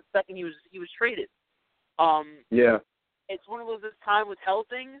situation since the second he was traded. It's one of those time with health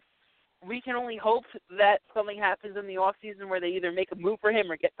things. We can only hope that something happens in the offseason where they either make a move for him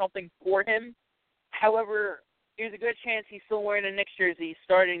or get something for him. However, there's a good chance he's still wearing a Knicks jersey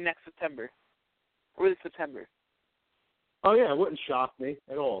starting next September. Or this September. Oh, yeah, it wouldn't shock me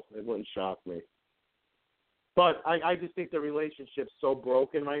at all. It wouldn't shock me. But I just think the relationship's so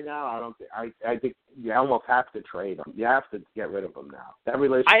broken right now. I think you almost have to trade him. You have to get rid of him now. That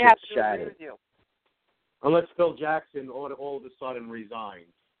relationship's shattered. Agree with you. Unless Phil Jackson all of a sudden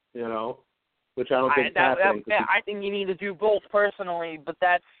resigns, you know, which I don't think is happening. I think you need to do both personally, but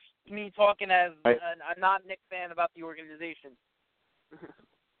that's me talking as a non-Knicks fan about the organization.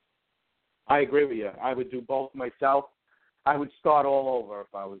 I agree with you. I would do both myself. I would start all over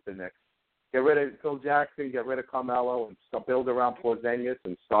if I was the Knicks. Get rid of Phil Jackson, get rid of Carmelo, and build around Porzingis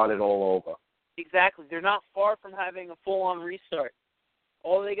and start it all over. Exactly. They're not far from having a full-on restart.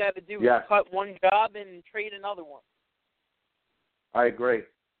 All they got to do is cut one job and trade another one. I agree.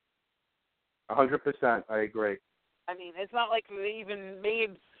 100%. I agree. I mean, it's not like they even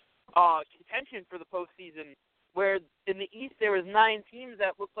made contention for the postseason, where in the East there was 9 teams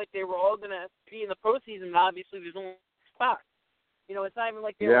that looked like they were all going to be in the postseason, and obviously there's only 5. You know, it's not even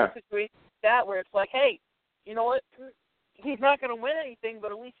like they're in a situation like that where it's like, hey, you know what? He's not going to win anything,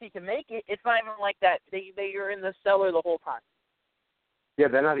 but at least he can make it. It's not even like that. They are in the cellar the whole time. Yeah,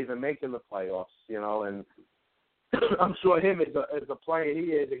 they're not even making the playoffs, you know, and I'm sure him as a player he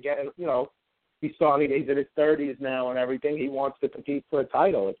is, again, you know, he's in his 30s now and everything. He wants to compete for a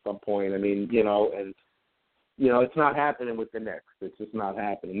title at some point. I mean, you know, and, you know, it's not happening with the Knicks. It's just not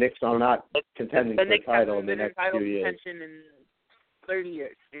happening. Knicks are not contending for a title in the next few years. In 30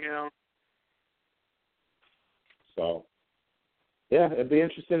 years, you know. So, yeah, it'd be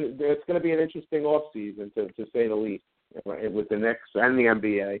interesting. It's going to be an interesting off season to say the least, with the Knicks and the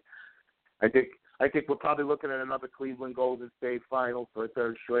NBA. I think we're probably looking at another Cleveland Golden State final for a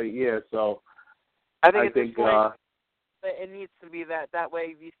third straight year. So, I think it needs to be that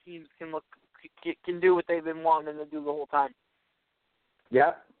way. These teams can do what they've been wanting to do the whole time.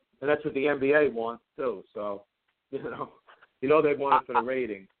 Yeah, and that's what the NBA wants too. So, you know they want it for the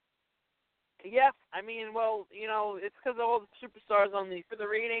ratings. Yeah, I mean, well, you know, it's because of all the superstars for the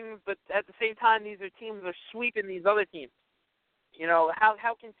ratings, but at the same time, these teams are sweeping these other teams. You know,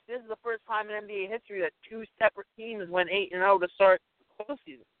 this is the first time in NBA history that 2 separate teams went 8-0 to start the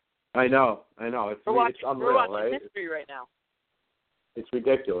postseason. I know. It's unreal, we're watching right? history right now. It's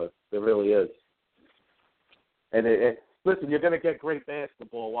ridiculous. It really is. And listen, you're going to get great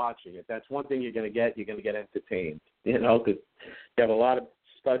basketball watching it. That's one thing you're going to get. You're going to get entertained, you know, because you have a lot of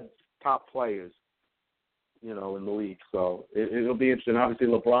stud top players, you know, in the league. So it'll be interesting. Obviously,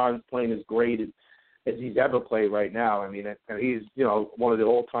 LeBron's playing as great as he's ever played right now. I mean, and he's, you know, one of the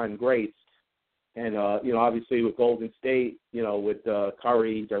all-time greats. And, you know, obviously with Golden State, you know, with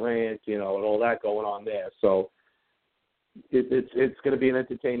Curry, Durant, you know, and all that going on there. So it's going to be an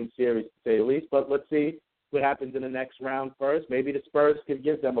entertaining series, to say the least. But let's see what happens in the next round first. Maybe the Spurs could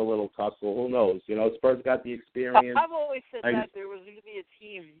give them a little tussle. Who knows? You know, Spurs got the experience. I've always said that there was going to be a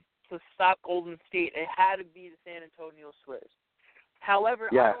team to stop Golden State. It had to be the San Antonio Spurs. However,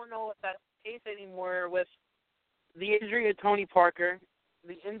 I don't know if that's the case anymore with the injury of Tony Parker,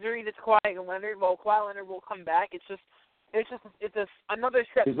 the injury to Kawhi Leonard. Well, Kawhi Leonard will come back. It's another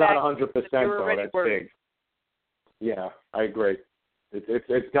step He's back. not 100%, though. That's big. Yeah, I agree.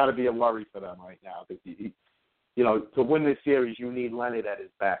 It's got to be a worry for them right now. Because you know, to win this series, you need Leonard at his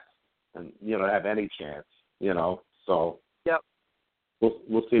best, and you know, to have any chance. You know, so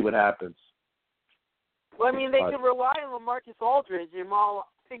we'll see what happens. Well, I mean, they could rely on LaMarcus Aldridge. And while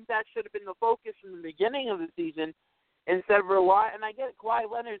I think that should have been the focus from the beginning of the season, instead of rely, and I get it, Kawhi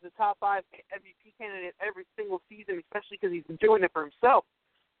Leonard's a top 5 MVP candidate every single season, especially because he's been doing it for himself.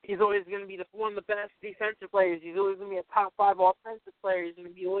 He's always going to be one of the best defensive players. He's always going to be a top 5 offensive player. He's going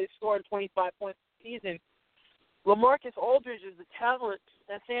to be always scoring 25 points a season. LaMarcus Aldridge is the talent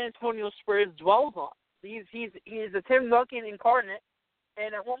that San Antonio Spurs dwells on. He's a Tim Duncan incarnate,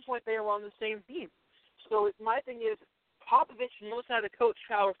 and at one point they were on the same team. So my thing is, Popovich knows how to coach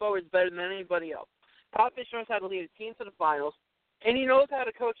power forwards better than anybody else. Popovich knows how to lead a team to the finals, and he knows how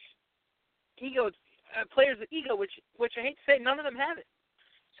to coach players with ego, which I hate to say, none of them have it.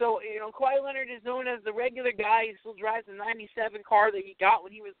 So, you know, Kawhi Leonard is known as the regular guy. He still drives a 97 car that he got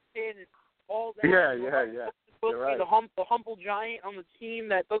when he was a kid and all that. Yeah. Supposed to be the humble giant on the team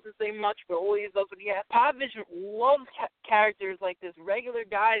that doesn't say much but always does what he has. Popovich loves characters like this, regular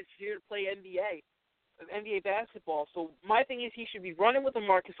guys here to play NBA basketball. So my thing is he should be running with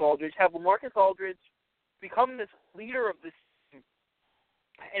LaMarcus Aldridge, have LaMarcus Aldridge become this leader of this team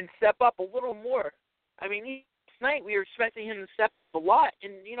and step up a little more. I mean, last night we were expecting him to step up a lot,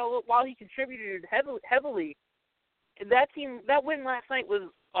 and, you know, while he contributed heavily, that win last night was,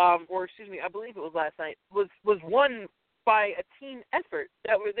 I believe it was last night, was won by a team effort.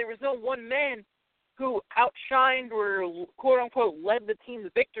 There was no one man who outshined or, quote-unquote, led the team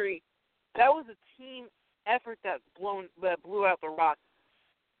to victory. That was a team effort that blew out the Rockets.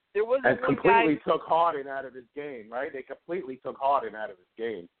 There wasn't and completely took Harden out of his game, right? They completely took Harden out of his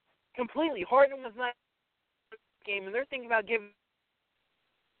game. Completely. Harden was not in the game, and they're thinking about giving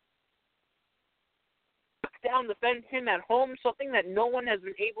down, defend him at home, something that no one has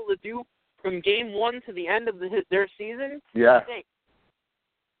been able to do from game 1 to the end of their season. Yeah. I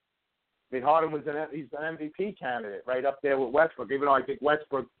mean, Harden he's an MVP candidate, right up there with Westbrook, even though I think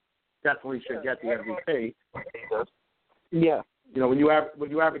Westbrook definitely should get the MVP. Yeah. You know, when you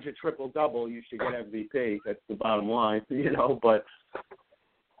average a triple-double, you should get MVP. That's the bottom line, you know. But,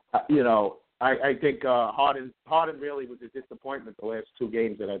 you know, I think Harden really was a disappointment the last 2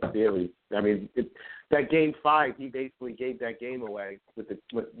 games of that series. I mean, that Game 5, he basically gave that game away with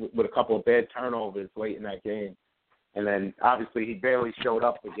a couple of bad turnovers late in that game. And then, obviously, he barely showed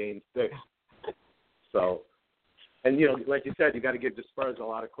up for Game 6. So, and, you know, like you said, you got to give the Spurs a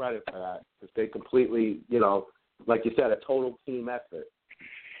lot of credit for that because they completely, you know, like you said, a total team effort.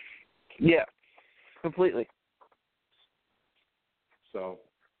 Yeah, completely. So,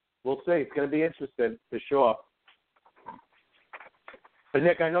 we'll see. It's going to be interesting for sure. But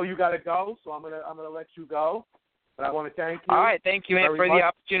Nick, I know you got to go, so I'm gonna let you go. But I want to thank you. All right, thank you, man, for the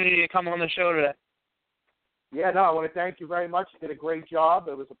opportunity to come on the show today. Yeah, no, I want to thank you very much. You did a great job.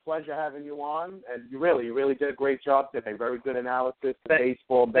 It was a pleasure having you on, and you really did a great job today. Very good analysis of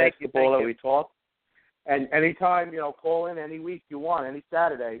baseball, basketball that we talked. And anytime, you know, call in any week you want, any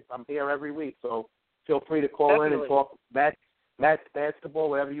Saturday. I'm here every week, so feel free to call in and talk Mets, basketball,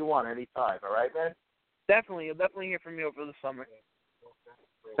 whatever you want, anytime. All right, man? Definitely. You'll definitely hear from me over the summer.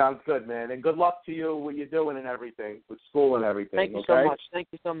 Sounds good, man. And good luck to you, what you're doing and everything, with school and everything. Thank you so much. Thank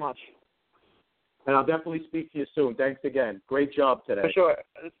you so much. And I'll definitely speak to you soon. Thanks again. Great job today. For sure.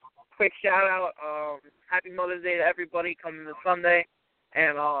 Quick shout-out. Happy Mother's Day to everybody coming this Sunday.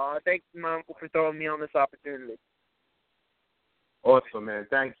 And thank my uncle for throwing me on this opportunity. Awesome, man.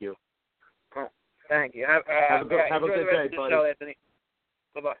 Thank you. Oh, thank you. Have a good day, buddy. Show, Anthony.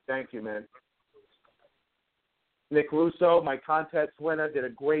 Bye-bye. Thank you, man. Nick Russo, my contest winner, did a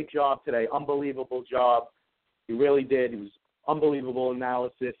great job today. Unbelievable job. He really did. He was unbelievable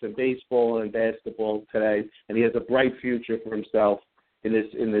analysis in baseball and basketball today, and he has a bright future for himself in this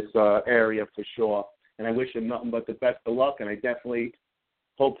area for sure. And I wish him nothing but the best of luck, and I definitely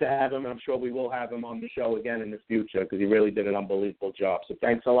hope to have him. I'm sure we will have him on the show again in the future because he really did an unbelievable job. So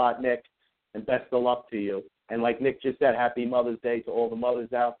thanks a lot, Nick, and best of luck to you. And like Nick just said, happy Mother's Day to all the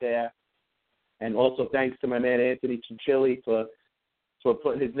mothers out there. And also thanks to my man Anthony Chinchilli for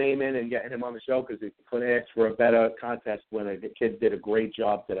putting his name in and getting him on the show because he couldn't ask for a better contest winner. The kid did a great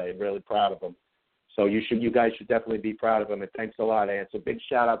job today. I'm really proud of him. So you guys should definitely be proud of him. And thanks a lot, Ant. So big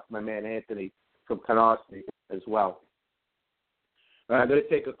shout out to my man Anthony from Canarsie as well. I'm going to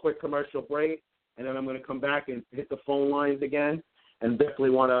take a quick commercial break, and then I'm going to come back and hit the phone lines again. And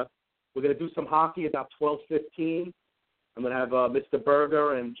definitely we're going to do some hockey about 12:15. I'm going to have Mr.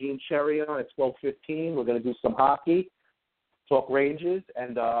 Berger and Gene Cherry on at 12:15. We're going to do some hockey, talk Rangers,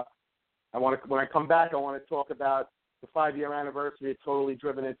 and when I come back, I want to talk about the 5-year anniversary of Totally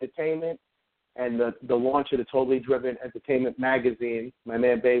Driven Entertainment and the launch of the Totally Driven Entertainment magazine. My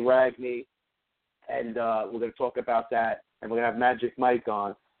man Bay Ragney, and we're going to talk about that. And we're going to have Magic Mike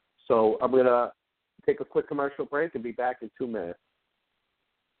on. So I'm going to take a quick commercial break and be back in 2 minutes.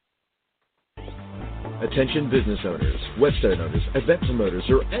 Attention business owners, website owners, event promoters,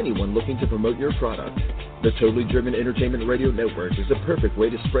 or anyone looking to promote your product. The Totally Driven Entertainment Radio Network is the perfect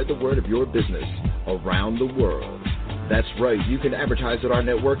way to spread the word of your business around the world. That's right, you can advertise at our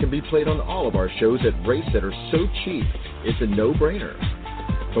network and be played on all of our shows at rates that are so cheap, it's a no-brainer.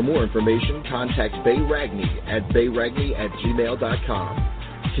 For more information, contact Bay Ragney at bayragney@gmail.com.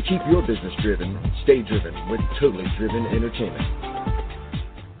 To keep your business driven, stay driven with Totally Driven Entertainment.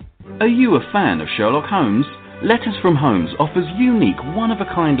 Are you a fan of Sherlock Holmes? Letters from Holmes offers unique,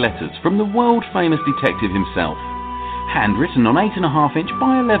 one-of-a-kind letters from the world-famous detective himself. Handwritten on 8.5-inch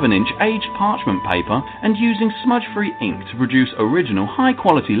by 11-inch aged parchment paper and using smudge-free ink to produce original,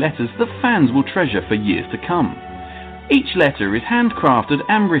 high-quality letters that fans will treasure for years to come. Each letter is handcrafted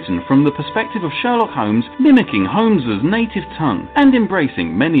and written from the perspective of Sherlock Holmes, mimicking Holmes's native tongue and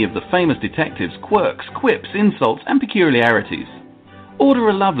embracing many of the famous detective's quirks, quips, insults, and peculiarities. Order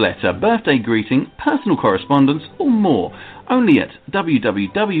a love letter, birthday greeting, personal correspondence, or more only at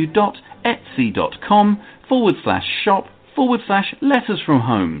www.etsy.com/shop/letters from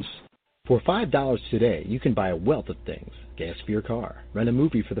Holmes. For $5 today, you can buy a wealth of things. Gas for your car, rent a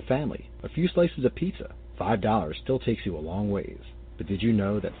movie for the family, a few slices of pizza. $5 still takes you a long ways. But did you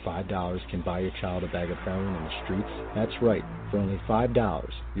know that $5 can buy your child a bag of heroin in the streets? That's right. For only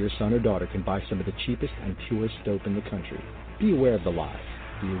 $5, your son or daughter can buy some of the cheapest and purest dope in the country. Be aware of the lies.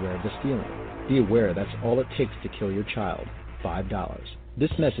 Be aware of the stealing. Be aware that's all it takes to kill your child. $5.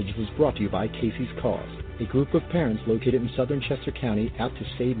 This message was brought to you by Casey's Cause, a group of parents located in southern Chester County out to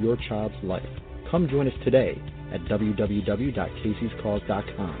save your child's life. Come join us today at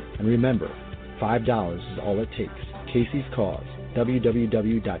www.caseyscause.com. And remember, $5 is all it takes. Casey's Cause,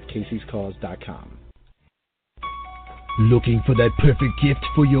 www.caseyscause.com. Looking for that perfect gift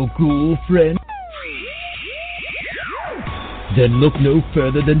for your girlfriend? Then look no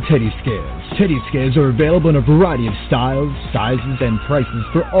further than Teddy Scares. Teddy Scares are available in a variety of styles, sizes, and prices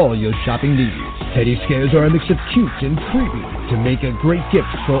for all your shopping needs. Teddy Scares are a mix of cute and creepy to make a great gift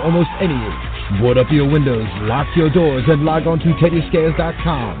for almost any age. Board up your windows, lock your doors, and log on to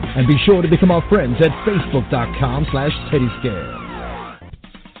TeddyScares.com. And be sure to become our friends at Facebook.com/TeddyScares.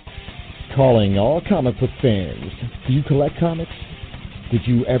 Calling all comic book fans. Do you collect comics? Did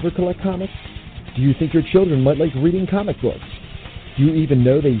you ever collect comics? Do you think your children might like reading comic books? Do you even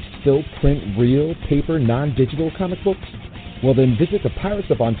know they still print real, paper, non-digital comic books? Well, then visit the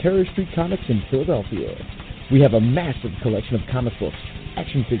Pirates of Ontario Street Comics in Philadelphia. We have a massive collection of comic books,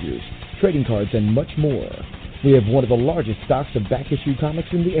 action figures, trading cards, and much more. We have one of the largest stocks of back-issue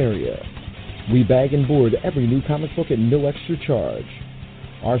comics in the area. We bag and board every new comic book at no extra charge.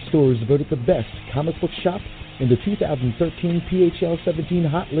 Our store is voted the best comic book shop in the 2013 PHL 17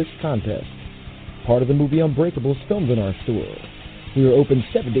 Hot List contest. Part of the movie Unbreakable is filmed in our store. We are open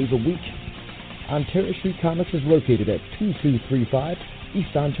 7 days a week. Ontario Street Comics is located at 2235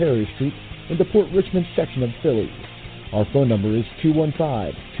 East Ontario Street in the Port Richmond section of Philly. Our phone number is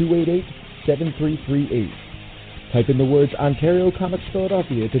 215-288-7338. Type in the words Ontario Comics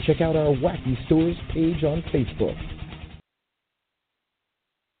Philadelphia to check out our Wacky Stores page on Facebook.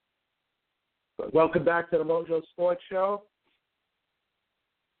 Welcome back to the MOJO Sports Show.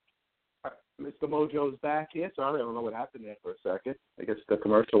 Mr. Mojo's back here. Sorry, I don't know what happened there for a second. I guess the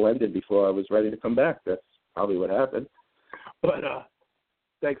commercial ended before I was ready to come back. That's probably what happened. But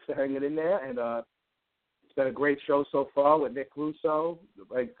thanks for hanging in there. And it's been a great show so far with Nick Russo,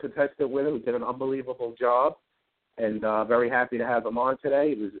 my contestant winner, who did an unbelievable job. And very happy to have him on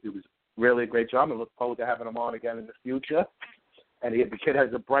today. It was really a great job. I look forward to having him on again in the future. And the kid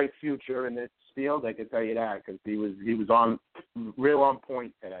has a bright future in this field. I can tell you that because he was on real on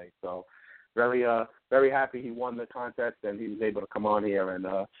point today. So very happy he won the contest and he was able to come on here and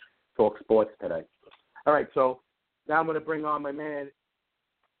talk sports today. All right, so now I'm going to bring on my man,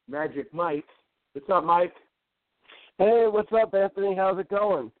 Magic Mike. What's up, Mike? Hey, what's up, Anthony? How's it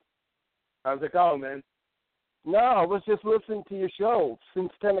going? How's it going, man? No, I was just listening to your show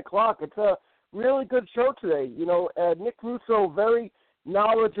since 10 o'clock. It's a really good show today. You know, Nick Russo, very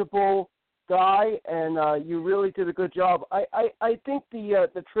knowledgeable guy, and you really did a good job. I think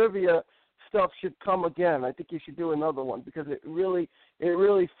the trivia stuff should come again. I think you should do another one because it really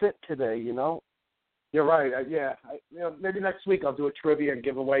fit today, you know? You're right. Maybe next week I'll do a trivia and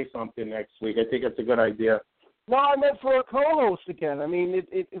give away something next week. I think it's a good idea. No, I meant for a co-host again. I mean,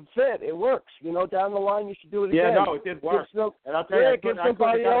 it fit. It works. You know, down the line you should do it again. Yeah, no, it did work. And I'll tell you, give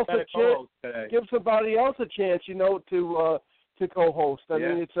somebody else a chance. Give somebody else a chance. You know, to co-host. I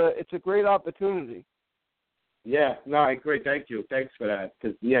mean, it's a great opportunity. Yeah, no, I agree. Thank you. Thanks for that.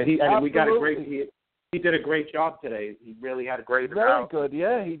 Because we got a great. He did a great job today. He really had a great. Very good.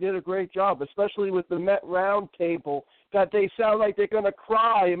 Yeah, he did a great job, especially with the Met round table. God, they sound like they're gonna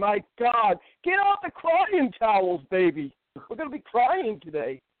cry. My God, get out the crying towels, baby. We're gonna be crying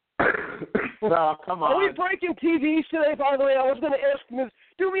today. No, come on. Are we breaking TVs today? By the way, I was gonna ask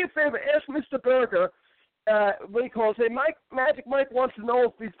do me a favor, ask Mr. Berger. What do you call it? Say, Magic Mike wants to know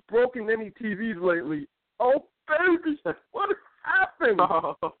if he's broken any TVs lately. Oh, baby, what happened?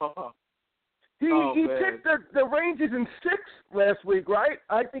 He picked the Rangers in 6 last week, right?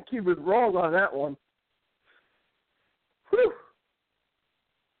 I think he was wrong on that one. Whew.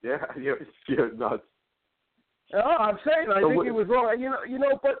 Yeah, you're nuts. Oh, I'm saying I think he was wrong. You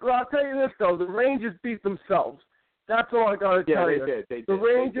know, but I'll tell you this though: the Rangers beat themselves. That's all I got to tell you. Yeah, they did. The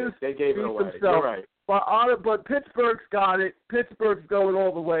Rangers they gave beat it away. themselves. You're right. But Pittsburgh's got it. Pittsburgh's going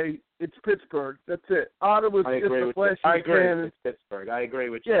all the way. It's Pittsburgh. That's it. Ottawa's just a flashy cannon. It's Pittsburgh. I agree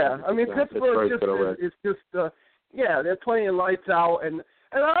with you. Yeah, I mean Pittsburgh is just they're playing lights out, and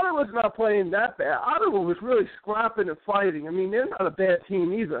Ottawa's not playing that bad. Ottawa was really scrapping and fighting. I mean they're not a bad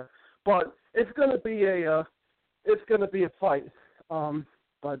team either, but it's going to be a fight.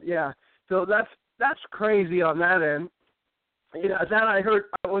 But yeah, so that's crazy on that end. Yeah, that I heard.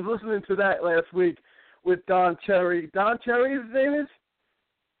 I was listening to that last week with Don Cherry. Don Cherry, his name is?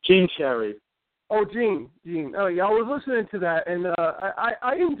 Gene Cherry. Oh, Gene. Oh, yeah, I was listening to that, and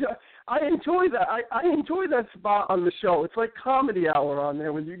I enjoy that. I enjoy that spot on the show. It's like comedy hour on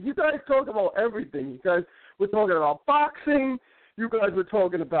there when you guys talk about everything. You guys were talking about boxing. You guys were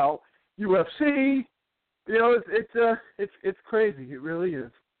talking about UFC. You know, it's crazy. It really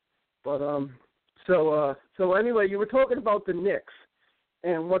is. But so anyway, you were talking about the Knicks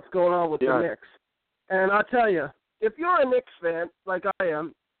and what's going on with the Knicks. And I'll tell you, if you're a Knicks fan like I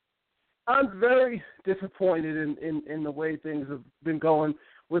am, I'm very disappointed in the way things have been going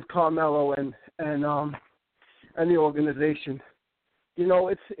with Carmelo and the organization. You know,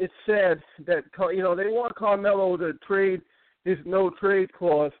 it's sad that they want Carmelo to trade his no trade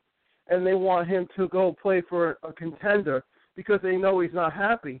clause, and they want him to go play for a contender because they know he's not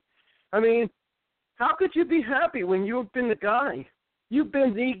happy. I mean, how could you be happy when you've been the guy? You've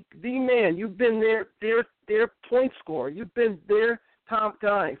been the man. You've been their point scorer. You've been their top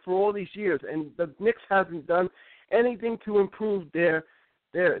guy for all these years, and the Knicks haven't done anything to improve their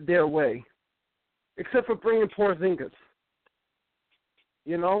way, except for bringing Porzingis.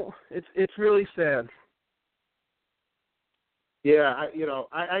 You know, it's really sad. Yeah,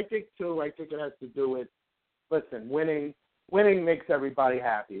 I think too. I think it has to do with, listen, winning. Winning makes everybody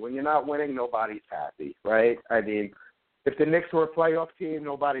happy. When you're not winning, nobody's happy, right? I mean, if the Knicks were a playoff team,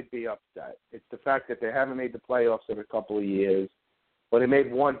 nobody'd be upset. It's the fact that they haven't made the playoffs in a couple of years. Well, they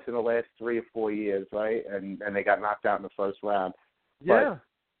made once in the last 3 or 4 years, right? And they got knocked out in the first round. Yeah.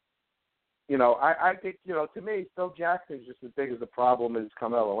 But, I think, to me, Phil Jackson's just as big as the problem as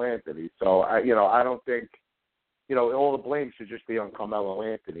Carmelo Anthony. So, I don't think, all the blame should just be on Carmelo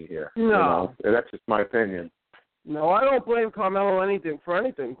Anthony here. No. That's just my opinion. No, I don't blame Carmelo for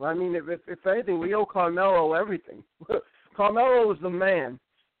anything. I mean, if anything, we owe Carmelo everything. Carmelo is the man.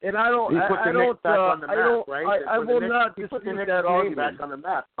 And I don't, I will not dispute that argument. Back on the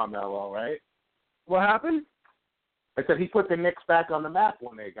map, Carmelo, right? What happened? I said he put the Knicks back on the map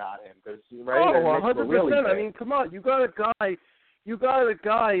when they got him. Right? Oh, 100%. I mean, come on, you got a guy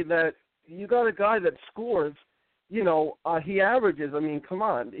that scores. He averages. I mean, come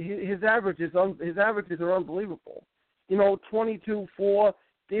on, his averages are unbelievable. 22-4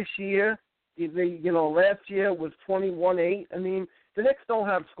 this year. Last year was 21-8. I mean, the Knicks don't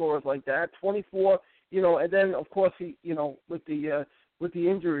have scorers like that. 24. And then of course he, with the with the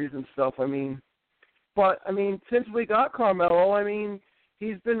injuries and stuff. I mean, but I mean, since we got Carmelo, I mean,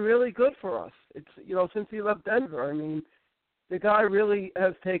 he's been really good for us. It's since he left Denver. I mean, the guy really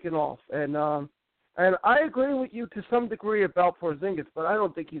has taken off, and I agree with you to some degree about Porzingis, but I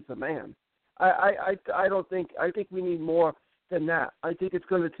don't think he's the man. I don't think. I think we need more than that. I think it's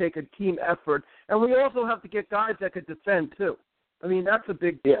going to take a team effort, and we also have to get guys that could defend too. I mean, that's a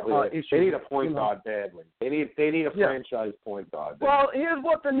big issue. They need a point guard badly. They need a franchise point guard. Well, here's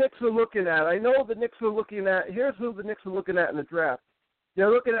what the Knicks are looking at. I know the Knicks are looking at. Here's who the Knicks are looking at in the draft.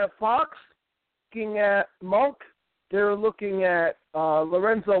 They're looking at Fox, looking at Monk. They're looking at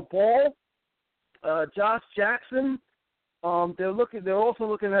Lorenzo Ball, Josh Jackson. They're also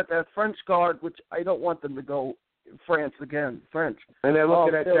looking at that French guard, which I don't want them to go France again. French. And they're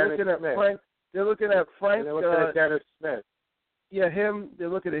looking at Dennis Smith. Frank. They're looking at Frank. And they're looking at Dennis Smith. Yeah, him. They're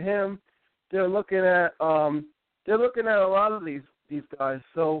looking at him. They're looking at a lot of these guys.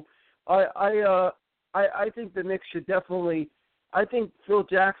 So I think the Knicks should definitely. I think Phil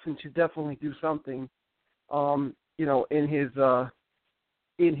Jackson should definitely do something.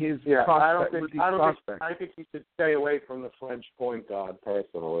 In his prospect. I think he should stay away from the French point guard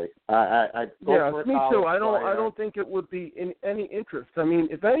personally. Me too. I don't think it would be in any interest. I mean,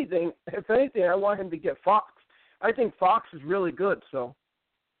 if anything, I want him to get Fox. I think Fox is really good. So.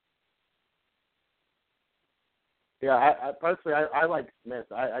 Yeah, I personally like Smith.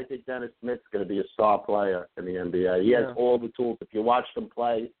 I think Dennis Smith's going to be a star player in the NBA. He has all the tools. If you watch him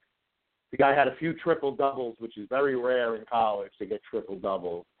play, the guy had a few triple doubles, which is very rare in college to get triple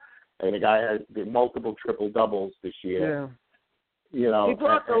doubles. And the guy has multiple triple doubles this year. Yeah. He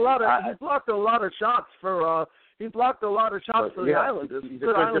blocked a lot of shots for the Islanders. He's a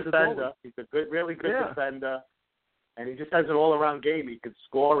good defender. He's a really good defender. And he just has an all-around game. He could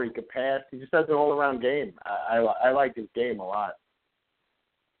score. He could pass. He just has an all-around game. I like his game a lot.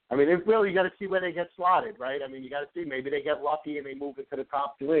 I mean, you got to see where they get slotted, right? I mean, you got to see. Maybe they get lucky and they move into the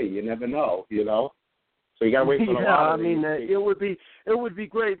top three. You never know, So you got to wait for the lottery. It would be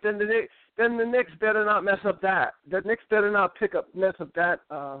great. Then the Knicks better not mess up that. The Knicks better not mess up that.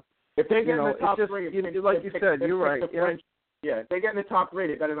 If they get in the top three, like you said, you're right. If they get in the top three,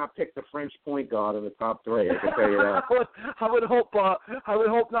 they better not pick the French point guard in the top three. I can tell you that. I would hope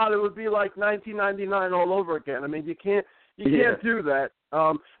not. It would be like 1999 all over again. I mean, you can't do that.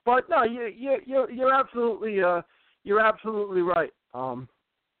 But no, you're absolutely right.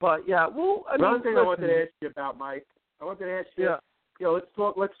 But yeah, well, one thing I wanted to ask you about, Mike. I wanted to ask you.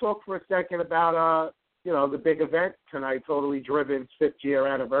 Let's talk for a second about the big event tonight, Totally Driven's 5th year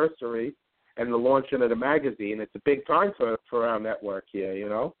anniversary. And the launching of the magazine. It's a big time for our network here,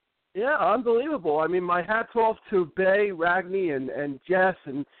 Yeah, unbelievable. I mean, my hat's off to Bay, Ragney, and Jess,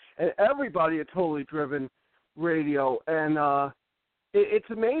 and everybody at Totally Driven Radio. And it's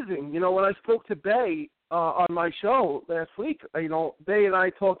amazing. When I spoke to Bay on my show last week, Bay and I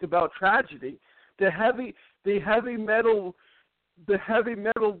talked about Tragedy, the heavy metal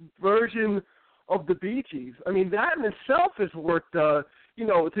version of the Bee Gees. I mean, that in itself is worth to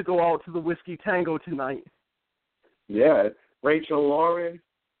go out to the Whiskey Tango tonight. Yeah, Rachel Lauren.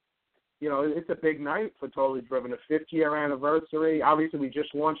 It's a big night for Totally Driven, a 5th year anniversary. Obviously, we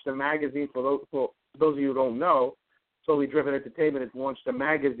just launched a magazine. For those of you who don't know, Totally Driven Entertainment has launched a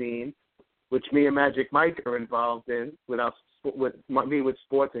magazine, which me and Magic Mike are involved in, with me with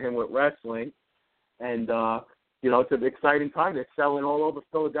sports and him with wrestling. And, it's an exciting time. It's selling all over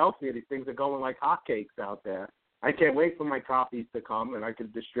Philadelphia. These things are going like hotcakes out there. I can't wait for my copies to come, and I can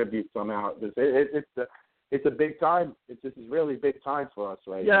distribute some out. It's a big time. This is really big time for us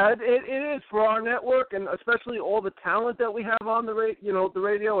right now. Yeah, it is for our network, and especially all the talent that we have on the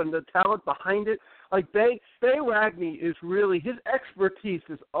radio and the talent behind it. Like Bay Ragney is really, his expertise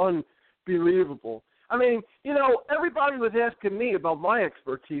is unbelievable. I mean, everybody was asking me about my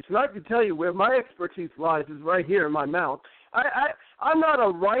expertise, and I can tell you where my expertise lies is right here in my mouth. I'm not a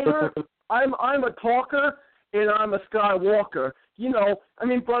writer. I'm a talker. And I'm a Skywalker, I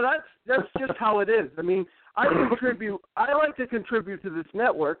mean, but that's just how it is. I mean, I like to contribute to this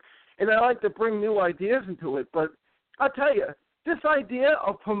network, and I like to bring new ideas into it. But I tell you, this idea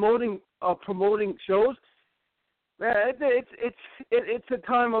of promoting shows, man, it's a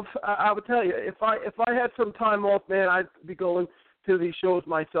time of. I would tell you, if I had some time off, man, I'd be going to these shows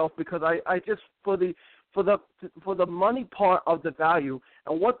myself because I just for the money part of the value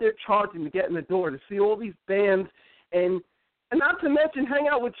and what they're charging to get in the door to see all these bands and not to mention hang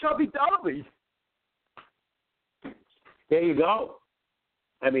out with Chubby Dolly. There you go.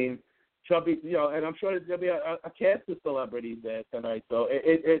 I mean, Chubby, and I'm sure there'll be a cast of celebrities there tonight. So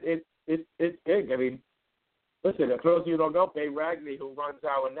it's big. I mean, Listen, for those of you who don't know, Bay Ragney, who runs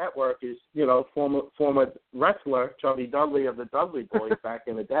our network, is, former wrestler, Chubby Dudley of the Dudley Boys back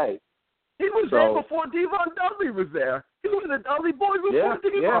in the day. He was there before Devon Dudley was there. He was the Dudley Boys before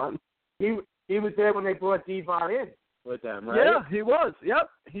Devon. Yeah. He was there when they brought Devon in with them, right? Yeah, he was. Yep,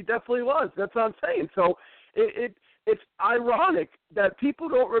 he definitely was. That's what I'm saying. So it's ironic that people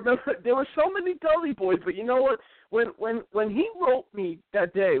don't remember. There were so many Dudley Boys, but you know what? When he wrote me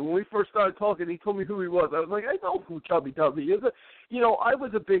that day, when we first started talking, he told me who he was. I was like, I know who Chubby Dudley is. I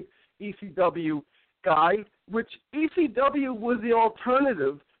was a big ECW guy, which ECW was the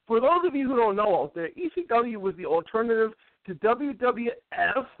alternative. For those of you who don't know out there, ECW was the alternative to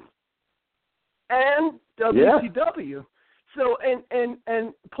WWF and WCW. Yeah. So and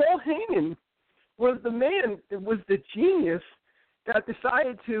Paul Heyman was the man, was the genius that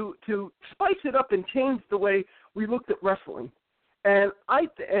decided to spice it up and change the way we looked at wrestling. And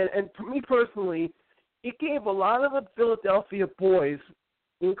and for me personally, it gave a lot of the Philadelphia boys,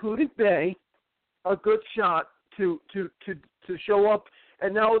 including Bay, a good shot to show up.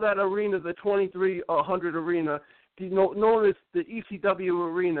 And now that arena, the 2300 arena, known as the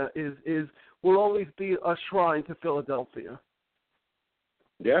ECW arena, will always be a shrine to Philadelphia.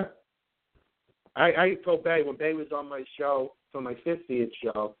 Yeah. I told Bay, when Bay was on my show, for my 50th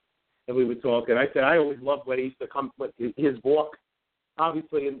show, and we were talking, I said I always loved when he used to come with his walk,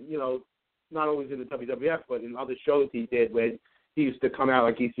 obviously, not always in the WWF, but in other shows he did, where he used to come out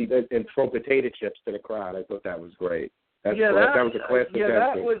like ECW and throw potato chips to the crowd. I thought that was great. That was a classic. Yeah,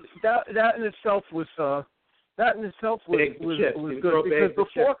 that in itself was good, because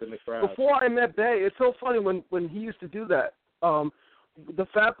before I met Bay, it's so funny when he used to do that. The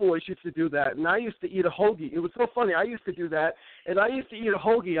Fat Boys used to do that, and I used to eat a hoagie. It was so funny. I used to do that, and I used to eat a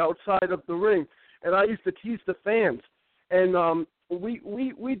hoagie outside of the ring, and I used to tease the fans. And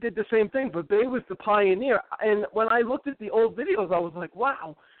we did the same thing, but Bay was the pioneer. And when I looked at the old videos, I was like,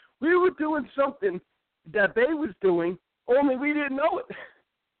 wow, we were doing something that Bay was doing, only we didn't know it.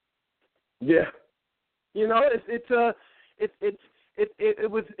 Yeah. It's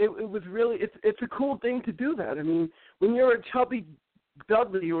a cool thing to do that. I mean, when you're a Chubby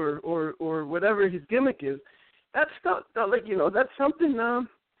Dudley or whatever his gimmick is, that's stuff that's something.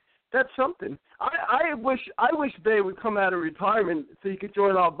 That's something. I wish Bay would come out of retirement so he could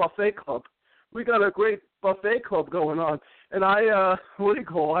join our buffet club. We got a great buffet club going on, and I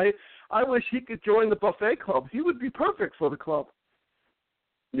wish he could join the buffet club. He would be perfect for the club.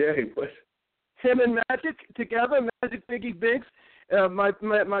 Yeah, he would. Him and Magic together, Magic Biggie Biggs, my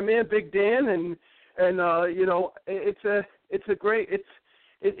man Big Dan, and it's a great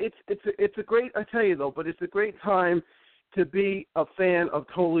I tell you though, but it's a great time to be a fan of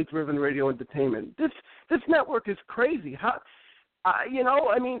Totally Driven Radio Entertainment. This network is crazy.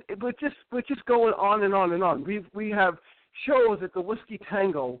 We're just going on and on and on. We have shows at the Whiskey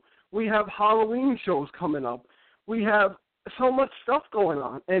Tango. We have Halloween shows coming up. We have so much stuff going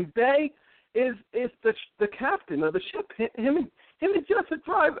on, and Bay is the captain of the ship. Him and Jeff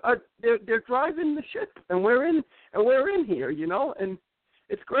they're driving the ship, and we're in here, and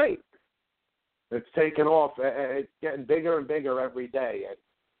it's great. It's taking off. It's getting bigger and bigger every day, and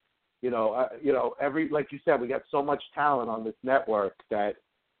every, like you said, we got so much talent on this network that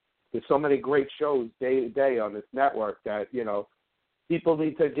there's so many great shows day to day on this network that people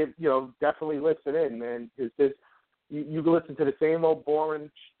need to definitely listen in, man. It's just you can listen to the same old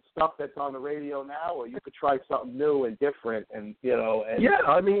boring stuff that's on the radio now, or you could try something new and different, and And yeah,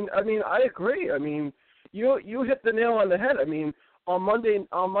 I mean, I agree. I mean, you hit the nail on the head. I mean, on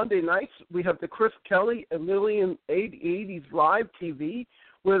Monday nights we have the Chris Kelly and Lillian 80s live TV,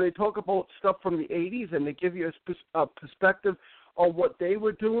 where they talk about stuff from the 80s and they give you a perspective on what they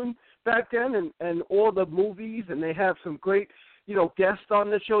were doing back then and all the movies, and they have some great guests on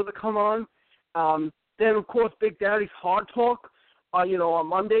the show that come on. Then of course Big Daddy's Hard Talk. On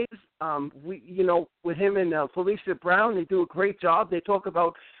Mondays, with him and Felicia Brown, they do a great job. They talk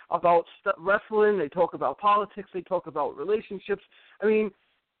about wrestling, they talk about politics, they talk about relationships. I mean,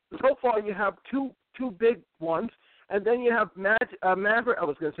 so far you have two big ones, and then you have Maverick. I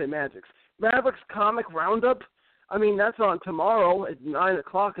was going to say Maverick's Comic Roundup. I mean, that's on tomorrow at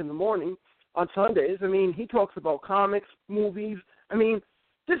 9:00 in the morning on Sundays. I mean, he talks about comics, movies. I mean,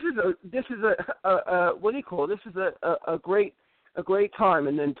 this is a what do you call it? This is a great time.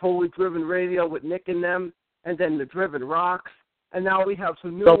 And then Totally Driven Radio with Nick and them, and then the Driven Rocks, and now we have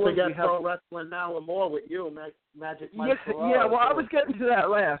some new Don't ones. forget Pro Wrestling Now and More with you, Magic Mike. Yeah, well, I was getting to that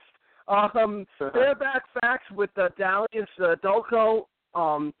last. Bareback Facts with Dallas Dulco,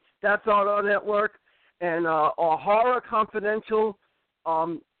 that's on our network, and our Horror Confidential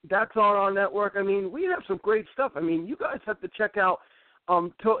That's on our network. I mean, we have some great stuff. I mean, you guys have to check out.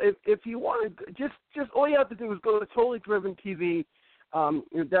 If you want to, just all you have to do is go to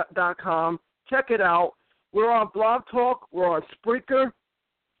TotallyDrivenTV.com. Check it out. We're on Blog Talk. We're on Spreaker,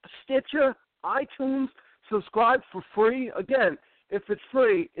 Stitcher, iTunes. Subscribe for free. Again, if it's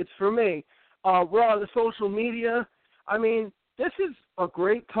free, it's for me. We're on the social media. I mean, this is a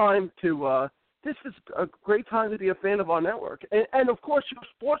great time to be a fan of our network, and of course your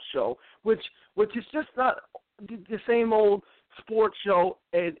sports show, which is just not the same old sports show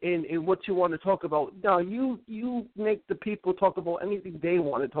in what you want to talk about. Now you make the people talk about anything they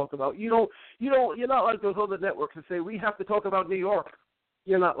want to talk about. You're not like those other networks that say we have to talk about New York.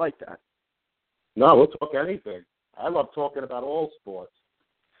 You're not like that. No, we'll talk anything. I love talking about all sports.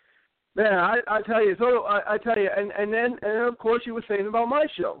 Man, I tell you. So I tell you, and then of course you were saying about my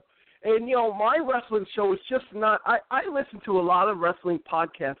show. And, my wrestling show is just not – I listen to a lot of wrestling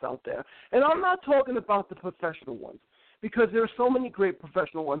podcasts out there. And I'm not talking about the professional ones because there are so many great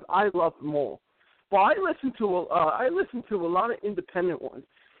professional ones. I love them all. But I listen to a lot of independent ones.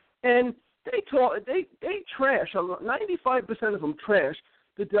 And they trash – 95% of them trash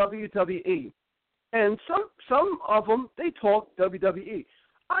the WWE. And some of them, they talk WWE.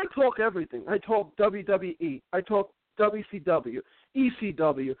 I talk everything. I talk WWE. I talk WCW,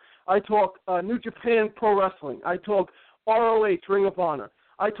 ECW. I talk New Japan Pro Wrestling. I talk ROH, Ring of Honor.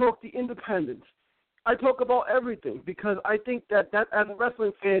 I talk the independents. I talk about everything because I think that as a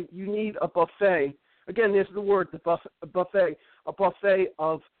wrestling fan, you need a buffet. Again, there's the word, a buffet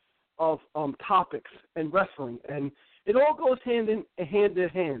of topics and wrestling, and it all goes hand in hand.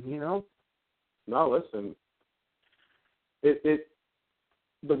 No, listen. The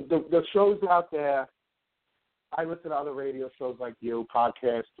shows out there. I listen to other radio shows like you,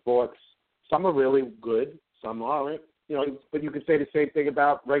 podcasts, sports. Some are really good, some aren't. But you can say the same thing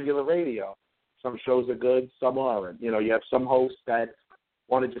about regular radio. Some shows are good, some aren't. You have some hosts that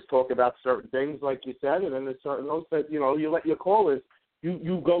want to just talk about certain things, like you said, and then there's certain hosts that, you let your callers,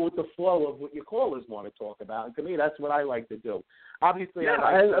 you go with the flow of what your callers want to talk about. And to me, that's what I like to do. Obviously,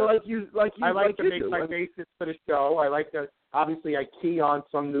 I like to make my basis for the show. Obviously, I key on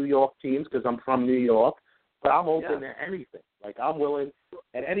some New York teams because I'm from New York. But I'm open to anything. Like, I'm willing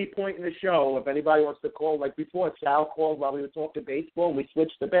at any point in the show, if anybody wants to call, like before, Sal called while we were talking baseball, and we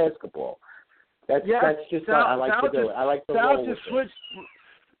switched to basketball. That's just what I like to do. I like to roll with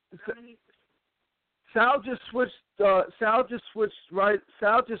it. Sal just switched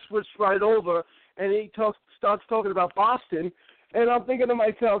right over, and he starts talking about Boston, and I'm thinking to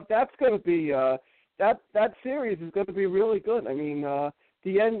myself, that's going to be that series is going to be really good. I mean,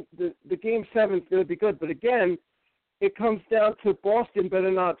 the Game 7 is going to be good, but again, it comes down to Boston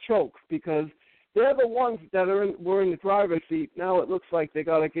better not choke because they're the ones that were in the driver's seat. Now it looks like they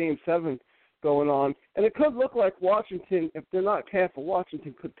got a Game 7 going on, and it could look like Washington, if they're not careful,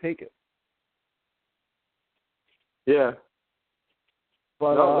 Washington could take it. Yeah.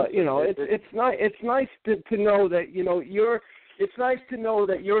 But it's nice to know that it's nice to know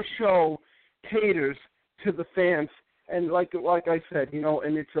that your show caters to the fans. And like I said,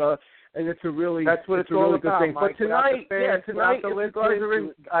 and it's a really that's what it's a really all good about, thing. Mike. But tonight, the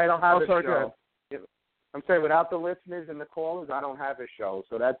listeners, I don't have a show. I'm saying without the listeners and the callers, I don't have a show.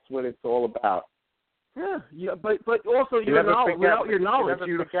 So that's what it's all about. Yeah, but also without your knowledge,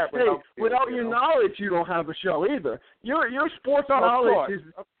 you don't have a show either. Your sports knowledge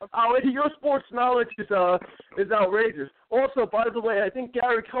is outrageous. Also, by the way, I think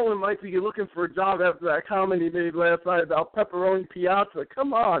Gary Cohen might be looking for a job after that comment he made last night about pepperoni piazza.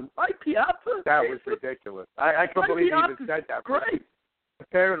 Come on, Mike Piazza? That was ridiculous. I couldn't believe he even said that. Great.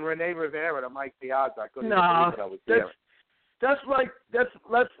 Comparing Rene Rivera to Mike Piazza, I couldn't believe that was there. That's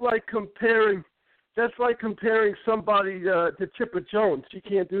like comparing. That's like comparing somebody to Chipper Jones. You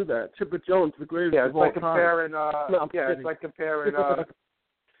can't do that. Chipper Jones, the greatest of all time. It's like comparing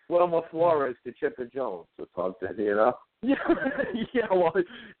Wilmer Flores to Chipper Jones or something, or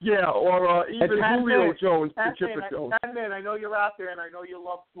even Julio Jones to Chipper Jones. Man, I know you're out there, and I know you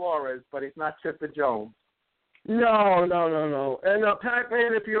love Flores, but he's not Chipper Jones. No. And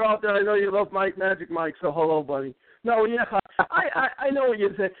Pac-Man, if you're out there, I know you love Magic Mike. So hello, buddy. No, yeah, I know what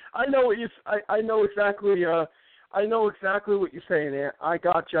you're saying. I know exactly what you're saying there. I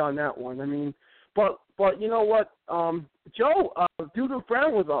got you on that one. I mean, but you know what? Joe Doodle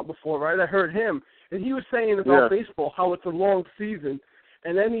Brown was on before, right? I heard him, and he was saying about baseball how it's a long season,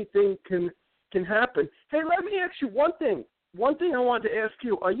 and anything can happen. Hey, let me ask you one thing. One thing I wanted to ask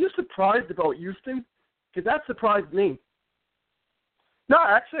you: are you surprised about Houston? Because that surprised me. No,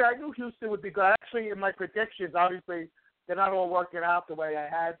 actually, I knew Houston would be good. Actually, in my predictions, obviously, they're not all working out the way I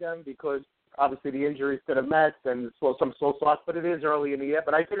had them because obviously the injuries to the Mets and some slow starts, but it is early in the year.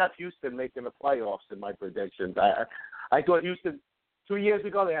 But I did have Houston making the playoffs in my predictions. I thought Houston 2 years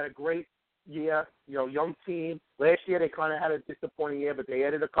ago they had a great year, young team. Last year they kind of had a disappointing year, but they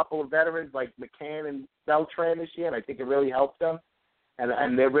added a couple of veterans like McCann and Beltran this year, and I think it really helped them.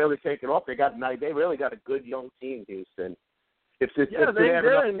 And they're really taking off. They really got a good young team, Houston. They're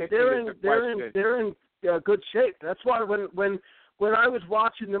in good shape. That's why when I was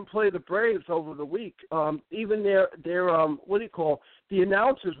watching them play the Braves over the week, even their the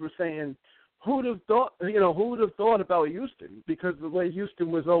announcers were saying, who would have thought about Houston, because the way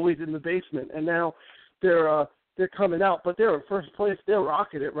Houston was always in the basement, and now they're coming out, but they're in first place. They're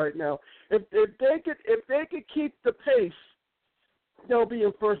rocking it right now. If they could keep the pace, they'll be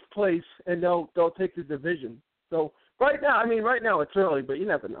in first place and they'll take the division. So right now it's early, but you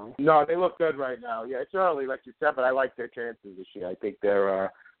never know. No, they look good right now. Yeah, it's early, like you said, but I like their chances this year. I think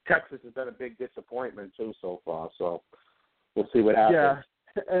they're Texas has been a big disappointment too so far. So we'll see what happens. Yeah.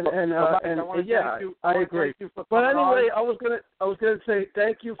 I agree. But anyway, I was gonna say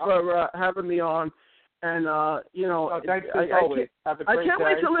thank you for having me on, and thanks as always. Have a great day. I can't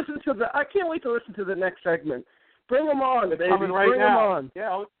wait to listen to the next segment. Bring them on, baby. Coming right Bring now. them on.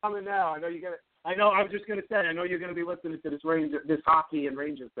 Yeah, it's coming now. I know I was just gonna say. I know you're gonna be listening to this hockey and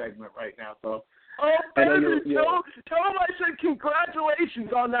Rangers segment right now. So. Oh, baby, tell them I said congratulations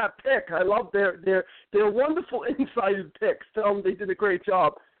on that pick. I love their wonderful insider picks. Tell them they did a great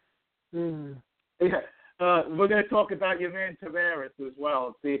job. Yeah. We're going to talk about your man Tavares as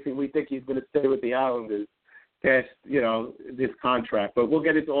well. See if we think he's going to stay with the Islanders past, this contract. But we'll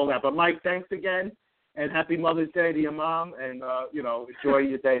get into all that. But, Mike, thanks again, and happy Mother's Day to your mom, and, enjoy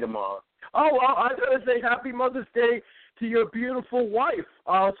your day tomorrow. Oh, well, I'm going to say happy Mother's Day to your beautiful wife.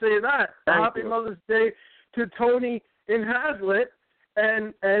 I'll say that. Happy Mother's Day to Tony in Hazlitt.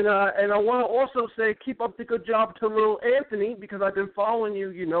 And I want to also say keep up the good job to little Anthony, because I've been following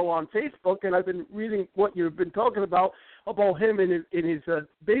you, on Facebook, and I've been reading what you've been talking about him and his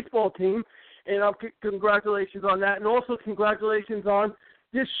baseball team. And congratulations on that. And also congratulations on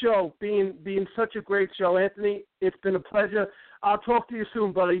this show being such a great show. Anthony, it's been a pleasure. I'll talk to you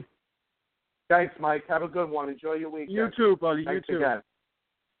soon, buddy. Thanks, Mike. Have a good one. Enjoy your weekend. You too, buddy. Thanks you too. Again.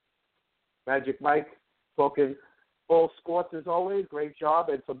 Magic Mike, talking all sports as always. Great job.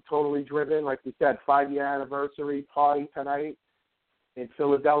 And some Totally Driven, like we said, 5-year anniversary party tonight in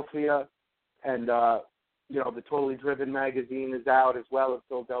Philadelphia. And, the Totally Driven magazine is out as well in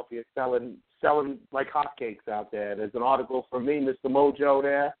Philadelphia, selling like hotcakes out there. There's an article from me, Mr. MOJO,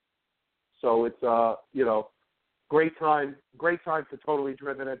 there. So it's, great time for Totally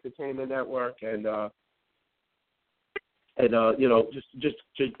Driven Entertainment Network, and just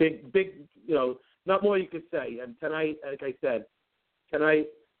big, not more you could say. And tonight, like I said,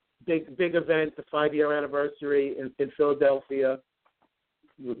 big event, the 5-year anniversary in Philadelphia.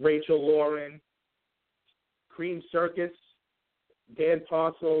 With Rachel Lauren, Cream Circus, Dan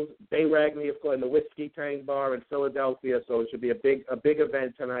Parcells, Bay Ragney, of course, and the Whiskey Tank Bar in Philadelphia. So it should be a big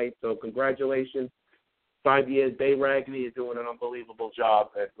event tonight. So congratulations. 5 years, Bay Ragney is doing an unbelievable job,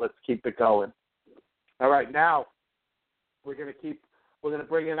 and let's keep it going. All right, now we're gonna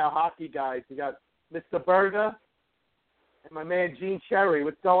bring in our hockey guys. We got Mr. Berger and my man Gene Cherry.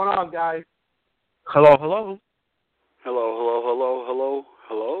 What's going on, guys? Hello. Hello.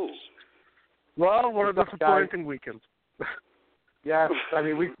 Well, what a disappointing weekend. Yeah, I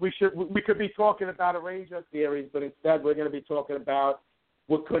mean, we could be talking about a Ranger series, but instead we're going to be talking about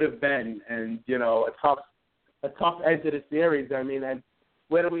what could have been, and a tough end to the series. I mean, and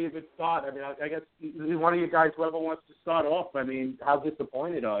where do we even start? I mean, I guess one of you guys, whoever wants to start off. I mean, how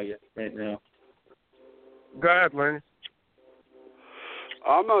disappointed are you right now? Go ahead, Lenny.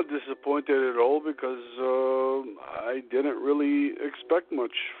 I'm not disappointed at all because I didn't really expect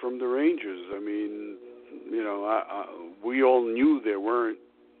much from the Rangers. I mean, we all knew they weren't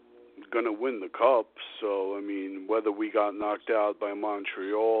going to win the Cup. So, I mean, whether we got knocked out by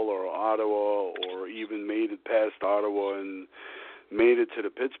Montreal or Ottawa or even made it past Ottawa and made it to the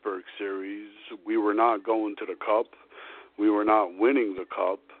Pittsburgh series, we were not going to the Cup. We were not winning the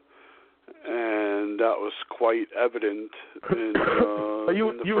Cup. And that was quite evident in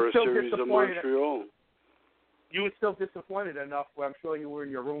the first series of Montreal. You were still disappointed enough where I'm sure you were in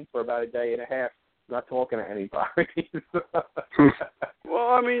your room for about a day and a half not talking to anybody. Well,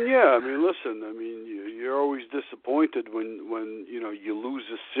 I mean, yeah. I mean, listen. I mean, you're always disappointed when you lose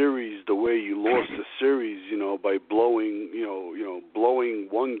a series the way you lost the series. By blowing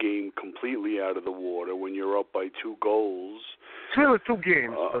one game completely out of the water when you're up by 2 goals. It's really 2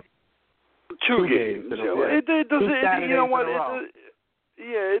 games. Two games. Yeah. doesn't. You know what?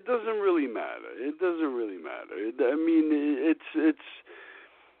 It doesn't really matter. It doesn't really matter. I mean,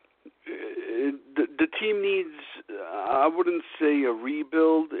 the team needs. I wouldn't say a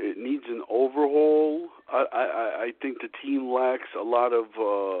rebuild. It needs an overhaul. I think the team lacks a lot of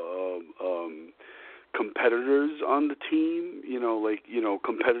competitors on the team.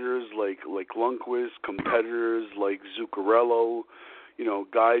 Competitors like Lundqvist, competitors like Zuccarello.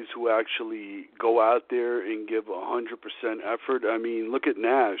 Guys who actually go out there and give 100% effort. I mean, look at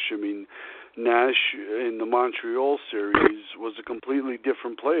Nash. I mean, Nash in the Montreal series was a completely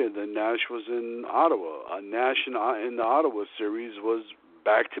different player than Nash was in Ottawa. Nash in the Ottawa series was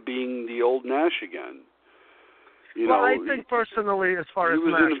back to being the old Nash again. I think personally, as far as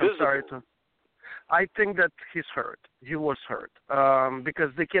Nash, I think that he's hurt. He was hurt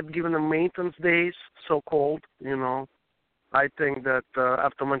because they kept giving him maintenance days, so-called, I think that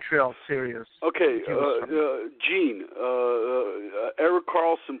after Montreal series. Okay, Gene, Erik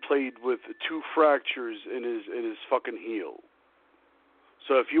Karlsson played with 2 fractures in his fucking heel.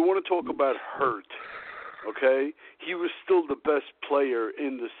 So if you want to talk about hurt, okay, he was still the best player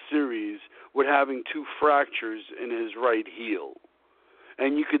in the series with having 2 fractures in his right heel.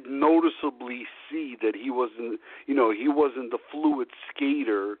 And you could noticeably see that he wasn't the fluid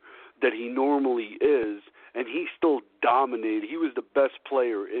skater that he normally is, and he still dominated. He was the best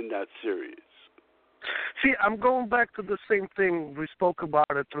player in that series. See, I'm going back to the same thing. We spoke about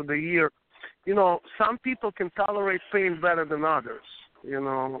it through the year. Some people can tolerate pain better than others,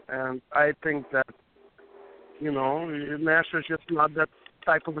 and I think that, Nash is just not that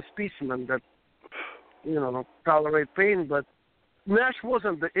type of a specimen that, tolerate pain, but Nash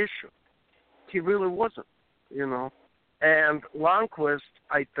wasn't the issue. He really wasn't, And Lundqvist,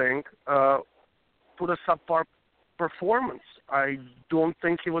 I think, put a subpar performance. I don't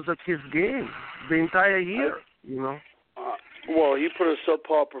think he was at his game the entire year, Well, he put a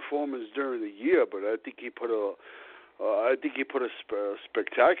subpar performance during the year, but I think he put a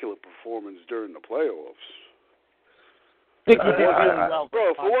spectacular performance during the playoffs. If it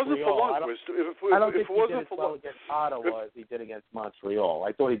wasn't for Lundqvist, I don't think he did as well against Ottawa as he did against Montreal.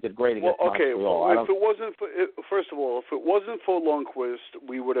 I thought he did great against Montreal. If it wasn't for Lundqvist,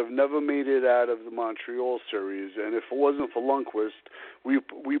 we would have never made it out of the Montreal series, and if it wasn't for Lundqvist,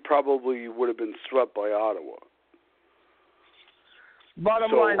 we probably would have been swept by Ottawa.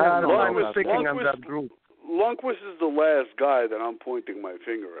 Bottom line is I was picking on that group. Lundqvist is the last guy that I'm pointing my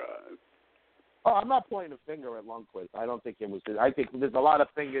finger at. Oh, I'm not pointing a finger at Lundqvist. I don't think it was. I think there's a lot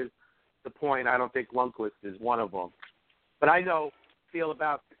of fingers to point. I don't think Lundqvist is one of them. But I feel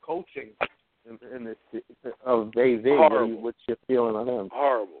about the coaching in this of AV. What's your feeling on him?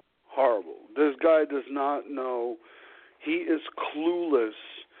 Horrible. This guy does not know. He is clueless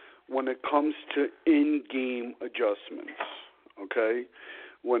when it comes to in-game adjustments. Okay.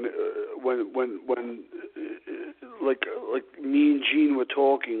 When like me and Gene were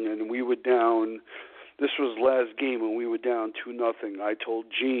talking and we were down, this was last game and we were down 2-0. I told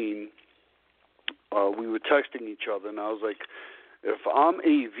Gene, we were texting each other, and I was like, if I'm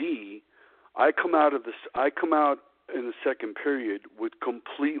AV, I come out in the second period with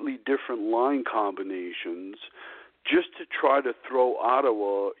completely different line combinations, just to try to throw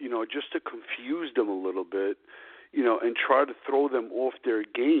Ottawa, just to confuse them a little bit. And try to throw them off their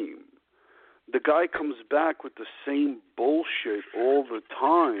game. The guy comes back with the same bullshit all the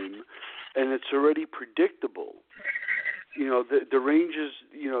time, and it's already predictable. The Rangers,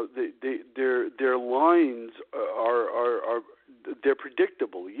 their lines are they're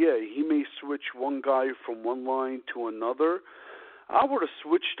predictable. Yeah, he may switch one guy from one line to another. I would have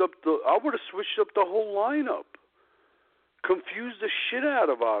switched up the whole lineup. Confused the shit out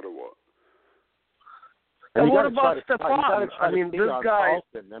of Ottawa. And what about Stepan? This guy.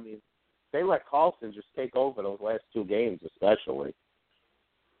 Karlsson. They let Karlsson just take over those last 2 games, especially.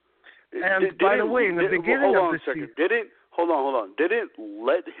 And by the way, in the beginning of the season, hold on. They didn't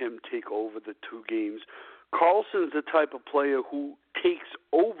let him take over the 2 games. Karlsson's the type of player who takes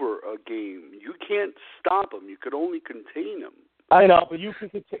over a game. You can't stop him. You could only contain him. I know, but you can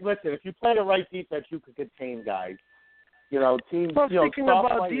listen. If you play the right defense, you can contain guys. Teams. Well, speaking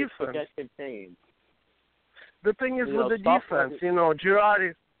about defense, get contained. The thing is with the defense,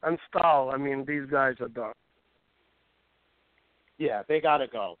 Girardi and Stahl, these guys are done. Yeah, they got to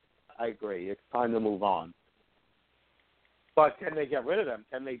go. I agree. It's time to move on. But can they get rid of them?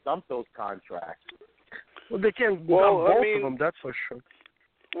 Can they dump those contracts? Well, they can dump both of them, that's for sure.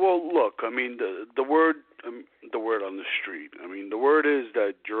 Well, look, the word on the street. The word is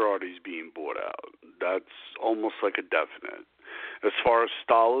that Girardi's being bought out. That's almost like a definite. As far as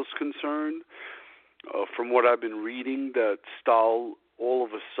Stahl is concerned, from what I've been reading, that Stahl all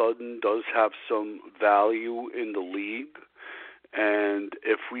of a sudden does have some value in the league. And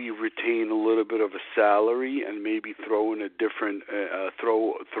if we retain a little bit of a salary and maybe throw in a different,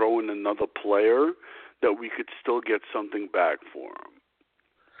 throw in another player, that we could still get something back for him.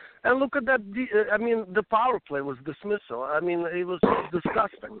 And look at that. The power play was dismissal. I mean, it was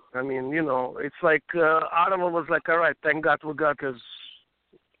disgusting. I mean, it's like Ottawa was like, all right, thank God we got his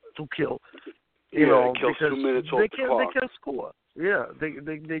to kill. Kills because 2 minutes off the clock. They can't score. Yeah,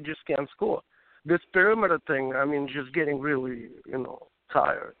 they just can't score. This perimeter thing, just getting really,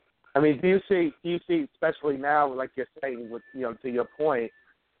 tired. I mean, do you see, especially now, like you're saying, with to your point,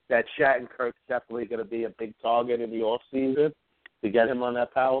 that Shattenkirk's definitely going to be a big target in the off season to get him on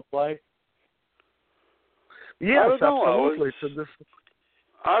that power play? Yes, absolutely.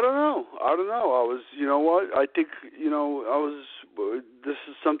 I don't know. I was, I think, this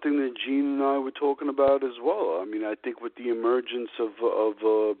is something that Gene and I were talking about as well. I mean, I think with the emergence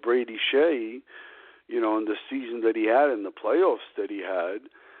of Brady Shea, in the season that he had, in the playoffs that he had,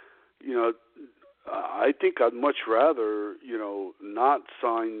 I think I'd much rather, not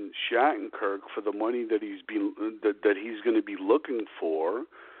sign Shattenkirk for the money that he's going to be looking for.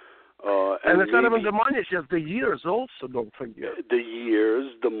 And it's not even the money; it's just the years. Also, don't forget the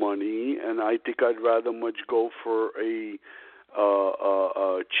years, the money, and I think I'd rather much go for a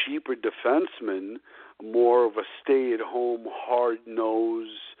cheaper defenseman, more of a stay-at-home, hard-nosed,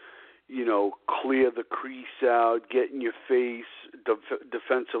 clear the crease out, get in your face,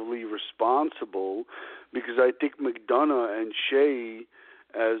 defensively responsible, because I think McDonough and Shea,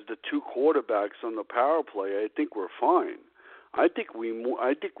 as the two quarterbacks on the power play, I think we're fine. I think we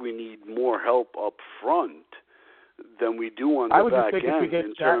need more help up front than we do on the back end. I would just think if you get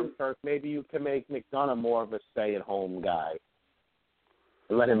Shattenkirk, maybe you can make McDonough more of a stay-at-home guy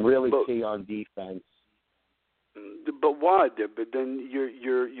and let him really key on defense. But why? But then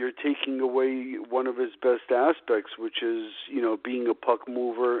you're taking away one of his best aspects, which is being a puck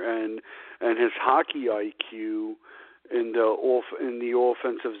mover and his hockey IQ in the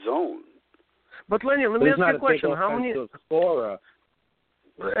offensive zone. But Lenny, let me ask you a question: how many? Scorer.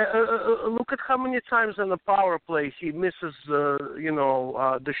 Look at how many times in the power play he misses,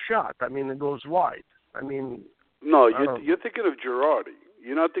 the shot. I mean, it goes wide. I mean, no, you're thinking of Girardi.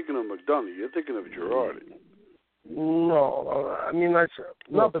 You're not thinking of McDonough. You're thinking of Girardi. No,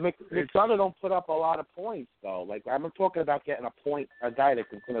 but McDonough don't put up a lot of points though. Like I'm talking about getting a guy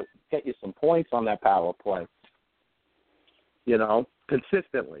that's going to get you some points on that power play.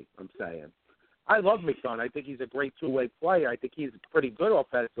 Consistently. I'm saying. I love McDonough. I think he's a great two-way player. I think he's pretty good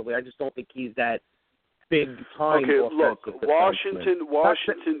offensively. I just don't think he's that big-time offensive defenseman.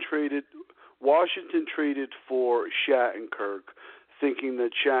 Washington traded for Shattenkirk, thinking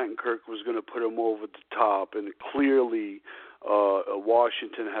that Shattenkirk was going to put him over the top, and clearly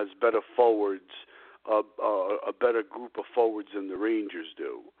Washington has better forwards, a better group of forwards than the Rangers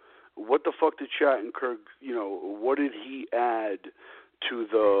do. What the fuck did Shattenkirk? What did he add to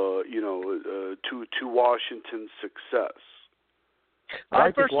the to Washington's success? I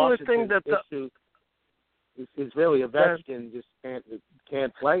personally think that is really Ovechkin just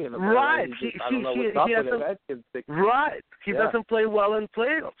can't play in the right. I don't know what's up with Ovechkin. Right, he doesn't play well in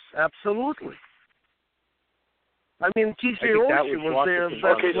playoffs. Absolutely. I mean, TJ Oshie was their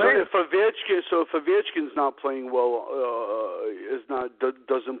best player. So if Ovechkin's not playing well,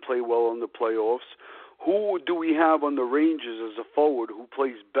 doesn't play well in the playoffs, who do we have on the Rangers as a forward who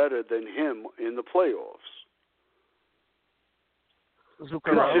plays better than him in the playoffs?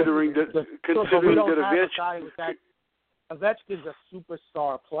 Considering that Ovechkin's a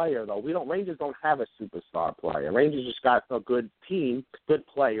superstar player, though. Rangers don't have a superstar player. Rangers just got a good team, good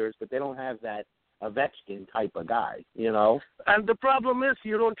players, but they don't have that Ovechkin type of guy, And the problem is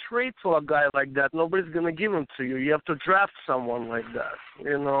you don't trade for a guy like that. Nobody's going to give him to you. You have to draft someone like that,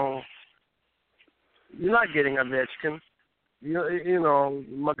 You're not getting Ovechkin.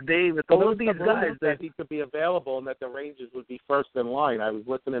 McDavid, all these guys. That he could be available and that the Rangers would be first in line. I was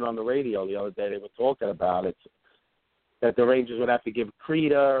listening on the radio the other day. They were talking about it, that the Rangers would have to give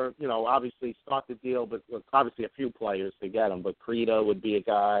Krita, obviously start the deal, but obviously a few players to get him. But Krita would be a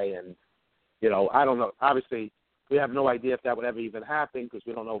guy, and, I don't know. Obviously, we have no idea if that would ever even happen because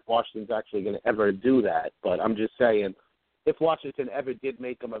we don't know if Washington's actually going to ever do that. But I'm just saying, if Washington ever did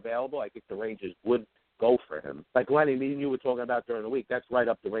make him available, I think the Rangers would go for him. Like Lenny, me and you were talking about during the week, that's right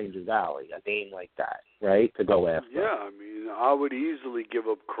up the Rangers' alley, a name like that, right, to go after. Yeah, I mean, I would easily give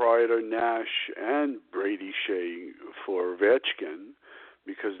up Kreider, Nash, and Brady Shea for Ovechkin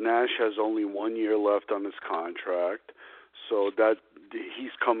because Nash has only 1 year left on his contract, so that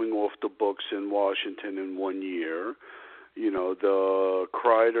he's coming off the books in Washington in 1 year. The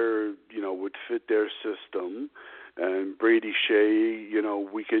Kreider, would fit their system. And Brady Shea,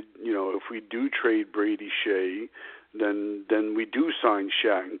 we could, if we do trade Brady Shea, then we do sign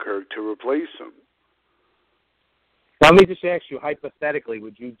Shattenkirk to replace him. Let me just ask you, hypothetically,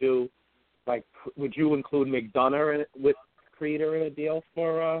 would you include McDonough with Kreider in a deal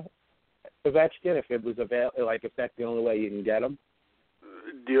for Ovechkin if it was available? Like, if that's the only way you can get him?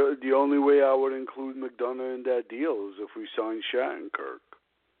 The only way I would include McDonough in that deal is if we sign Shattenkirk.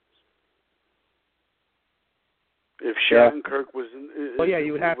 If Shattenkirk was in...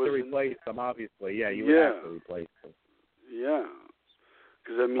 you would have to replace him, obviously. Yeah, you would have to replace him. Yeah.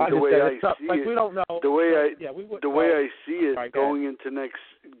 Because, the way I see it... we don't know. The way I see it going into next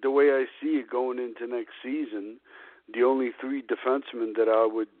season, the only three defensemen that I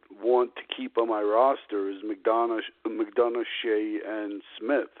would want to keep on my roster is McDonough, Shea, and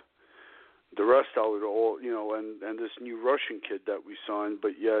Smith. The rest I would all, and this new Russian kid that we signed,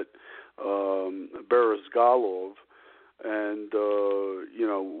 but yet Beresgalov, and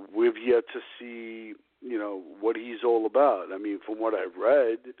we've yet to see, what he's all about. I mean, from what I've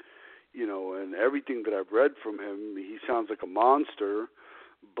read, and everything that I've read from him, he sounds like a monster.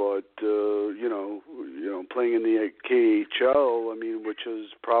 But playing in the KHL, which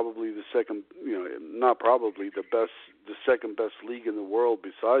is probably the second, not probably the second best league in the world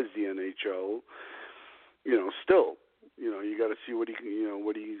besides the NHL. Still, you got to see what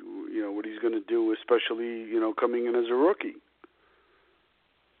he's going to do, especially coming in as a rookie.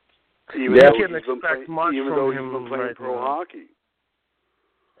 Even though he's been playing pro hockey.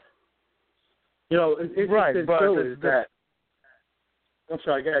 Right, but is that. I'm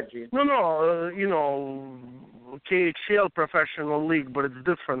sorry, go ahead, Gene. No, KHL professional league, but it's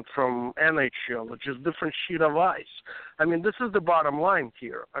different from NHL. It's just different sheet of ice. This is the bottom line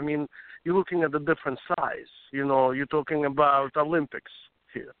here. You're looking at the different size. You're talking about Olympics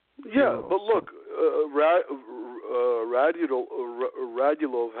here. Yeah, but look,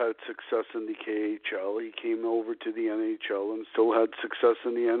 Radulov had success in the KHL. He came over to the NHL and still had success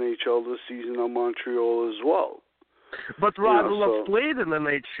in the NHL this season on Montreal as well. But Radulov played in the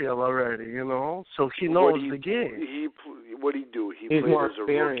NHL already, so he knows the game. What he do? He played as a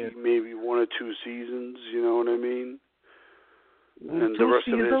rookie, maybe 1 or 2 seasons. You know what I mean? And the rest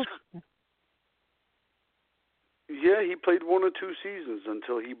of his. Yeah, he played 1 or 2 seasons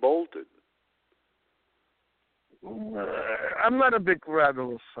until he bolted. I'm not a big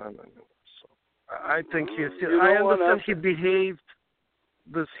Radulov fan anymore. So I think I understand he behaved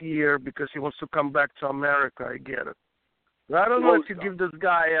this year because he wants to come back to America. I get it. I don't know if you give this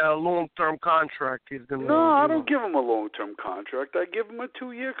guy a long-term contract, he's going to... No, I don't give him a long-term contract. I give him a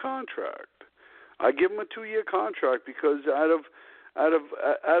 2-year contract. Because out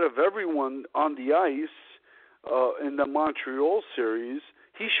of everyone on the ice in the Montreal series,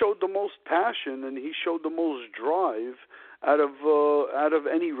 he showed the most passion and he showed the most drive out of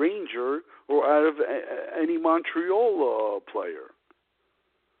any Ranger or out of any Montreal player.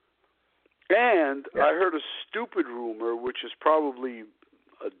 And I heard a stupid rumor, which is probably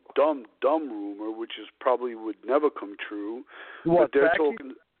a dumb rumor, which is probably would never come true. What, they're Becky?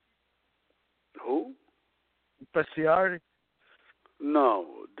 talking... Who? Paciardi?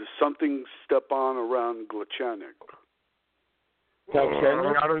 No, there's something Stepan around Glachenik.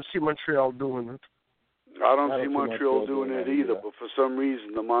 I don't see Montreal doing it. I don't see Montreal doing it either, but for some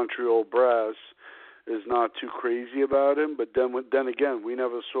reason the Montreal brass is not too crazy about him. But then again, we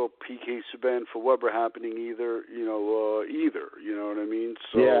never saw PK Subban for Weber happening either. You know what I mean?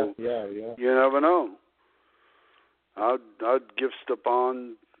 So yeah. You never know. I'd give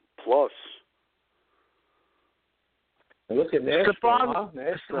Stepan plus. Look at Nashville.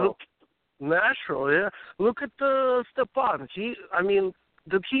 Stepan, Nashville, yeah. Look at Stepan.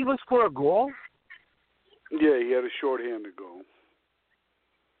 Did he even score a goal? Yeah, he had a short-handed goal.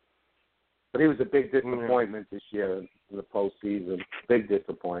 But he was a big disappointment this year in the postseason. Big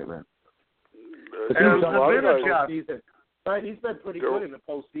disappointment. He's been pretty good in the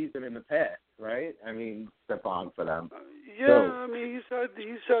postseason in the past, right? Stepan for them. Yeah, he's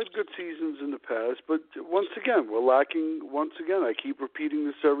had good seasons in the past, but once again, we're lacking. Once again, I keep repeating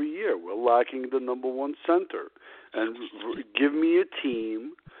this every year. We're lacking the number one center, and give me a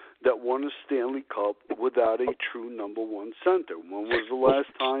team that won a Stanley Cup without a true number one center. When was the last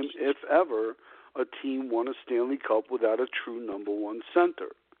time, if ever, a team won a Stanley Cup without a true number one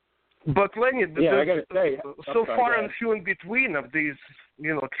center? But Lenny, I gotta say, so far and few in between of these,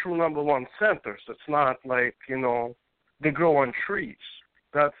 true number one centers. It's not like they grow on trees.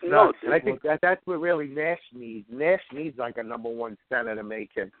 That's and I think that's what really Nash needs. Nash needs like a number one center to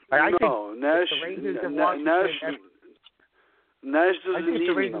make him. I think Nash. the Rangers and Nash doesn't I think need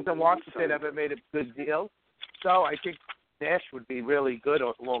the Rangers and Washington center. haven't made a good deal, so I think Nash would be really good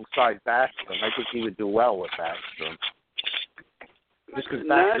alongside Backstrom. I think he would do well with Backstrom. Just because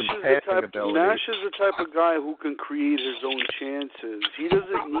Backstrom's passing ability. Nash is the type of guy who can create his own chances. He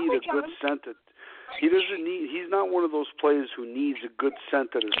doesn't need a good center. He's not one of those players who needs a good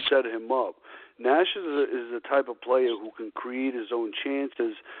center to set him up. Nash is the type of player who can create his own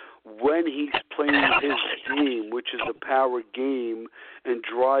chances when he's playing his game, which is a power game and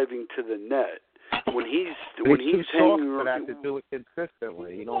driving to the net. When he's hanging for that to do it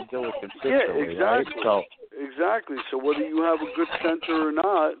consistently. You don't do it consistently, exactly. right? Exactly. So whether you have a good center or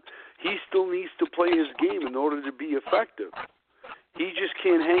not, he still needs to play his game in order to be effective. He just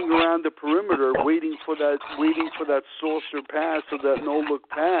can't hang around the perimeter waiting for that saucer pass or that no look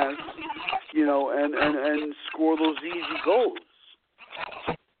pass, and score those easy goals.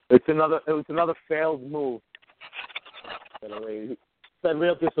 It was another failed move. It's been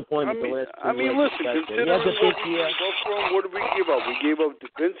real disappointment the last 2 years. Listen, considering what did we give up? We gave up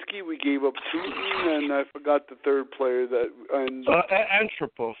Dubinsky, we gave up Tootin, and I forgot the third player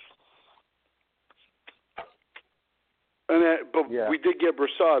Antropov. But we did get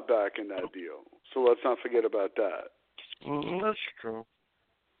Brassard back in that deal, so let's not forget about that. That's true.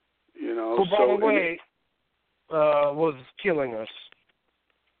 Who, by the way, was killing us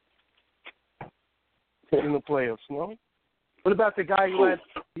in the playoffs, no? What about the guy who had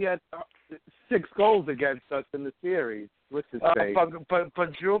 6 goals against us in the series? What's his face?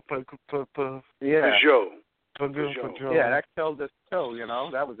 Pajot. Yeah. Pajot. Yeah, that killed us too.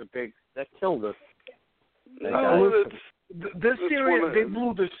 That killed us. This series, they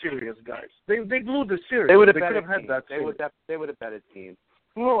blew the series, guys. They blew the series. They would have had that. They would have bet a team.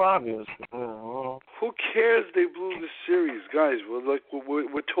 No, obviously. Who cares? They blew the series, guys.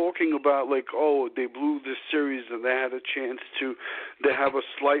 We're talking about they blew the series and they had a chance they have a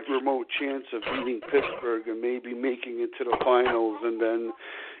slight remote chance of beating Pittsburgh and maybe making it to the finals, and then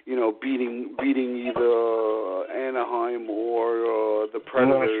beating either Anaheim or the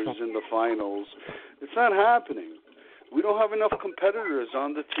Predators in the finals. It's not happening. We don't have enough competitors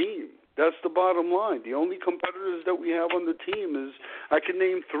on the team. That's the bottom line. The only competitors that we have on the team is, I can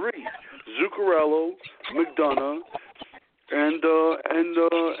name 3: Zuccarello, McDonough, and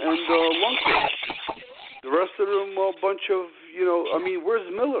Lundqvist. The rest of them are a bunch of, where's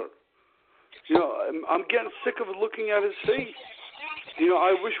Miller? I'm getting sick of looking at his face.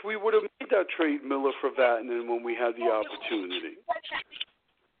 I wish we would have made that trade, Miller for Vatanen, when we had the opportunity.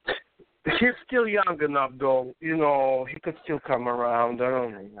 He's still young enough, though. He could still come around. I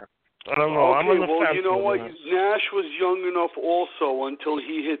don't know. Okay, well, you know what? Nash was young enough also until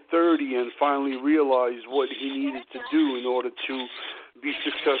he hit 30 and finally realized what he needed to do in order to be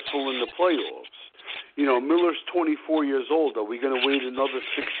successful in the playoffs. Miller's 24 years old. Are we going to wait another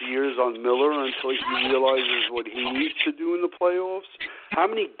 6 years on Miller until he realizes what he needs to do in the playoffs? How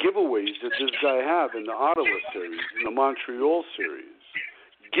many giveaways did this guy have in the Ottawa series, in the Montreal series?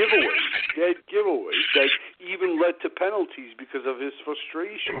 Dead giveaways that even led to penalties because of his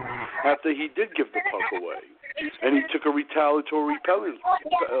frustration after he did give the puck away. And he took a retaliatory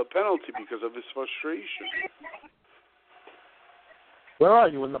penalty because of his frustration. Where are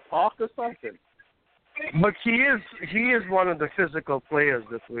you, in the park or something? But he is one of the physical players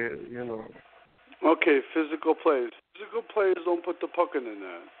that we, Okay, physical players. Physical players don't put the puck in the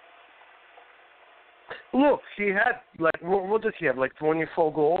net. Look, he had, what did he have,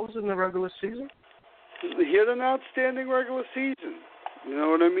 24 goals in the regular season? He had an outstanding regular season. You know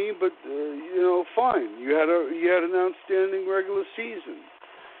what I mean? But, fine. You had an outstanding regular season.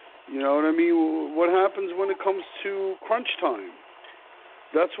 You know what I mean? What happens when it comes to crunch time?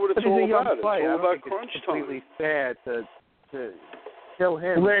 That's what it's all about. It's all about crunch time. It's completely fair to kill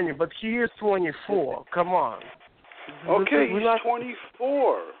him. Lenny, but he is 24. Come on. Okay, he's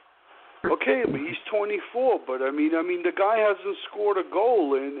 24. Okay, but he's 24. But I mean, the guy hasn't scored a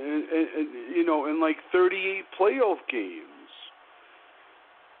goal in 38 playoff games.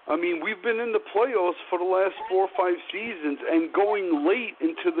 I mean, we've been in the playoffs for the last 4 or 5 seasons, and going late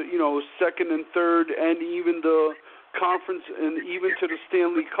into the second and third, and even the conference, and even to the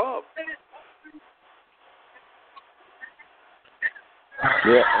Stanley Cup.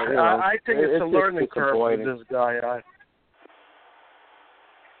 Yeah, I think it's a learning curve for this guy.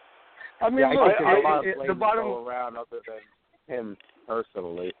 I mean, look, the bottom go around other than him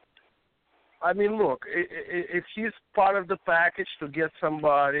personally. I mean, look, if he's part of the package to get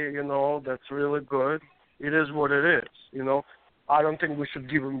somebody, that's really good, it is what it is, I don't think we should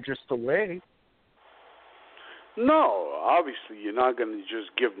give him just away. No, obviously you're not going to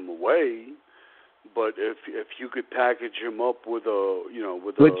just give him away. But if you could package him up with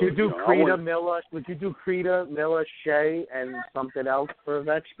would you do Krita, Miller? Would you do Krita, Miller, Shea, and something else for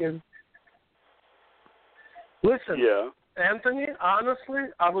Ovechkin? Listen, Anthony,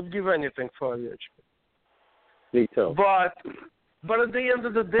 honestly, I would give anything for Ovechkin. Me too. But at the end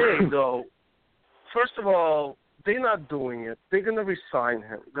of the day, though, first of all, they're not doing it. They're going to resign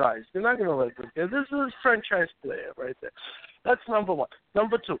him, guys. They're not going to let him go. This is a franchise player right there. That's number one.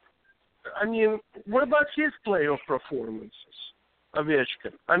 Number two, I mean, what about his playoff performances,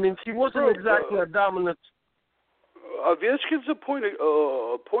 Ovechkin? I mean, he wasn't exactly a dominant. Ovechkin's a point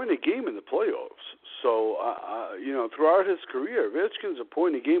a game in the playoffs. So, throughout his career, Ovechkin's a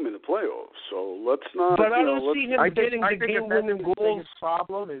point a game in the playoffs. So let's not. But I don't see him getting the game-winning goals. His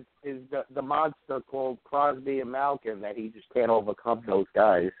problem is the monster called Crosby and Malkin that he just can't overcome those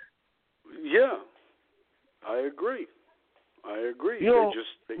guys. Yeah, I agree.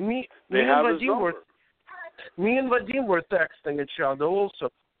 Me and Vadim were texting each other also.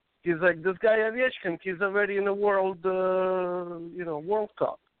 He's like, this guy Ovechkin, he's already in the World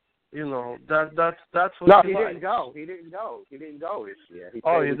Cup. That's what. No, he didn't go. He didn't go this year. He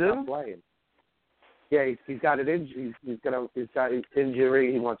didn't? Playing. Yeah, he's got an injury. He's got his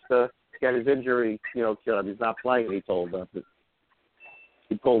injury. He wants to get his injury, cured. He's not playing. He told us.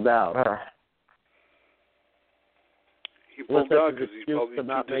 He pulled out. He pulled out because he's probably too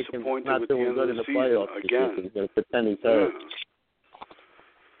disappointed with the end of the season again. He's going to pretend he's hurt.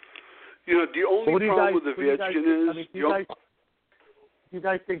 The only problem with Ovechkin is... You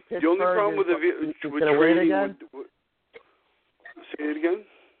guys think Pittsburgh the only problem with going to win again? Say it again?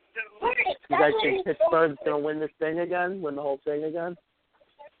 You guys think Pittsburgh's going to win this thing again? Win the whole thing again?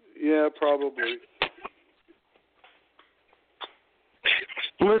 Yeah, probably.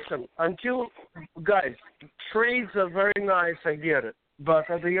 Listen, guys, trades are very nice, I get it. But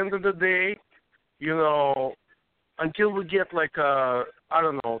at the end of the day, until we get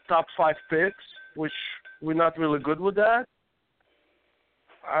top 5 picks, which we're not really good with that,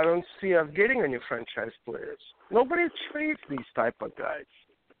 I don't see us getting any franchise players. Nobody trades these type of guys.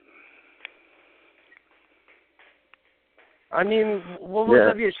 I mean, what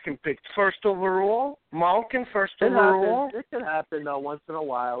was Ovechkin picked? First overall? Malkin first overall? It could happen, though, once in a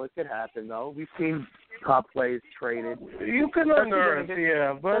while. It could happen, though. We've seen top players traded. You can unearth,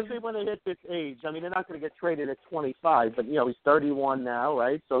 but... Especially when they hit this age. I mean, they're not going to get traded at 25, but, he's 31 now,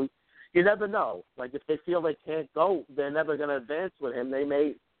 right? So you never know. Like, if they feel they can't go, they're never going to advance with him. They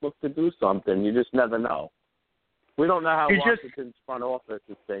may look to do something. You just never know. We don't know how Washington's front office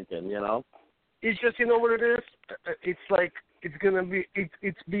is thinking, It's just, you know what it is? It's like, it's going to be,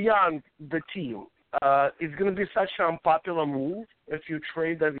 it's beyond the team. It's going to be such an unpopular move if you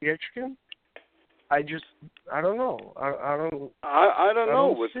trade Ovechkin. I don't know. I don't know. I don't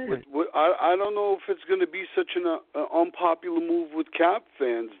know if it's going to be such an unpopular move with Cap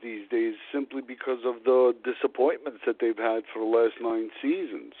fans these days, simply because of the disappointments that they've had for the last 9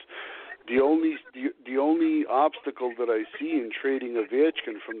 seasons. The only obstacle that I see in trading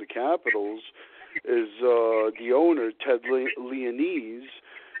Ovechkin from the Capitals is the owner, Ted Leonese.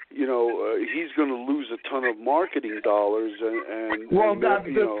 He's going to lose a ton of marketing dollars, and that's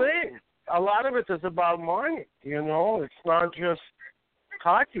the thing. A lot of it is about money. It's not just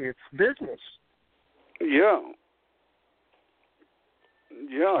hockey; it's business. Yeah,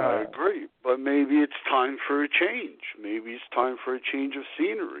 I agree. But maybe it's time for a change. Maybe it's time for a change of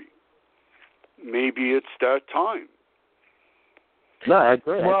scenery. Maybe it's that time. No, I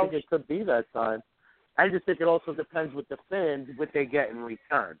agree. I think it could be that time. I just think it also depends with the fans what they get in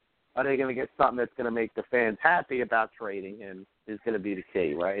return. Are they going to get something that's going to make the fans happy about trading him is going to be the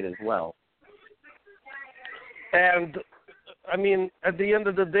key, right, as well. And, I mean, at the end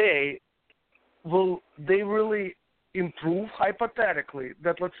of the day, will they really improve, hypothetically,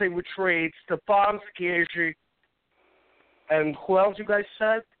 that let's say we trade Stepan, Skjei, and who else you guys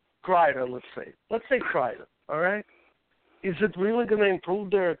said? Kreider, let's say. Let's say Kreider, all right? Is it really going to improve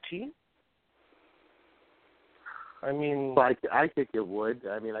their team? I mean... Well, I think it would.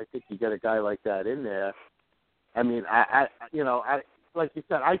 I mean, I think you get a guy like that in there. I mean, I like you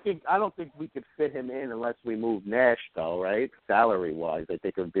said, I don't think we could fit him in unless we move Nash, though, right? Salary-wise, I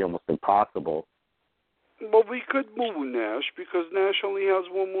think it would be almost impossible. Well, we could move Nash because Nash only has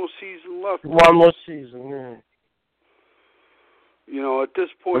one more season left. One more season, yeah. At this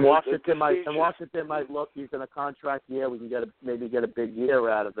point, and Washington might look. He's in a contract year. We can maybe get a big year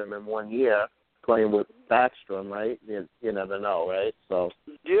out of him in 1 year playing with Backstrom, right? You never know, right? So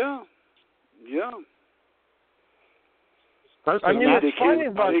yeah. I mean, they it's funny,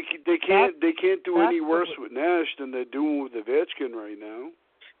 can't. but They can't do any worse with Nash than they're doing with Ovechkin right now.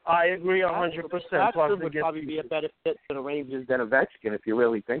 I agree 100%. Paxton would probably be a better fit for the Rangers than Ovechkin if you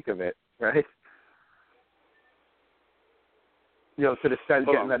really think of it, right? You know, to the sense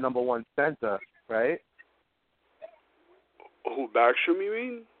getting that number one center, right? Who, Backstrom, you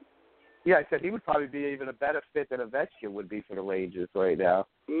mean? Yeah, I said he would probably be even a better fit than Ovechkin would be for the Rangers right now.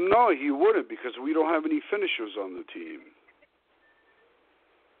 No, he wouldn't, because we don't have any finishers on the team.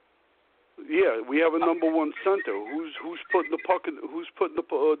 Yeah, we have a number one center. Who's putting the puck in, who's putting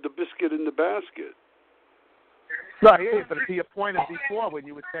the biscuit in the basket? No, yeah, but to your point of before, when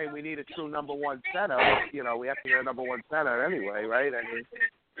you were saying we need a true number one center, you know, we have to get a number one center anyway, right? I mean,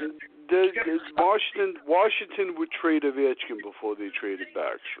 Washington would trade Ovechkin before they traded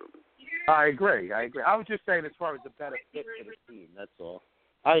Backstrom. I agree. I was just saying as far as a better fit for the team, that's all.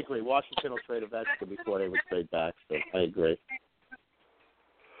 I agree. Washington will trade Ovechkin before they would trade Backstrom. I agree.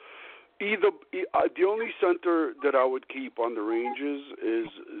 The only center that I would keep on the Rangers is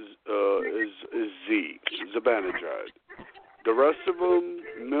Zibanejad. The rest of them,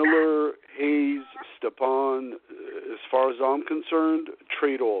 Miller, Hayes, Stepan, as far as I'm concerned,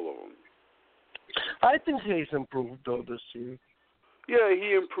 trade all of them. I think Hayes improved though this year. Yeah,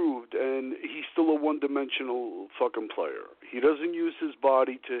 he improved, and he's still a one-dimensional fucking player. He doesn't use his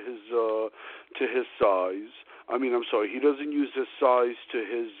body to his size. I mean, I'm sorry, he doesn't use his size to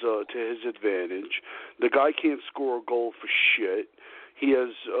his advantage. The guy can't score a goal for shit. He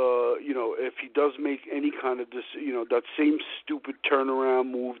has, if he does make any kind of this, that same stupid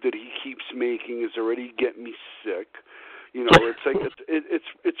turnaround move that he keeps making is already getting me sick. It's like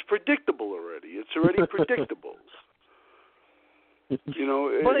it's predictable already. It's already predictable.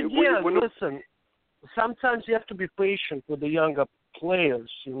 But again, listen. Sometimes you have to be patient with the younger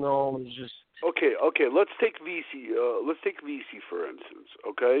players. It's just. Okay. Let's take VC. For instance.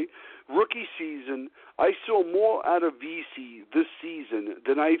 Okay, rookie season. I saw more out of VC this season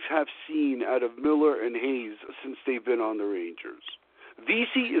than I have seen out of Miller and Hayes since they've been on the Rangers.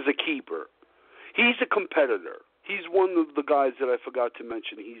 VC is a keeper. He's a competitor. He's one of the guys that I forgot to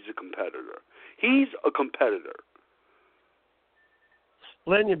mention. He's a competitor. He's a competitor.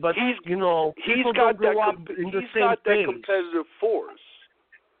 Lenny, but he's people got don't grow up in the same got that phase. Competitive force.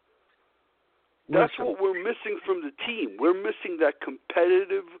 That's what we're missing from the team. We're missing that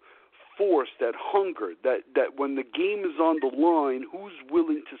competitive force, that hunger, that when the game is on the line, who's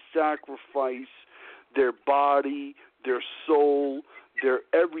willing to sacrifice their body, their soul, their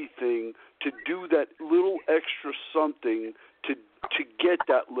everything to do that little extra something to get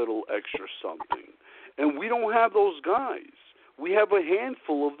that little extra something. And we don't have those guys. We have a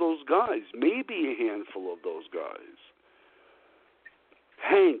handful of those guys, maybe a handful of those guys.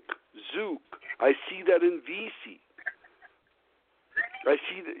 Hank, Zook, I see that in VC. I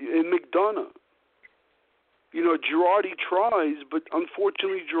see that in McDonough. Girardi tries, but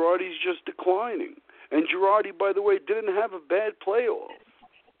unfortunately Girardi's just declining. And Girardi, by the way, didn't have a bad playoff.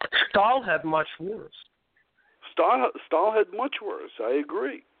 Stahl had much worse. Stahl had much worse, I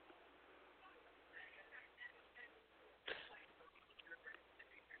agree.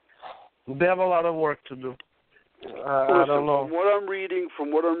 They have a lot of work to do. I don't know. From what I'm reading,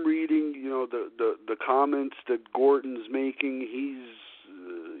 the comments that Gordon's making, he's,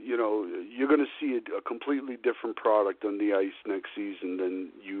 you're going to see a completely different product on the ice next season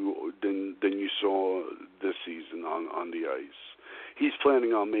than you saw this season on the ice. He's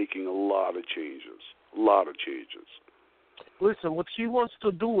planning on making a lot of changes. Listen, what he wants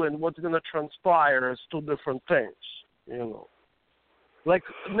to do and what's going to transpire is two different things, Like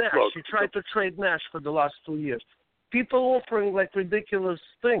Nash, he tried to trade Nash for the last 2 years. People offering like ridiculous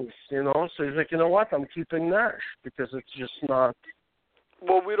things, So he's like, you know what? I'm keeping Nash because it's just not.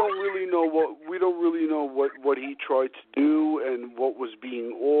 Well, we don't really know what he tried to do and what was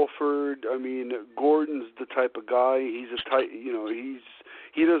being offered. I mean, Gordon's the type of guy. He's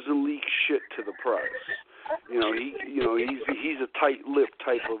he doesn't leak shit to the press. He's a tight-lipped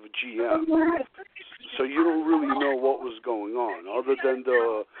type of GM. So you don't really know what was going on, other than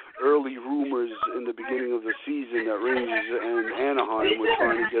the early rumors in the beginning of the season that Rangers and Anaheim were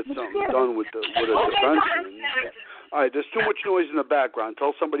trying to get something done with a defenseman. All right, there's too much noise in the background.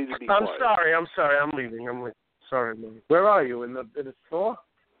 Tell somebody to be quiet. I'm sorry. I'm leaving. Sorry, man. Where are you? In the store?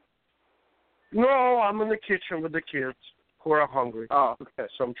 No, I'm in the kitchen with the kids who are hungry. Oh, okay.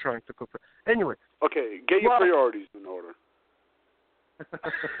 So I'm trying to cook. Anyway. Okay, get your priorities in order.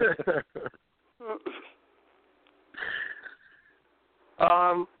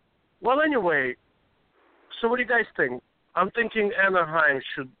 Well, anyway, so what do you guys think? I'm thinking Anaheim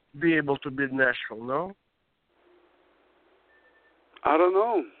should be able to beat Nashville, no? I don't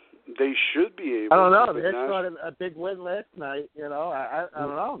know. They should be able. I don't know. to, They got a big win last night. You know, I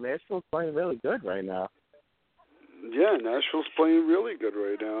don't know. Nashville's playing really good right now. Yeah, Nashville's playing really good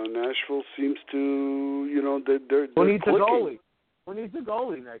right now. Nashville seems to, you know, they're Who needs clicking. a goalie? Who needs a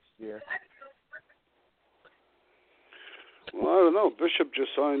goalie next year? Well, I don't know. Bishop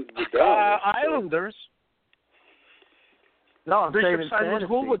just signed with Dallas. Islanders. No, I'm Bishop saying signed with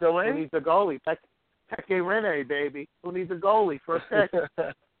who? With Who LA? needs a goalie? Peke Rene, baby. Who needs a goalie for a pick?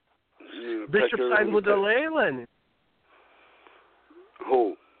 Bishop signed with LA, Lenny.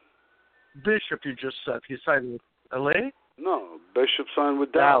 Who? Bishop, you just said. He signed with LA? No, Bishop signed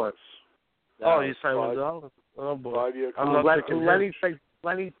with Dallas. Oh, he signed with Dallas. Oh, boy. I'm not picking him.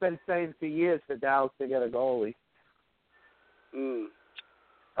 Lenny's been saying for years for Dallas to get a goalie.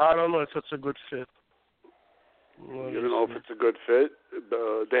 I don't know if it's a good fit. You don't know if it's a good fit?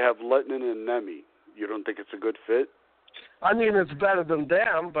 They have Letnin and Nemi. You don't think it's a good fit? I mean, it's better than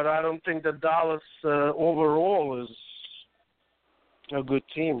them, but I don't think that Dallas overall is a good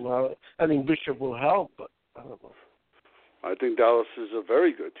team. I think Bishop will help, but I don't know. I think Dallas is a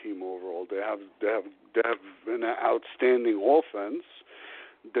very good team overall. They have an outstanding offense.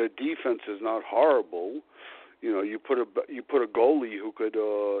 Their defense is not horrible. You know, you put a goalie who could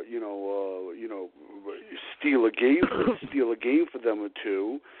steal a game for them or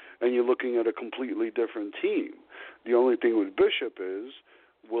two, and you're looking at a completely different team. The only thing with Bishop is,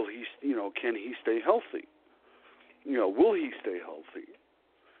 can he stay healthy? Will he stay healthy?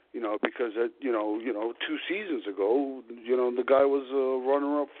 Because 2 seasons ago, the guy was a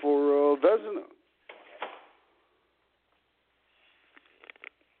runner-up for Vezina.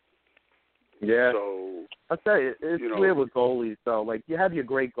 Yeah. So I'll tell you, it's weird with goalies, though. Like, you have your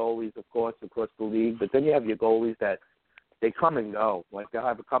great goalies, of course, across the league, but then you have your goalies that they come and go. Like, they'll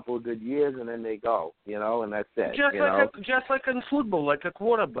have a couple of good years, and then they go, and that's it. Just like in football, like a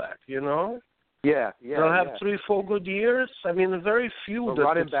quarterback, Yeah. They'll have 3-4 good years. I mean, very few But that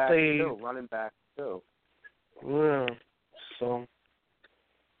running could back stay. Running back, too. Yeah. So.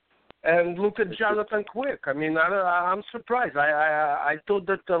 And look at Jonathan Quick. I mean, I'm surprised. I thought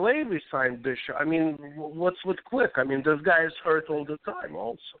that the Levy signed Bishop. I mean, what's with Quick? I mean, this guy is hurt all the time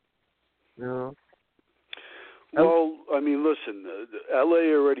also. Well, I mean, listen,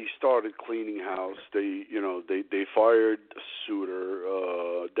 L.A. already started cleaning house. They fired Suter,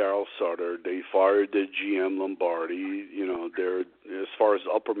 Darryl Sutter. They fired their GM Lombardi. They're, as far as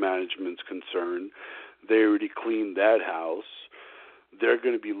upper management's concerned, they already cleaned that house. They're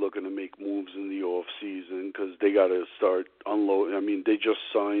going to be looking to make moves in the off season because they got to start unloading. I mean, they just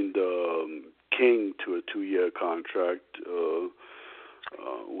signed King to a 2-year contract.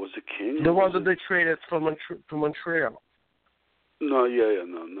 Was it King? The one that they traded from Montreal. No,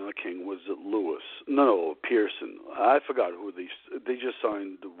 no, not King. Was it Lewis? No, Pearson. I forgot who they just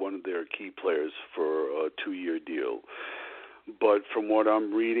signed one of their key players for a 2-year deal. But from what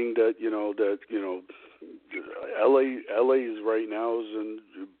I'm reading, LA is right now is in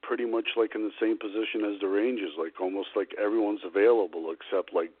pretty much like in the same position as the Rangers, like almost like everyone's available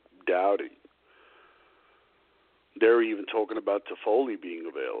except like Doughty. They're even talking about Toffoli being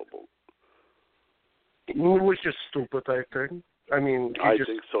available. Which is stupid, I think. I mean, I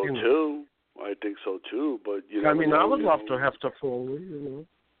think so too. I think so too. But I would love to have Toffoli.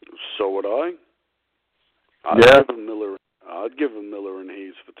 So would I. I'd give him Miller and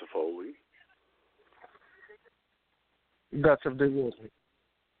Hayes for Toffoli. That's if they want me.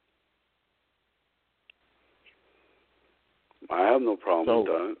 I have no problem with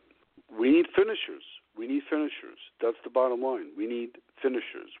that. We need finishers. That's the bottom line. We need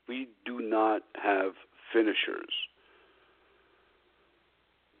finishers. We do not have finishers.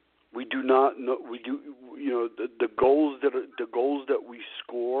 We do not know. We do. The goals that we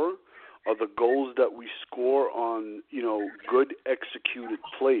score are the goals that we score on good executed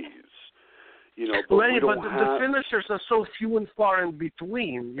plays. But the finishers are so few and far in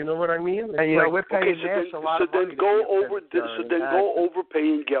between. You know what I mean? And we're paying Nash a lot of money. So then go overpay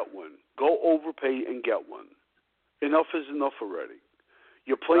and get one. Go overpay and get one. Enough is enough already.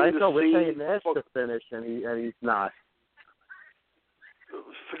 You're playing the same. We're paying Nash to finish, and he's not.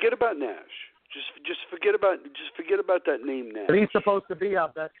 Forget about Nash. Just forget about that name, Nash. But he's supposed to be our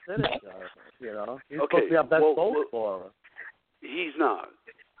best finisher. He's supposed to be our best goal scorer. He's not.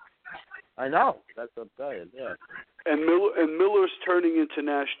 I know. That's what I'm saying. Yeah. And Miller's turning into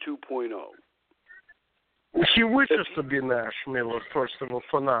Nash 2.0. He wishes to be Nash Miller, first of all,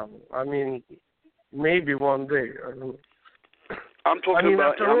 for now. I mean, maybe one day. I don't know. I'm talking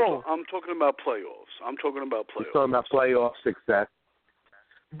about playoffs. He's talking about playoff success.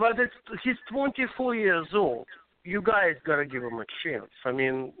 But he's 24 years old. you guys gotta give him a chance. I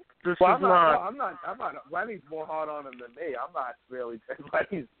mean, this Well, is not. I'm not. Lenny's more hard on him than me. I'm not really.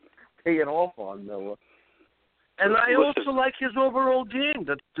 Lenny's paying off on Miller. And I also like his overall game,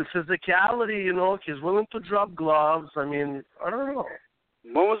 the physicality. You know, he's willing to drop gloves. I mean, I don't know.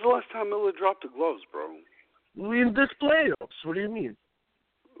 When was the last time Miller dropped the gloves, bro? In this playoffs, what do you mean?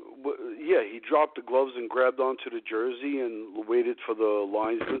 Yeah, he dropped the gloves and grabbed onto the jersey and waited for the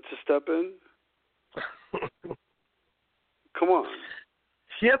linesman to step in. Come on.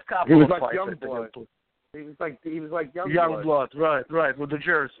 He had a He was couple of like fights. young blood. He was like young blood. Right, with the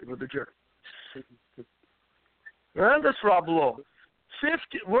jersey. And that's Rob Lowe.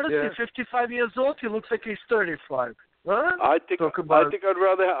 50. What is he? 55 years old. He looks like he's 35. Huh? I think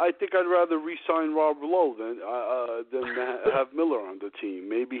I'd rather re-sign Rob Lowe than have Miller on the team.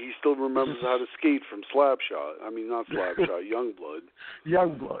 Maybe he still remembers how to skate from Slapshot. I mean, not Slapshot, Youngblood.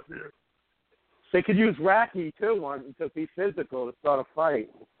 Youngblood, yeah. They could use Racky too to be physical to start a fight.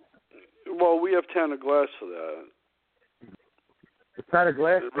 Well, we have Tanner Glass for that. The Tanner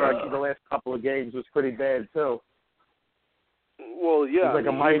Glass Racky the last couple of games was pretty bad too. Well, yeah, he's like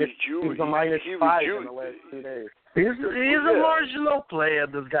he's a minus 5 in the last 2 days. He's a marginal player,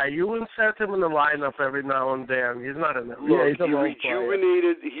 this guy. You insert him in the lineup every now and then. He's not in the He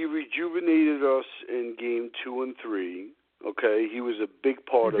rejuvenated us in game 2 and 3. Okay, he was a big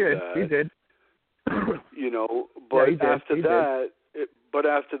part of that. He did. You know, but after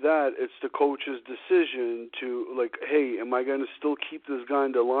that, it's the coach's decision to, like, hey, am I going to still keep this guy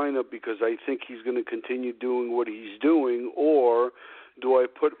in the lineup because I think he's going to continue doing what he's doing, or do I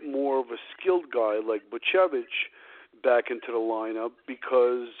put more of a skilled guy like Buchevich back into the lineup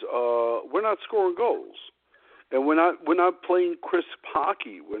because we're not scoring goals and we're not playing crisp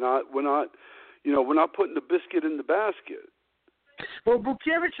hockey. We're not putting the biscuit in the basket. Well,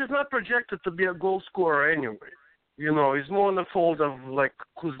 Buchevich is not projected to be a goal scorer anyway. You know, he's more in the fold of like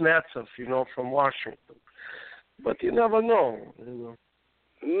Kuznetsov, you know, from Washington. But you never know. You know.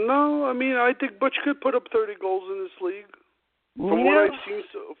 No, I mean, I think Butch could put up 30 goals in this league. From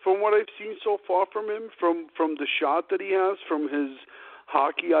what I've seen so far from him, from the shot that he has, from his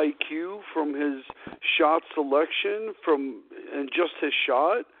hockey IQ, from his shot selection, and just his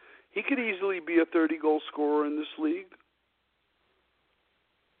shot, he could easily be a 30-goal scorer in this league.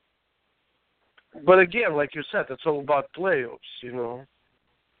 But again, like you said, it's all about playoffs, you know.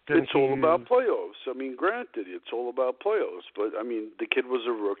 It's all about playoffs. I mean, granted, it's all about playoffs. But, I mean, the kid was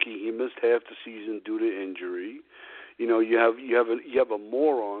a rookie. He missed half the season due to injury. You know, you have a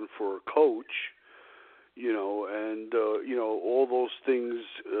moron for a coach, you know, and, you know, all those things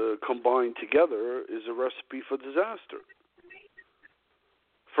combined together is a recipe for disaster.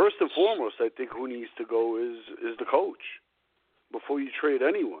 First and foremost, I think who needs to go is the coach before you trade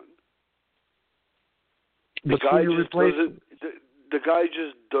anyone. The guy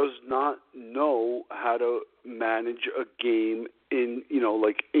just does not know how to manage a game in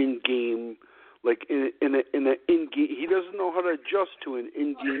in-game. Like in a in-game, he doesn't know how to adjust to an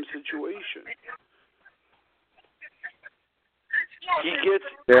in-game situation.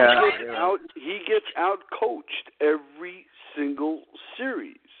 He gets out-coached every single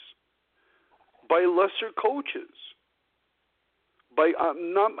series by lesser coaches. By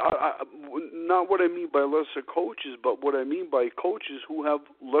not what I mean by lesser coaches, but what I mean by coaches who have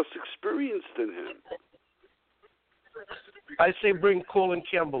less experience than him. I say bring Colin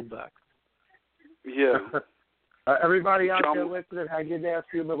Campbell back. Yeah. Everybody out there listening, hang in there. A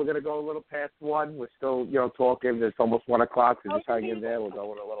few minutes. We're going to go a little past 1. We're still, talking. It's almost 1 o'clock, so just hang in there. We're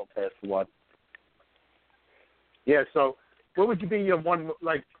going a little past 1. Yeah, so what would you be your one,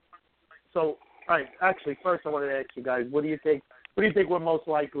 like, so, all right, actually, first I wanted to ask you guys, what do you think we're most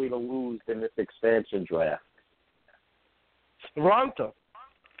likely to lose in this expansion draft? Ronta.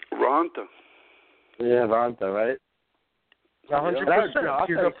 Yeah, Ronta, right? 100%.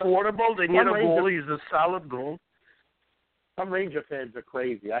 He's affordable. They need a goalie. He's a solid goal. Some Ranger fans are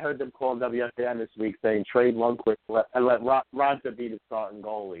crazy. I heard them call WFAN this week saying trade Lundqvist and let Ronta be the starting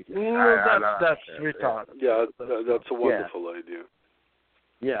goalie. That's retarded. Yeah, that's a wonderful idea.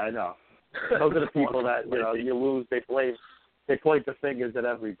 Yeah, I know. Those are the people that, you lose, they point the fingers at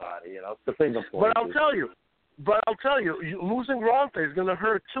everybody, It's the finger point. But I'll tell you, losing Ronta is going to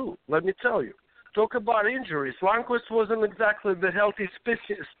hurt too. Let me tell you. Talk about injuries. Lundqvist wasn't exactly the healthy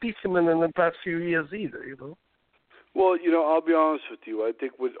specimen in the past few years either, Well, I'll be honest with you. I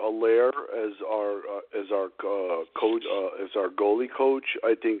think with Allaire as our coach, as our goalie coach,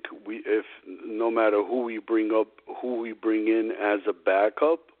 I think if no matter who we bring in as a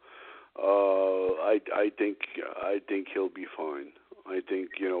backup, I think he'll be fine. I think,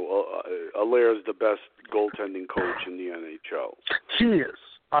 Allaire is the best goaltending coach in the NHL. He is.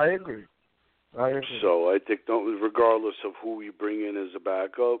 I agree. So I think, regardless of who we bring in as a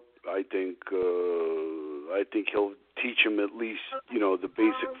backup, I think he'll teach him at least, the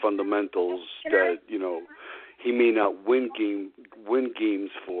basic fundamentals that, he may not win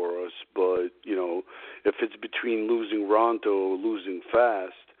games for us, but, if it's between losing Ronto or losing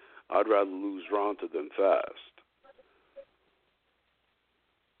Fast, I'd rather lose Ronto than Fast.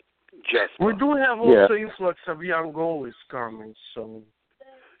 We do have also influx of young goalies coming, so.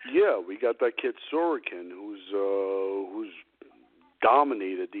 Yeah, we got that kid Sorokin, who's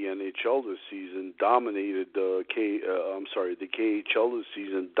dominated the NHL this season, dominated the KHL this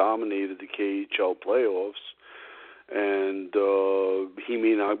season, dominated the KHL playoffs, and he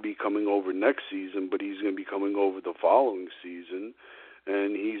may not be coming over next season, but he's going to be coming over the following season.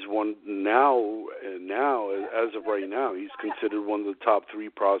 And he's as of right now, he's considered one of the top 3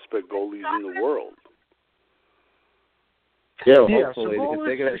 prospect goalies in the world. Yeah, hopefully. So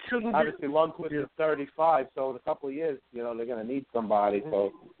Because obviously, Lundqvist is 35, so in a couple of years, they're going to need somebody.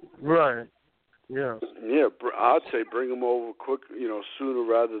 So. Right. Yeah. Yeah, I'd say bring him over quick, sooner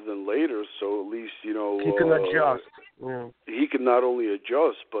rather than later. So at least he can adjust. Yeah. He can not only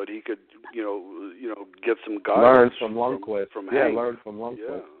adjust, but he could, get some guidance. Learn from Lundqvist. Hank. Learn from Lundqvist.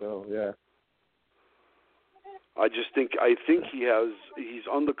 Yeah. So yeah. I think he's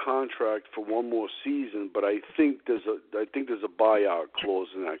under contract for one more season, but I think there's a buyout clause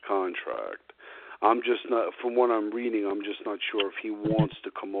in that contract. I'm just not, from what I'm reading, I'm just not sure if he wants to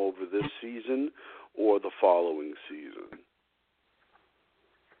come over this season or the following season.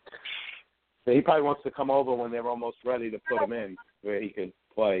 So he probably wants to come over when they're almost ready to put him in, where he could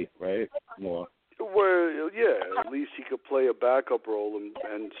play, right? More. Well, yeah, at least he could play a backup role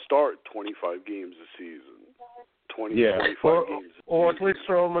and start 25 games a season. 25 games. Or at least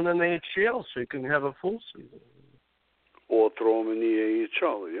throw him in an AHL so he can have a full season. Or throw him in the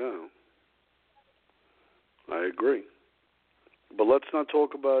AHL, yeah. I agree. But let's not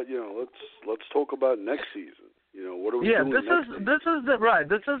talk about, let's talk about next season. What are we doing next season?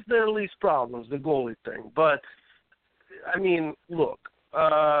 This is their least problems, the goalie thing. But, I mean, look,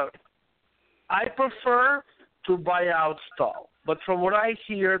 I prefer to buy out Stahl. But from what I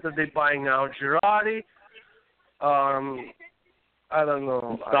hear that they're buying out Girardi, I don't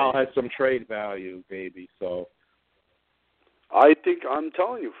know. Stahl has some trade value, baby, so. I think, I'm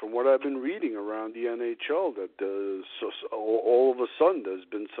telling you, from what I've been reading around the NHL, that all of a sudden there's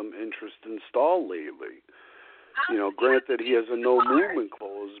been some interest in Stahl lately. Granted he has a no movement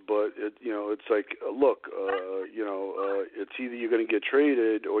clause, but it's like, look, it's either you're going to get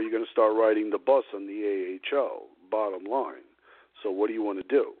traded or you're going to start riding the bus on the AHL. Bottom line. So what do you want to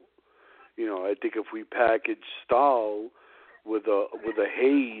do? I think if we package Stahl with a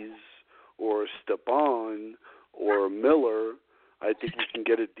Hayes or a Stepan or a Miller, I think we can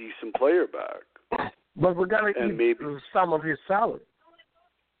get a decent player back. But we're going to keep some of his salary.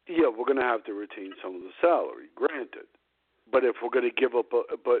 Yeah, we're going to have to retain some of the salary, granted. But if we're going to give up,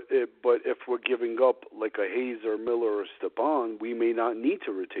 but if we're giving up like a Hayes or Miller or Stepan, we may not need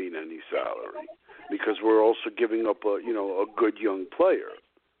to retain any salary because we're also giving up a good young player.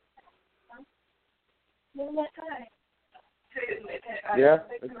 Yeah,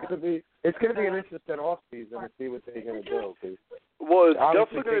 it's gonna be an interesting off season to see what they're gonna do. Well, it's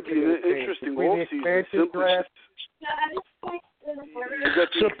definitely going to be an interesting off season.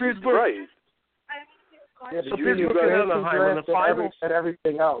 So Pittsburgh, right? Yeah, so Pittsburgh and Anaheim in the finals and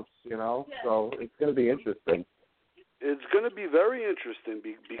everything else, So it's gonna be interesting. It's going to be very interesting,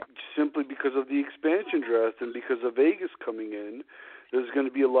 simply because of the expansion draft and because of Vegas coming in. There's going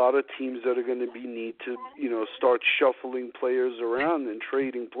to be a lot of teams that are going to need to, start shuffling players around and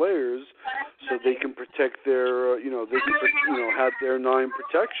trading players so they can protect their, have their 9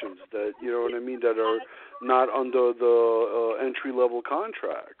 protections that, that are not under the entry-level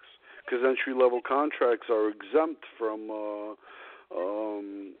contracts. Because entry-level contracts are exempt from,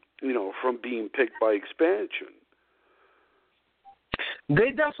 from being picked by expansion.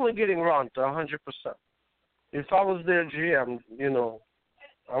 They definitely getting Ronta 100%. If I was their GM,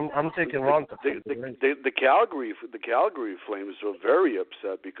 I'm taking Ronta. The Calgary Flames were very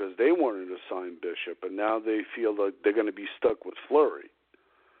upset because they wanted to sign Bishop, and now they feel like they're going to be stuck with Fleury.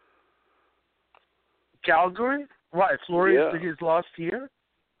 Calgary? Why? Fleury is his last year?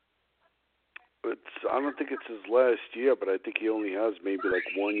 I don't think it's his last year, but I think he only has maybe like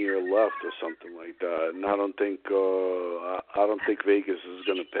 1 year left or something like that. And I don't think Vegas is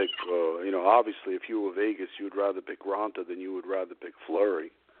going to pick. Obviously, if you were Vegas, you would rather pick Ronta than you would rather pick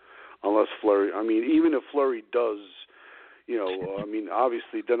Fleury. Unless Fleury, even if Fleury does, I mean,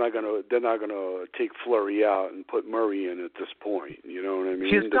 obviously they're not gonna take Fleury out and put Murray in at this point. You know what I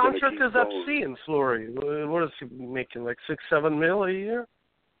mean? His They're contract is going. obscene, Fleury. What is he making? Like $6-7 million a year?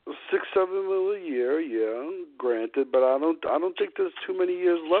 6-7 million a year, yeah, granted, but I don't think there's too many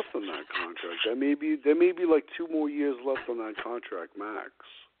years left on that contract. There may be like 2 more years left on that contract, max.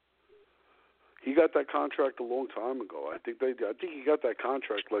 He got that contract a long time ago. I think he got that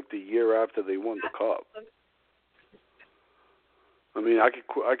contract like the year after they won the cup. I mean, I could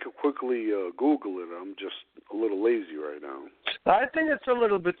quickly Google it. I'm just a little lazy right now. I think it's a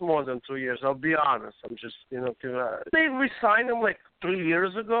little bit more than 2 years. I'll be honest. I'm just, they re-signed him like 3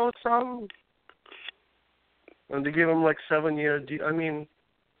 years ago or something, and they gave him like 7-year deal. I mean,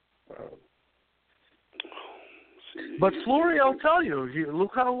 but Fleury, I'll tell you,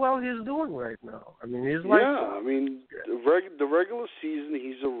 look how well he's doing right now. I mean, he's like I mean, the regular season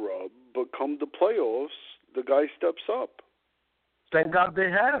he's a rub, but come the playoffs, the guy steps up. Thank God they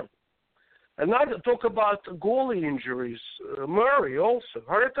had him. And now to talk about goalie injuries, Murray also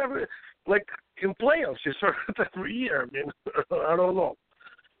hurt in playoffs. He's hurt every year. I mean, I don't know.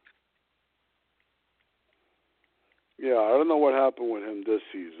 Yeah, I don't know what happened with him this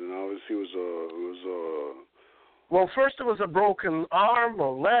season. Obviously, it was Well, first it was a broken arm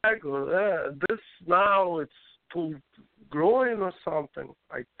or leg, or this now it's pulled groin or something.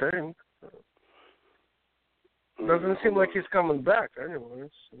 I think. Doesn't seem like he's coming back, anyways.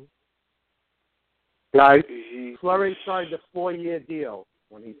 Guys, Fleury signed a 4-year deal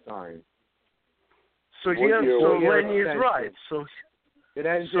when he signed. So Lenny is right. So it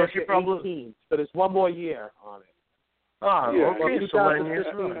ends so at he probably 18, so there's 1 more year on it. Okay. So Lenny is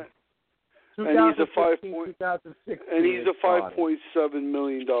right. And he's a $5.7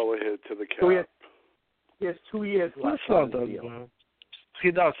 million hit to the cap. He has 2 years left. That's not that bad.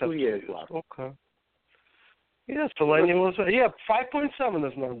 He does have 2 years left. Okay. Yes, Delaney was. 5.7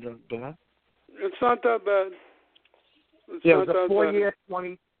 is not that bad. It's not that bad. It was a 4-year,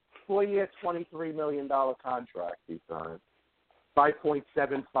 $23 million contract he signed.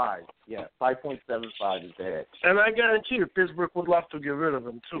 5.75. Yeah, 5.75 is the hit. And I guarantee you, Pittsburgh would love to get rid of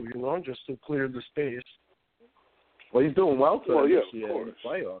him too. Just to clear the space. Well, he's doing well for them this year in the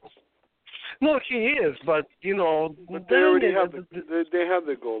playoffs. No, he is, but But they already have they have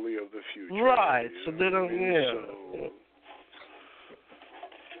the goalie of the future. Right, so they don't.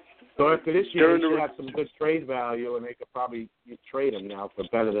 So after this year, they should have some good trade value, and they could probably trade him now for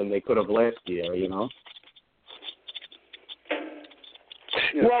better than they could have last year. Yeah,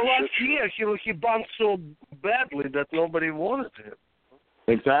 well, last year he bumped so badly that nobody wanted him.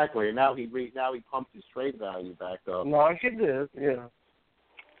 Exactly, and now he pumped his trade value back up. No, he did. Yeah.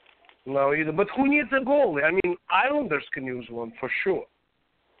 No, either. But who needs a goalie? I mean, Islanders can use one for sure.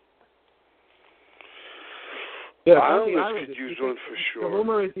 Yeah, Islanders could use one for sure. The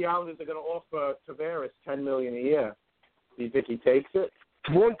rumor is the Islanders are going to offer Tavares $10 million a year. Do you think he takes it?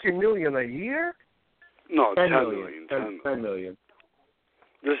 $20 million a year? No, $10 million. $10 million.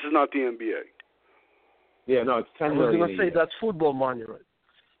 This is not the NBA. Yeah, no, it's $10 million. I was going to say that's football money, right?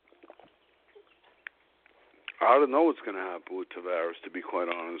 I don't know what's going to happen with Tavares, to be quite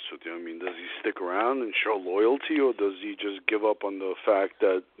honest with you. I mean, does he stick around and show loyalty, or does he just give up on the fact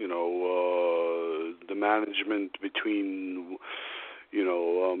that, the management between,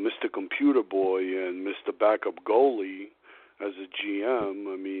 Mr. Computer Boy and Mr. Backup Goalie as a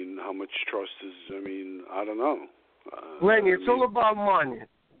GM, I mean, how much trust is, I don't know. Lenny, it's all about money.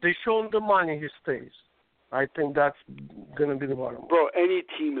 They show him the money, he stays. I think that's going to be the bottom line. Bro, any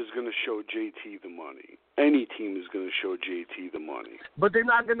team is going to show JT the money. Any team is going to show JT the money. But they're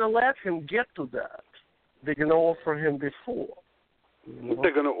not going to let him get to that. They're going to offer him before.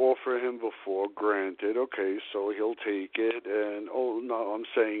 They're going to offer him before, granted. Okay, so he'll take it, and I'm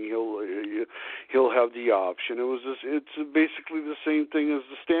saying he'll have the option. It's basically the same thing as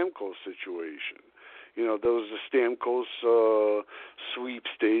the Stamkos situation. There was the Stamkos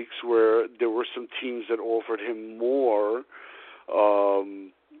sweepstakes where there were some teams that offered him more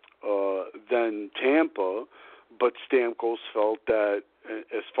than Tampa, but Stamkos felt that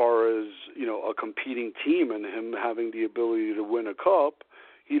as far as, a competing team and him having the ability to win a cup,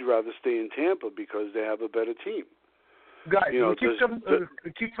 he'd rather stay in Tampa because they have a better team. Guys,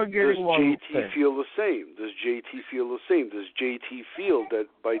 keep forgetting one thing. Does JT feel the same? Does JT feel that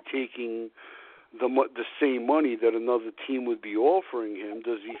by taking the same money that another team would be offering him,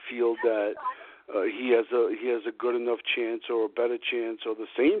 does he feel that he has a good enough chance or a better chance or the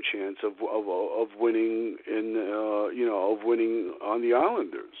same chance of winning of winning on the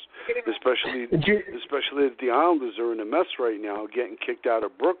Islanders, especially if the Islanders are in a mess right now, getting kicked out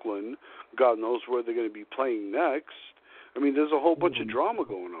of Brooklyn. God knows where they're going to be playing next. I mean, there's a whole bunch of drama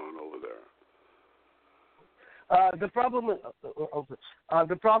going on over there. The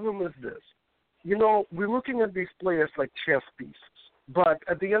problem is this. You know, we're looking at these players like chess pieces, but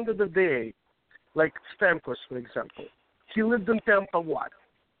at the end of the day, like Stamkos, for example, he lived in Tampa, what,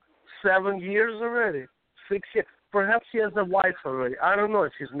 7 years already? 6 years? Perhaps he has a wife already. I don't know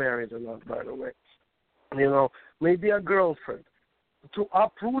if he's married or not, by the way. You know, maybe a girlfriend. To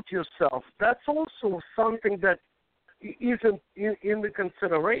uproot yourself, that's also something that isn't in the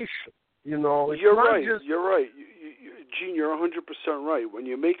consideration. You know, it's You're not right. just... You're right. Gene, you're 100% right. When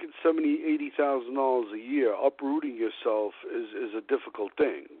you're making $80,000 a year, uprooting yourself is a difficult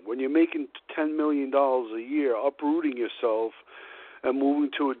thing. When you're making $10 million a year, uprooting yourself and moving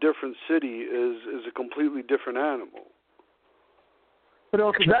to a different city is a completely different animal. But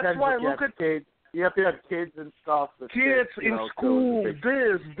also that's why I look at kids. You have to have kids and stuff. Kids in school,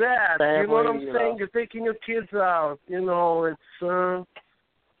 this, that. Family, you know what I'm saying? You're taking your kids out. You know, it's...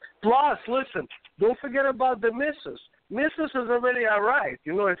 Plus, listen, don't forget about the missus. Missus is already all right.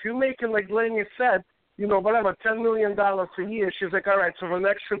 You know, if you're making, like Lenny said, you know, whatever, $10 million a year, she's like, all right, so for an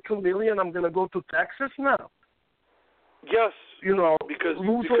extra $2 million, I'm going to go to Texas now. Yes. You know, because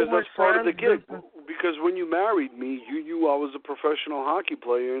that's part of the gig. Because when you married me, you knew I was a professional hockey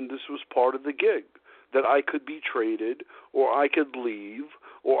player, and this was part of the gig, that I could be traded, or I could leave,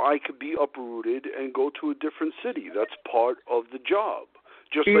 or I could be uprooted and go to a different city. That's part of the job.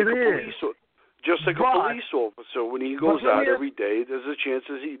 Just like a police officer, when he goes out every day, there's a chance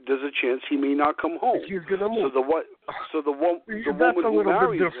he may not come home. He's gonna move. So the woman that's a who little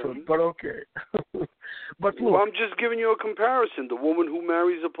marries bit different, him. But okay. But look, well, I'm just giving you a comparison. The woman who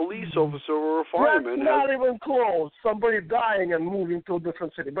marries a police officer or a fireman. That's not even close. Somebody dying and moving to a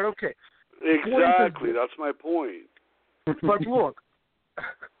different city. But okay. Exactly. That's my point. But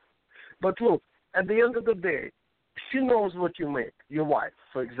look, at the end of the day, she knows what you make, your wife,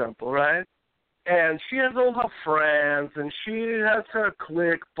 for example, right? And she has all her friends, and she has her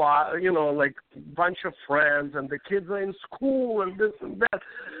clique, you know, like bunch of friends, and the kids are in school and this and that.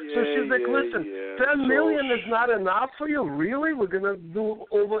 So she's like, listen, $10 million is not enough for you? Really? We're going to do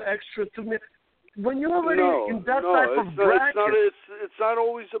over extra $2 million? When you're already in that type of bracket. It's not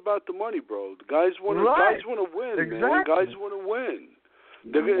always about the money, bro. The guys want to win, exactly. man. Guys want to win.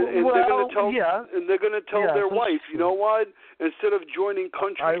 They're going to tell their wife, you know what? Instead of joining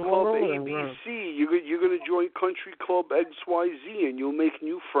Country Club ABC, you're going to join Country Club XYZ, and you'll make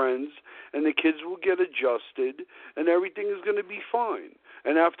new friends, and the kids will get adjusted, and everything is going to be fine.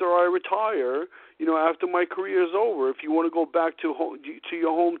 And after I retire, you know, after my career is over, if you want to go back to your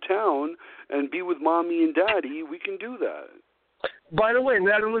hometown and be with mommy and daddy, we can do that. By the way,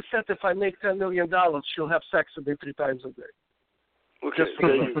 Natalie said if I make $10 million, she'll have sex with me 3 times a day. Okay,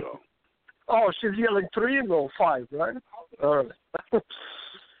 there you go. Oh, she's yelling 3, no 5, right? All right.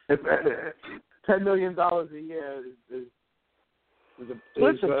 $10 million a year is a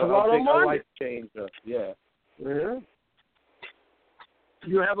lot of money. Life changer. Yeah.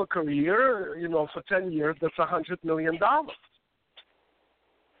 You have a career, you know, for 10 years, that's $100 million.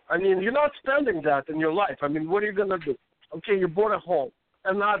 I mean, you're not spending that in your life. I mean, what are you going to do? Okay, you bought a home,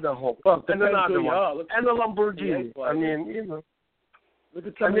 another home, and another one, and a Lamborghini. I mean, you know. Look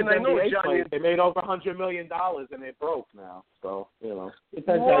at some I know Johnny. They made over $100 million and they're broke now. So, you know.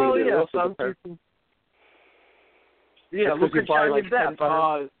 Depends how you do it. Some people. Yeah, look at Johnny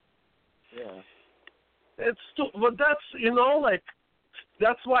Depp. Yeah. It's but that's, you know, like,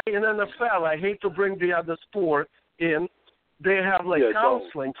 that's why in NFL, I hate to bring the other sport in, they have, like,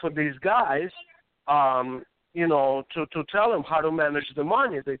 counseling for these guys, you know, to tell them how to manage the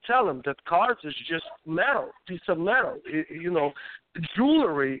money. They tell them that cars is just metal, piece of metal. You know,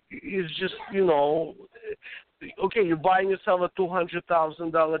 jewelry is just, you know, okay, you're buying yourself a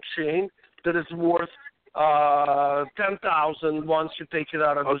 $200,000 chain that is worth $10,000 once you take it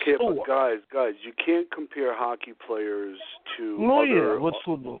out of the store. Okay, but guys, you can't compare hockey players to with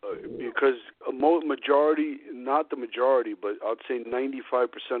football. Because majority, not the majority, but I'd say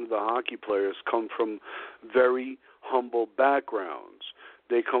 95% of the hockey players come from very humble backgrounds.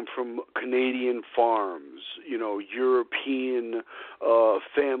 They come from Canadian farms, you know, European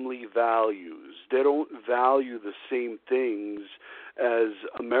family values. They don't value the same things as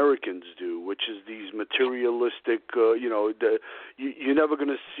Americans do, which is these materialistic, you know, you're never going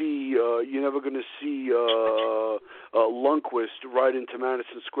to see Lundqvist ride into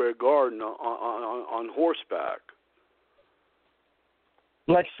Madison Square Garden on horseback.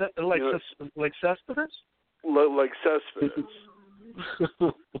 Like Cespedes? Like Cespedes.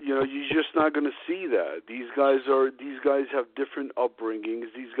 You know, you're just not going to see that. These guys have different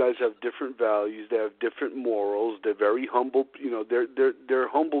upbringings. These guys have different values. They have different morals. They're very humble. You know, they're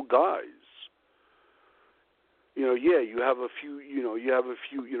humble guys. You know, yeah, you have a few. You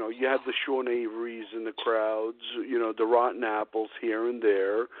have the Sean Averys in the crowds. You know, the rotten apples here and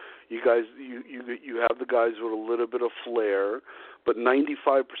there. You guys, you have the guys with a little bit of flair, but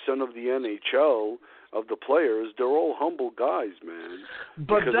 95% of the NHL, of the players, they're all humble guys, man.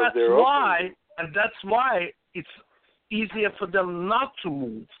 But that's why it's easier for them not to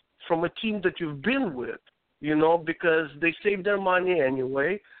move from a team that you've been with, you know, because they save their money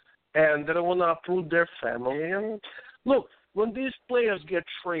anyway, and they don't want to uproot their family. And look, when these players get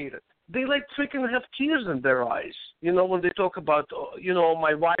traded, they like freaking have tears in their eyes, you know, when they talk about, you know,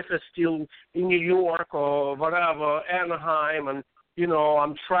 my wife is still in New York or whatever, Anaheim, and, you know,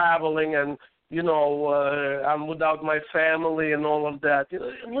 I'm traveling and, you know, I'm without my family and all of that. You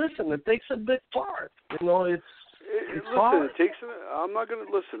know, listen, it takes a big part. You know, it's hard. I'm not going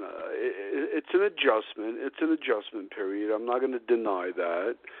to listen. It's an adjustment. It's an adjustment period. I'm not going to deny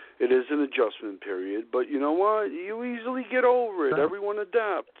that. It is an adjustment period. But you know what? You easily get over it. Everyone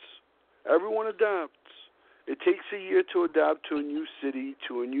adapts. Everyone adapts. It takes a year to adapt to a new city,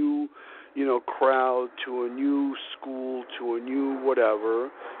 to a new, you know, crowd, to a new school, to a new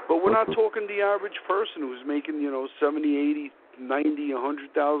whatever. But we're not talking the average person who's making, you know, $70,000, $80,000, $90,000,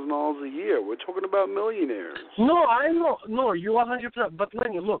 $100,000 a year. We're talking about millionaires. No, I know. No, you're 100%. But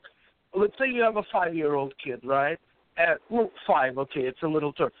Lenny, look, let's say you have a 5-year-old kid, right? Well, 5, okay, it's a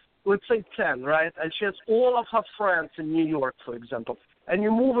little term. Let's say 10, right? And she has all of her friends in New York, for example. And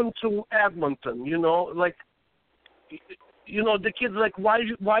you move them to Edmonton, you know, like, you know, the kid's like, why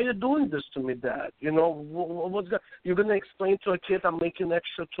are you doing this to me, Dad? You know, what's that? You're going to explain to a kid I'm making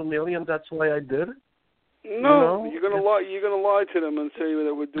extra $2 million, that's why I did it? No, you're gonna lie. You're gonna lie to them and say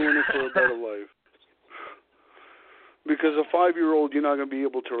that we're doing it for a better life. Because a 5-year-old, you're not gonna be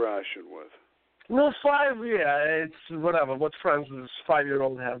able to ration with. No, 5, yeah, it's whatever. What friends does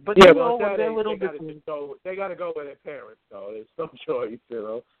 5-year-old have? But yeah, you know, but they're a little they bit. They got to go with their parents, though. There's no choice, you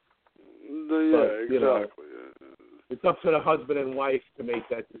know. Yeah, but, you know, exactly. it's up to the husband and wife to make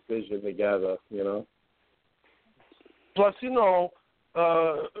that decision together, you know. Plus, you know,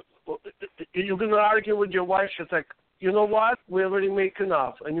 you're going to argue with your wife. She's like, you know what? We already make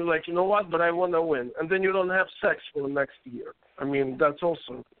enough. And you're like, you know what? But I want to win. And then you don't have sex for the next year. I mean, that's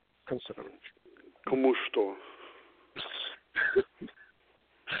also considered. Como что?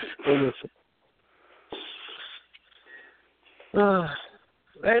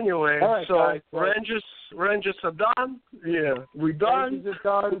 Anyway, right, so guys, Rangers are done. Yeah, we're done. Rangers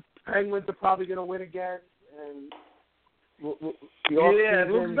are done. Penguins are probably going to win again. And it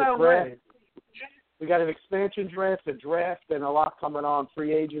looks that way. We got an expansion draft, a draft, and a lot coming on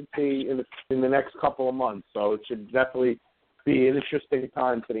free agency in the next couple of months. So it should definitely be an interesting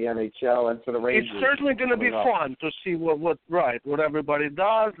time for the NHL and for the Rangers. It's certainly going to be fun to see what everybody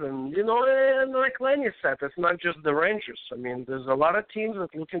does, and you know, and like Lenny said, it's not just the Rangers. I mean, there's a lot of teams that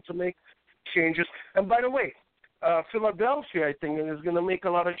are looking to make changes. And by the way, Philadelphia, I think, is going to make a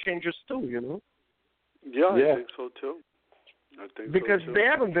lot of changes too. You know. Yeah, I think so too. Because they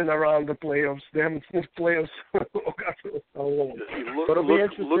haven't been around the playoffs. They haven't seen playoffs. But it'll be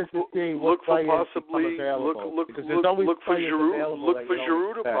interesting to see what players become available. Look for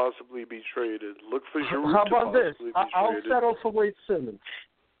Giroux to possibly be traded. Look for Giroux How to about this? possibly be traded. I'll settle for Wade Simmons.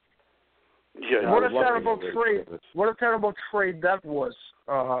 Yeah. What a terrible trade! What a terrible trade that was.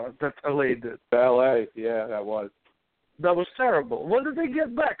 That LA did. LA, yeah, that was. That was terrible. What did they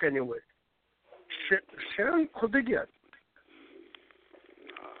get back anyway? Sherry, what did they get?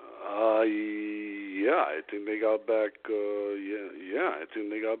 Yeah, I think they got back. I think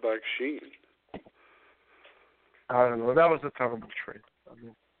they got back Sheen. I don't know. That was a terrible trade. I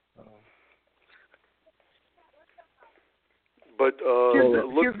mean, but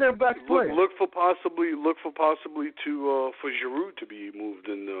he's their best player. Look for possibly for Giroux to be moved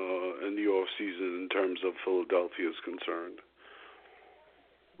in the off season in terms of Philadelphia is concerned.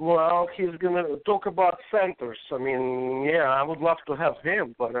 Well, he's going to talk about centers. I mean, yeah, I would love to have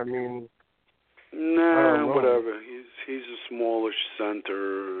him, but I mean... Nah, whatever. He's a smallish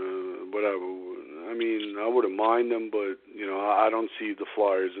center, whatever. I mean, I wouldn't mind him, but, you know, I don't see the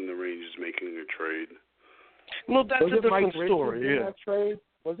Flyers and the Rangers making a trade. No, that's a different story, in that trade?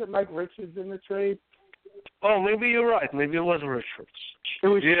 Was it Mike Richards in the trade? Oh, maybe you're right. Maybe it was Richards. It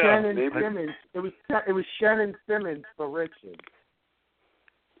was Shannon Simmons. It was Shannon Simmons for Richards.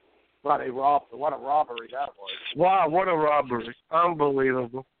 What a robbery that was. Wow, what a robbery.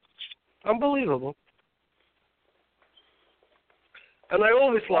 Unbelievable. And I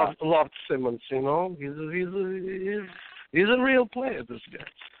always loved Simmons. You know, he's a real player. This guy.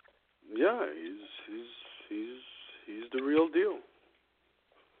 Yeah, he's the real deal.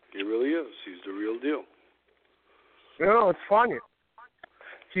 He really is. He's the real deal. You know, it's funny.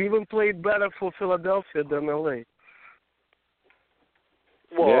 He even played better for Philadelphia than LA.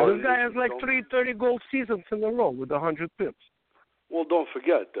 Well, this guy has like 3 30-goal seasons in a row with 100 pips. Well, don't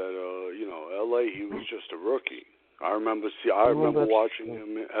forget that LA, he was just a rookie. I remember watching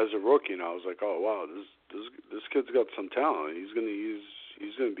him as a rookie, and I was like, oh wow, this kid's got some talent. He's gonna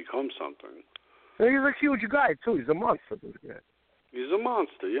become something. And he's a huge guy too. He's a monster. This guy. He's a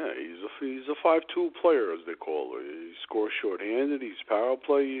monster. Yeah, he's a 5'2" player, as they call it. He scores shorthanded. He's power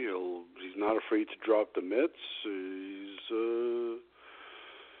play. He's not afraid to drop the mitts.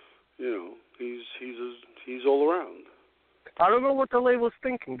 He's all around. I don't know what LA was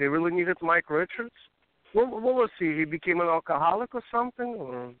thinking. They really needed Mike Richards. What was he? He became an alcoholic or something?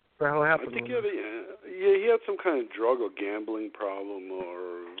 Or what the hell happened? I think he had some kind of drug or gambling problem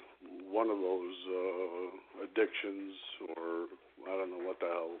or one of those addictions, or I don't know what the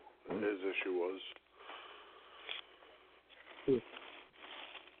hell his issue was.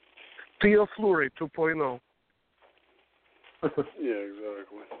 Theo Fleury 2.0. Yeah,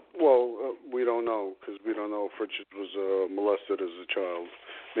 exactly. Well, we don't know, because we don't know if Richard was molested as a child.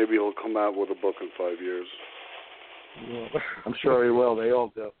 Maybe he'll come out with a book in 5 years. Yeah. I'm sure he will. They all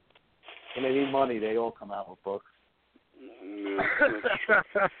do. When they need money, they all come out with books. Yeah, that's true.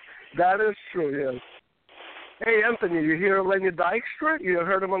 That is true, yes. Hey, Anthony, you hear Lenny Dykstra? You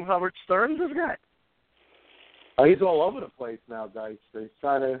heard him on Howard Stern, this guy? He's all over the place now, guys. He's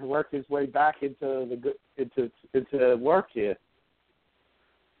trying to work his way back into work here.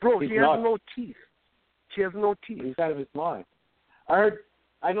 Bro, he has no teeth. He has no teeth. He's out of his mind. I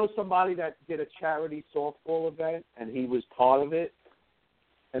know somebody that did a charity softball event, and he was part of it.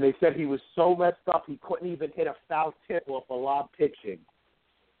 And they said he was so messed up he couldn't even hit a foul tip off a lob pitching.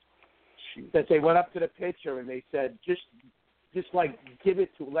 That they went up to the pitcher and they said, just like give it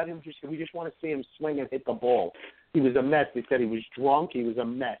to, we just want to see him swing and hit the ball. He was a mess. They said he was drunk. He was a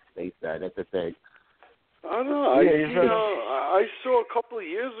mess. They said at the thing. I don't know. I saw a couple of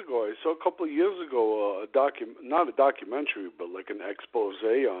years ago. Not a documentary, but like an expose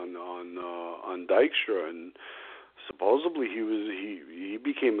on Dykstra, and supposedly he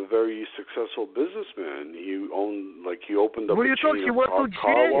became a very successful businessman. He opened up a chain of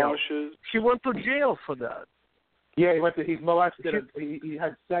car washes. He went to jail for that. Yeah, he molested. He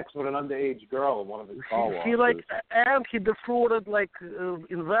had sex with an underage girl in one of his car washes. And he defrauded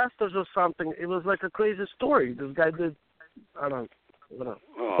investors or something. It was like a crazy story. This guy did. I don't know.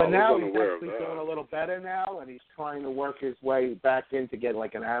 Oh, but now he's actually doing a little better now, and he's trying to work his way back in to get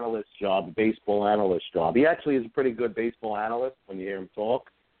like an analyst job, a baseball analyst job. He actually is a pretty good baseball analyst when you hear him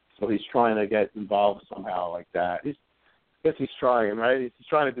talk. So he's trying to get involved somehow like that. I guess he's trying, right? He's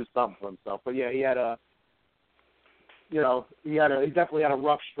trying to do something for himself. But yeah, he definitely had a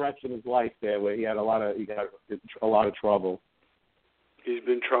rough stretch in his life there where he got a lot of trouble. He's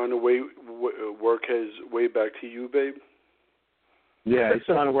been trying to work his way back to you, babe. Yeah, he's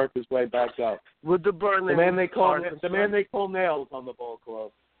trying to work his way back up. With the burning. The man they call Nails on the ball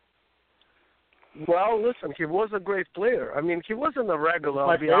club. Well, listen, he was a great player. I mean, he wasn't a regular.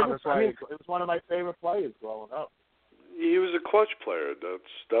 My I'll be favorite honest. player. It was one of my favorite players growing up. He was a clutch player.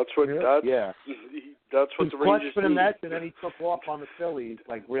 That's what the clutch Rangers for the need. Mets, and then he took off on the Phillies,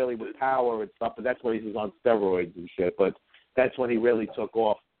 like really with power and stuff. But that's when he was on steroids and shit. But that's when he really took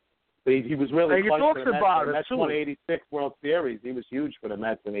off. But he was really clutch for the Mets. The Mets won '86 World Series. He was huge for the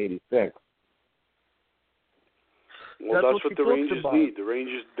Mets in '86. Well, that's what the Rangers need. The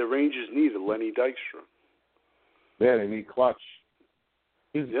Rangers need a Lenny Dykstra. Yeah, they need clutch.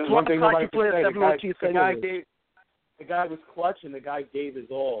 One thing nobody can say, the guy was clutch, and the guy gave his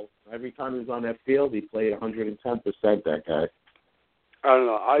all. Every time he was on that field, he played 110%, that guy. I don't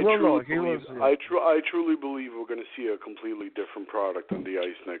know. I truly believe we're going to see a completely different product on the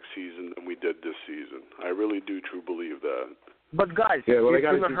ice next season than we did this season. I really do believe that. But guys, they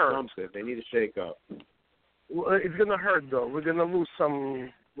got to do something. They need to shake up. Well, it's going to hurt, though. We're going to lose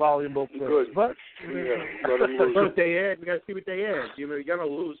some valuable players. Good. But what they add, we got to see what they add. You're going to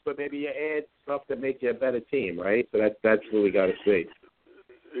lose, but maybe you add stuff that make you a better team, right? So that's what we got to see.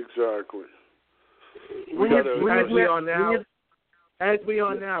 Exactly. As we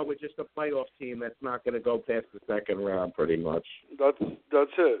are now, we're just a playoff team that's not going to go past the second round, pretty much. That's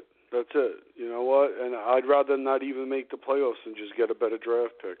it. That's it. You know what? And I'd rather not even make the playoffs and just get a better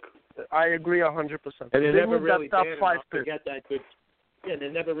draft pick. I agree 100%. And they're never really top bad 5 enough to get that good. Yeah,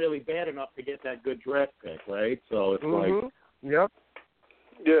 they're never really bad enough to get that good draft pick, right? So it's like, yep.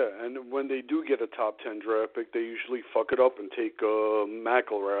 Yeah, and when they do get a top 10 draft pick, they usually fuck it up and take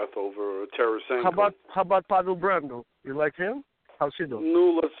McElrath over Tarasenko. How about Pavel Brandl? You like him? How's he doing?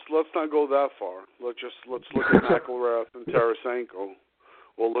 No, let's not go that far. Let's look at McElrath and Tarasenko.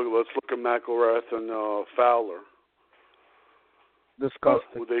 Well, let's look at McElrath and Fowler.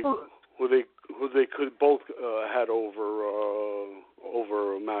 Disgusting. Who they could both had over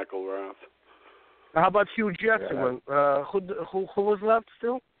McElrath. How about Hugh Jackson? Who was left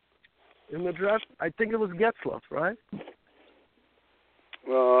still in the draft? I think it was Getzlaf, right?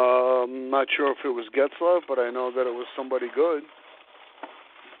 I'm not sure if it was Getzlaf, but I know that it was somebody good.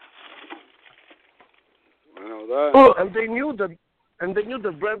 I know that. Oh, and they knew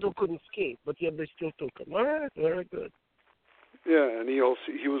that Brandon couldn't skate, but yet they still took him. All right, very good. Yeah, and he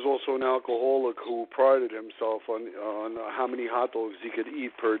was also an alcoholic who prided himself on how many hot dogs he could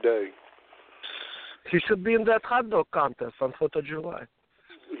eat per day. He should be in that hot dog contest on 4th of July.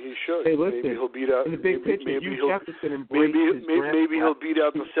 He should. Hey, listen, maybe he'll beat out. In the big picture, maybe Hugh Jefferson embraced his draft. Maybe he'll beat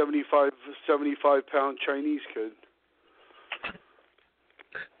out the 75-pound Chinese kid.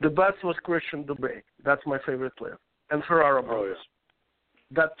 The best was Christian Dubé. That's my favorite player. And Ferraro Brothers.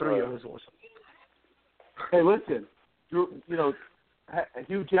 Yeah. That trio was awesome. Hey, listen,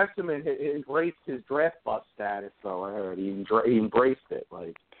 Hugh Jackson embraced his draft bust status, so I heard. He embraced it,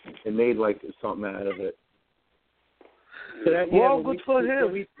 and made, something out of it. So good for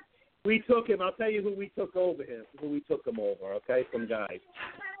him. We took him. I'll tell you who we took over, okay, some guys.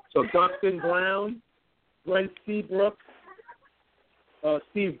 So Dustin Brown, Glenn Seabrook,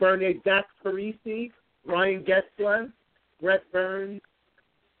 Steve Bernier, Zach Parisi, Ryan Getzler, Brett Burns,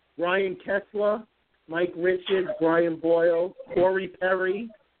 Ryan Kessler, Mike Richards, Brian Boyle, Corey Perry.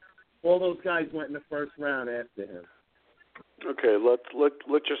 All those guys went in the first round after him. Okay,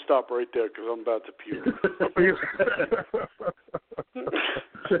 let's just stop right there because I'm about to puke.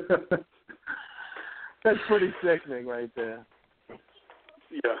 That's pretty sickening right there.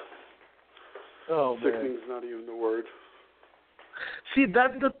 Yeah. Oh, man. Sickening is not even the word. See,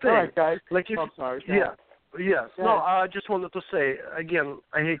 that's the thing. All right, guys. I'm sorry. Yeah. Yes. Yeah. No, I just wanted to say, again,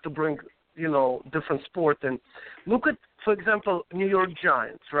 I hate to bring, different sport. And look at, for example, New York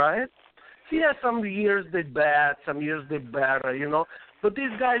Giants, right? Yeah, some years they're bad, some years they're better, But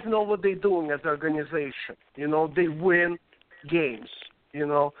these guys know what they're doing as an organization. They win games,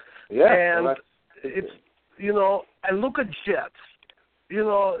 Yeah. And it's, I look at Jets.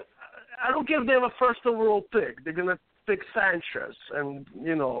 I don't care if they have a first overall pick. They're going to pick Sanchez. And,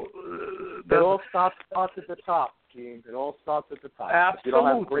 it all starts at the top, Gene. It all starts at the top. Absolutely. If you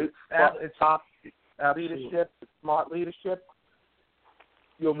don't have great top leadership, smart leadership,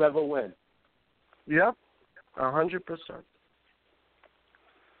 you'll never win. Yep, 100%.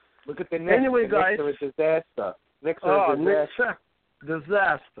 Look at the Knicks. Anyway, the guys. Knicks are a disaster. Knicks are a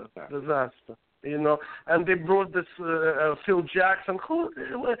disaster. Disaster. And they brought this Phil Jackson.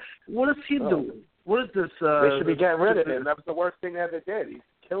 What is he doing? What is this? They should be getting rid of him. That was the worst thing they ever did. He's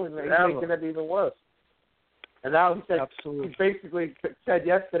killing them. He's making it even worse. And now he basically said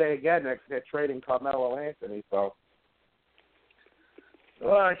yesterday again that they're trading Carmelo Anthony. So.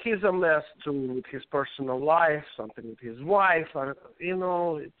 He's a mess too with his personal life, something with his wife.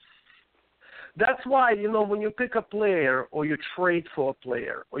 That's why, when you pick a player or you trade for a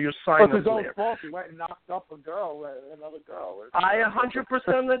player or you sign a player. It's his own fault. He went and knocked up another girl. I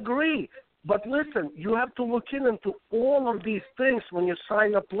 100% agree. But listen, you have to look into all of these things when you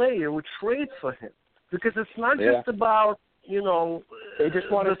sign a player or trade for him. Because it's not just about, They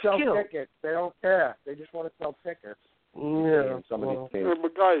just want to sell skill. tickets. They don't care. They just want to sell tickets. Yeah.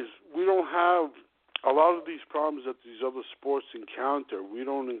 But guys, we don't have a lot of these problems that these other sports encounter. We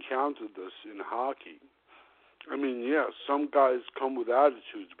don't encounter this in hockey. I mean, some guys come with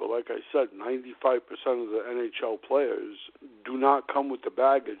attitudes, but like I said, 95% of the NHL players do not come with the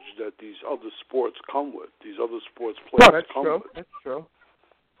baggage that these other sports come with. These other sports players come with. That's true.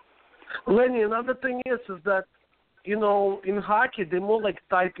 Lenny, another thing is that, in hockey, they're more like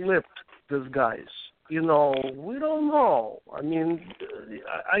tight-lipped, these guys. We don't know. I mean,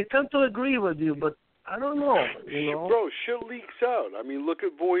 I tend to agree with you, but I don't know. Bro, shit leaks out. I mean, look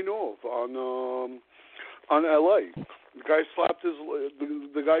at Voynov on LA. The guy slapped his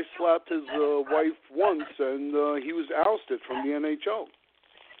wife once, and he was ousted from the NHL.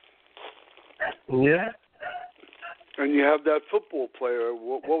 Yeah. And you have that football player.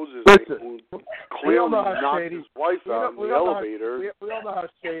 What was his name? Who clearly knocked his wife out in the elevator. We all know how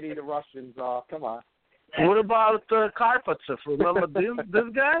shady the Russians are. Come on. What about Karpatsev? Remember this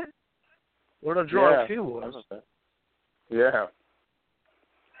guy? What a drunk he was. Yeah.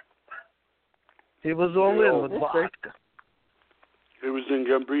 He was all in with vodka. It was in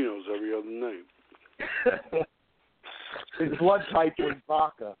Gambrino's every other night. His blood type was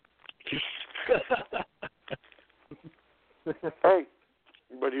vodka. Hey,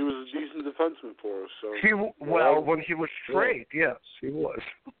 but he was a decent defenseman for us. So when he was straight, yes, he was.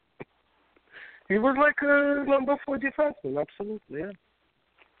 He was like a number 4 defenseman, absolutely. Yeah.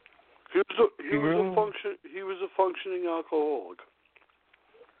 He was a functioning alcoholic.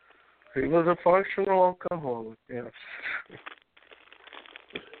 He was a functional alcoholic. Yes.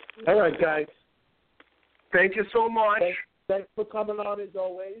 All right, guys. Thank you so much. Thanks for coming on as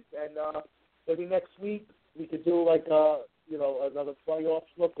always. And maybe next week we could do like another playoffs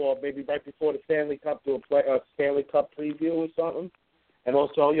look, or maybe right before the Stanley Cup, do a Stanley Cup preview or something. And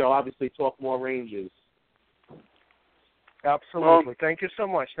also, obviously talk more Rangers. Absolutely. Thank you so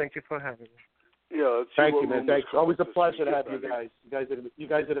much. Thank you for having me. Yeah. Let's see Thank you, man. Thanks. Always a pleasure to have you guys. You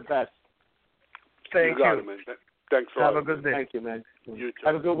guys are the best. Thank you. Got it, man. Thanks for Have a good day. Thank you, man. You too.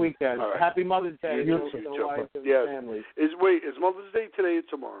 Have a good weekend. Right. Happy Mother's Day. You to too. the wife and Yes. the family. Is Mother's Day today or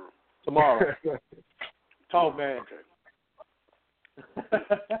tomorrow? Tomorrow. Oh, man. Okay.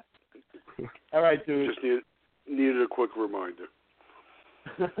 All right, dude. Just needed a quick reminder.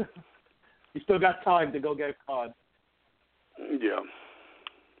 You still got time to go get a card. Yeah.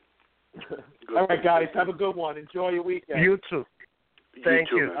 All right, guys. Have a good one. Enjoy your weekend. You too. Thank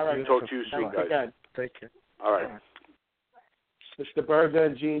you. you. Man. All right. Talk to you soon, Thanks guys. again. Take care. All right. Mr. Berger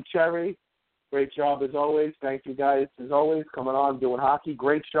and Gene Cherry, great job as always. Thank you guys as always coming on doing hockey.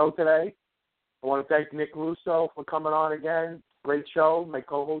 Great show today. I want to thank Nick Russo for coming on again. Great show. My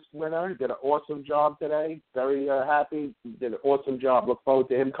co-host winner. He did an awesome job today. Very happy. He did an awesome job. Look forward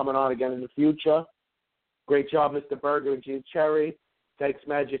to him coming on again in the future. Great job, Mr. Berger and Gene Cherry. Thanks,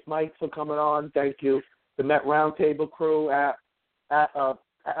 Magic Mike, for coming on. Thank you, the Met Roundtable crew at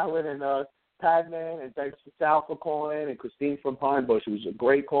Alan and Padman, and thanks to Sal for calling in, and Christine from Pine Bush. It was a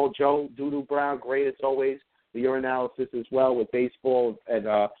great call. Joe Doodoo Brown, great as always. Your analysis as well with baseball and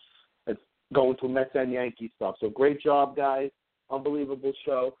going through Mets and Yankees stuff. So great job, guys. Unbelievable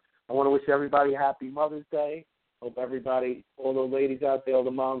show. I want to wish everybody a happy Mother's Day. Hope everybody, all the ladies out there, all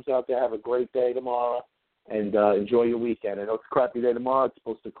the moms out there, have a great day tomorrow, and enjoy your weekend. I know it's a crappy day tomorrow. It's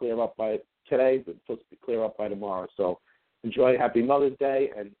supposed to clear up by today, but it's supposed to clear up by tomorrow. So enjoy. Happy Mother's Day,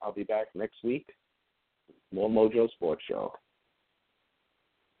 and I'll be back next week. More MOJO Sports Show.